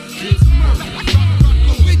call.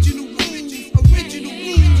 Original rules, original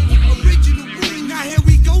rules, original rules. Now here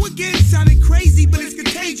we go again, sounding crazy, but it's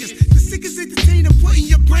contagious. The sickest entertainer putting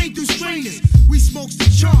your brain through strainers. We smokes the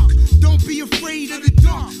chalk, don't be afraid of the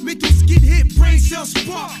dark. Mental skin hit, brain cells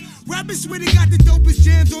spark. Rappers swear they got the dopest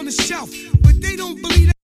jams on the shelf, but they don't believe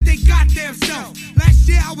that they got themselves. Last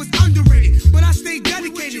year I was underrated, but I stayed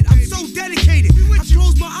dedicated. I'm so dedicated. I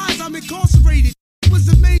close my eyes, I'm incarcerated. It was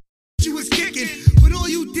amazing you was kicking, but all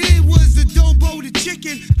you did was adobo the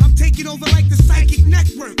chicken. I'm taking over like the psychic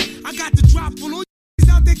network. I got the drop on all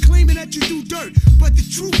out there claiming that you do dirt, but the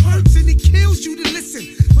truth hurts and it kills you to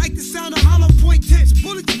listen. Like the sound of hollow point tips,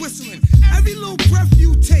 bullets whistling. Every little breath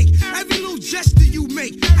you take, every little gesture you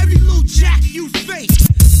make, every little jack you fake.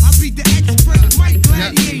 I'll be the expert, my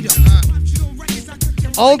gladiator.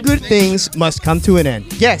 All good things must come to an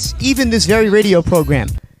end. Yes, even this very radio program.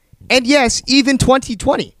 And yes, even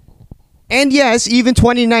 2020. And yes, even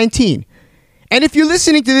 2019. And if you're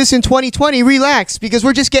listening to this in 2020, relax, because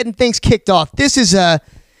we're just getting things kicked off. This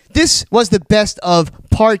was the best of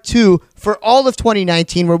part 2 for all of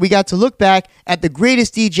 2019, where we got to look back at the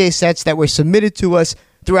greatest DJ sets that were submitted to us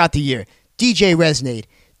throughout the year. DJ Resnade,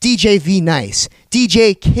 DJ V Nice,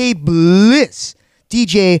 DJ K Bliss,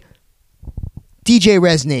 DJ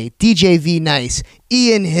Resnade, DJ V Nice,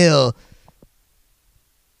 Ian Hill,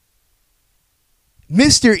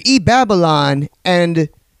 Mr. E Babylon, and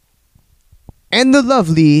the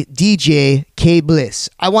lovely DJ K Bliss.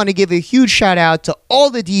 I want to give a huge shout out to all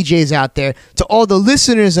the DJs out there, to all the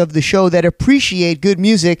listeners of the show that appreciate good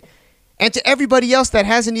music, and to everybody else that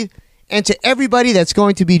hasn't, and to everybody that's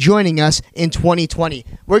going to be joining us in 2020.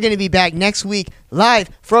 We're going to be back next week live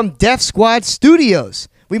from Def Squad Studios.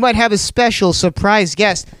 We might have a special surprise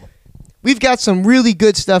guest. We've got some really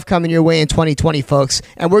good stuff coming your way in 2020, folks,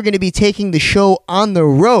 and we're going to be taking the show on the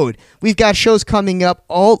road. We've got shows coming up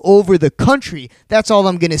all over the country. That's all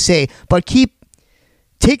I'm going to say. But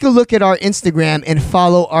take a look at our Instagram and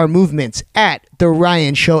follow our movements at The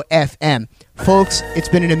Ryan Show FM. Folks, it's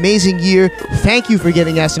been an amazing year. Thank you for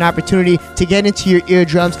giving us an opportunity to get into your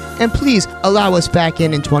eardrums, and please allow us back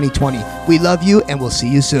in 2020. We love you, and we'll see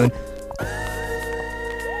you soon.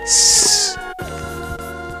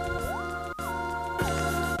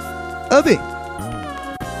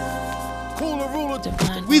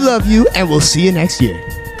 We love you, and we'll see you next year.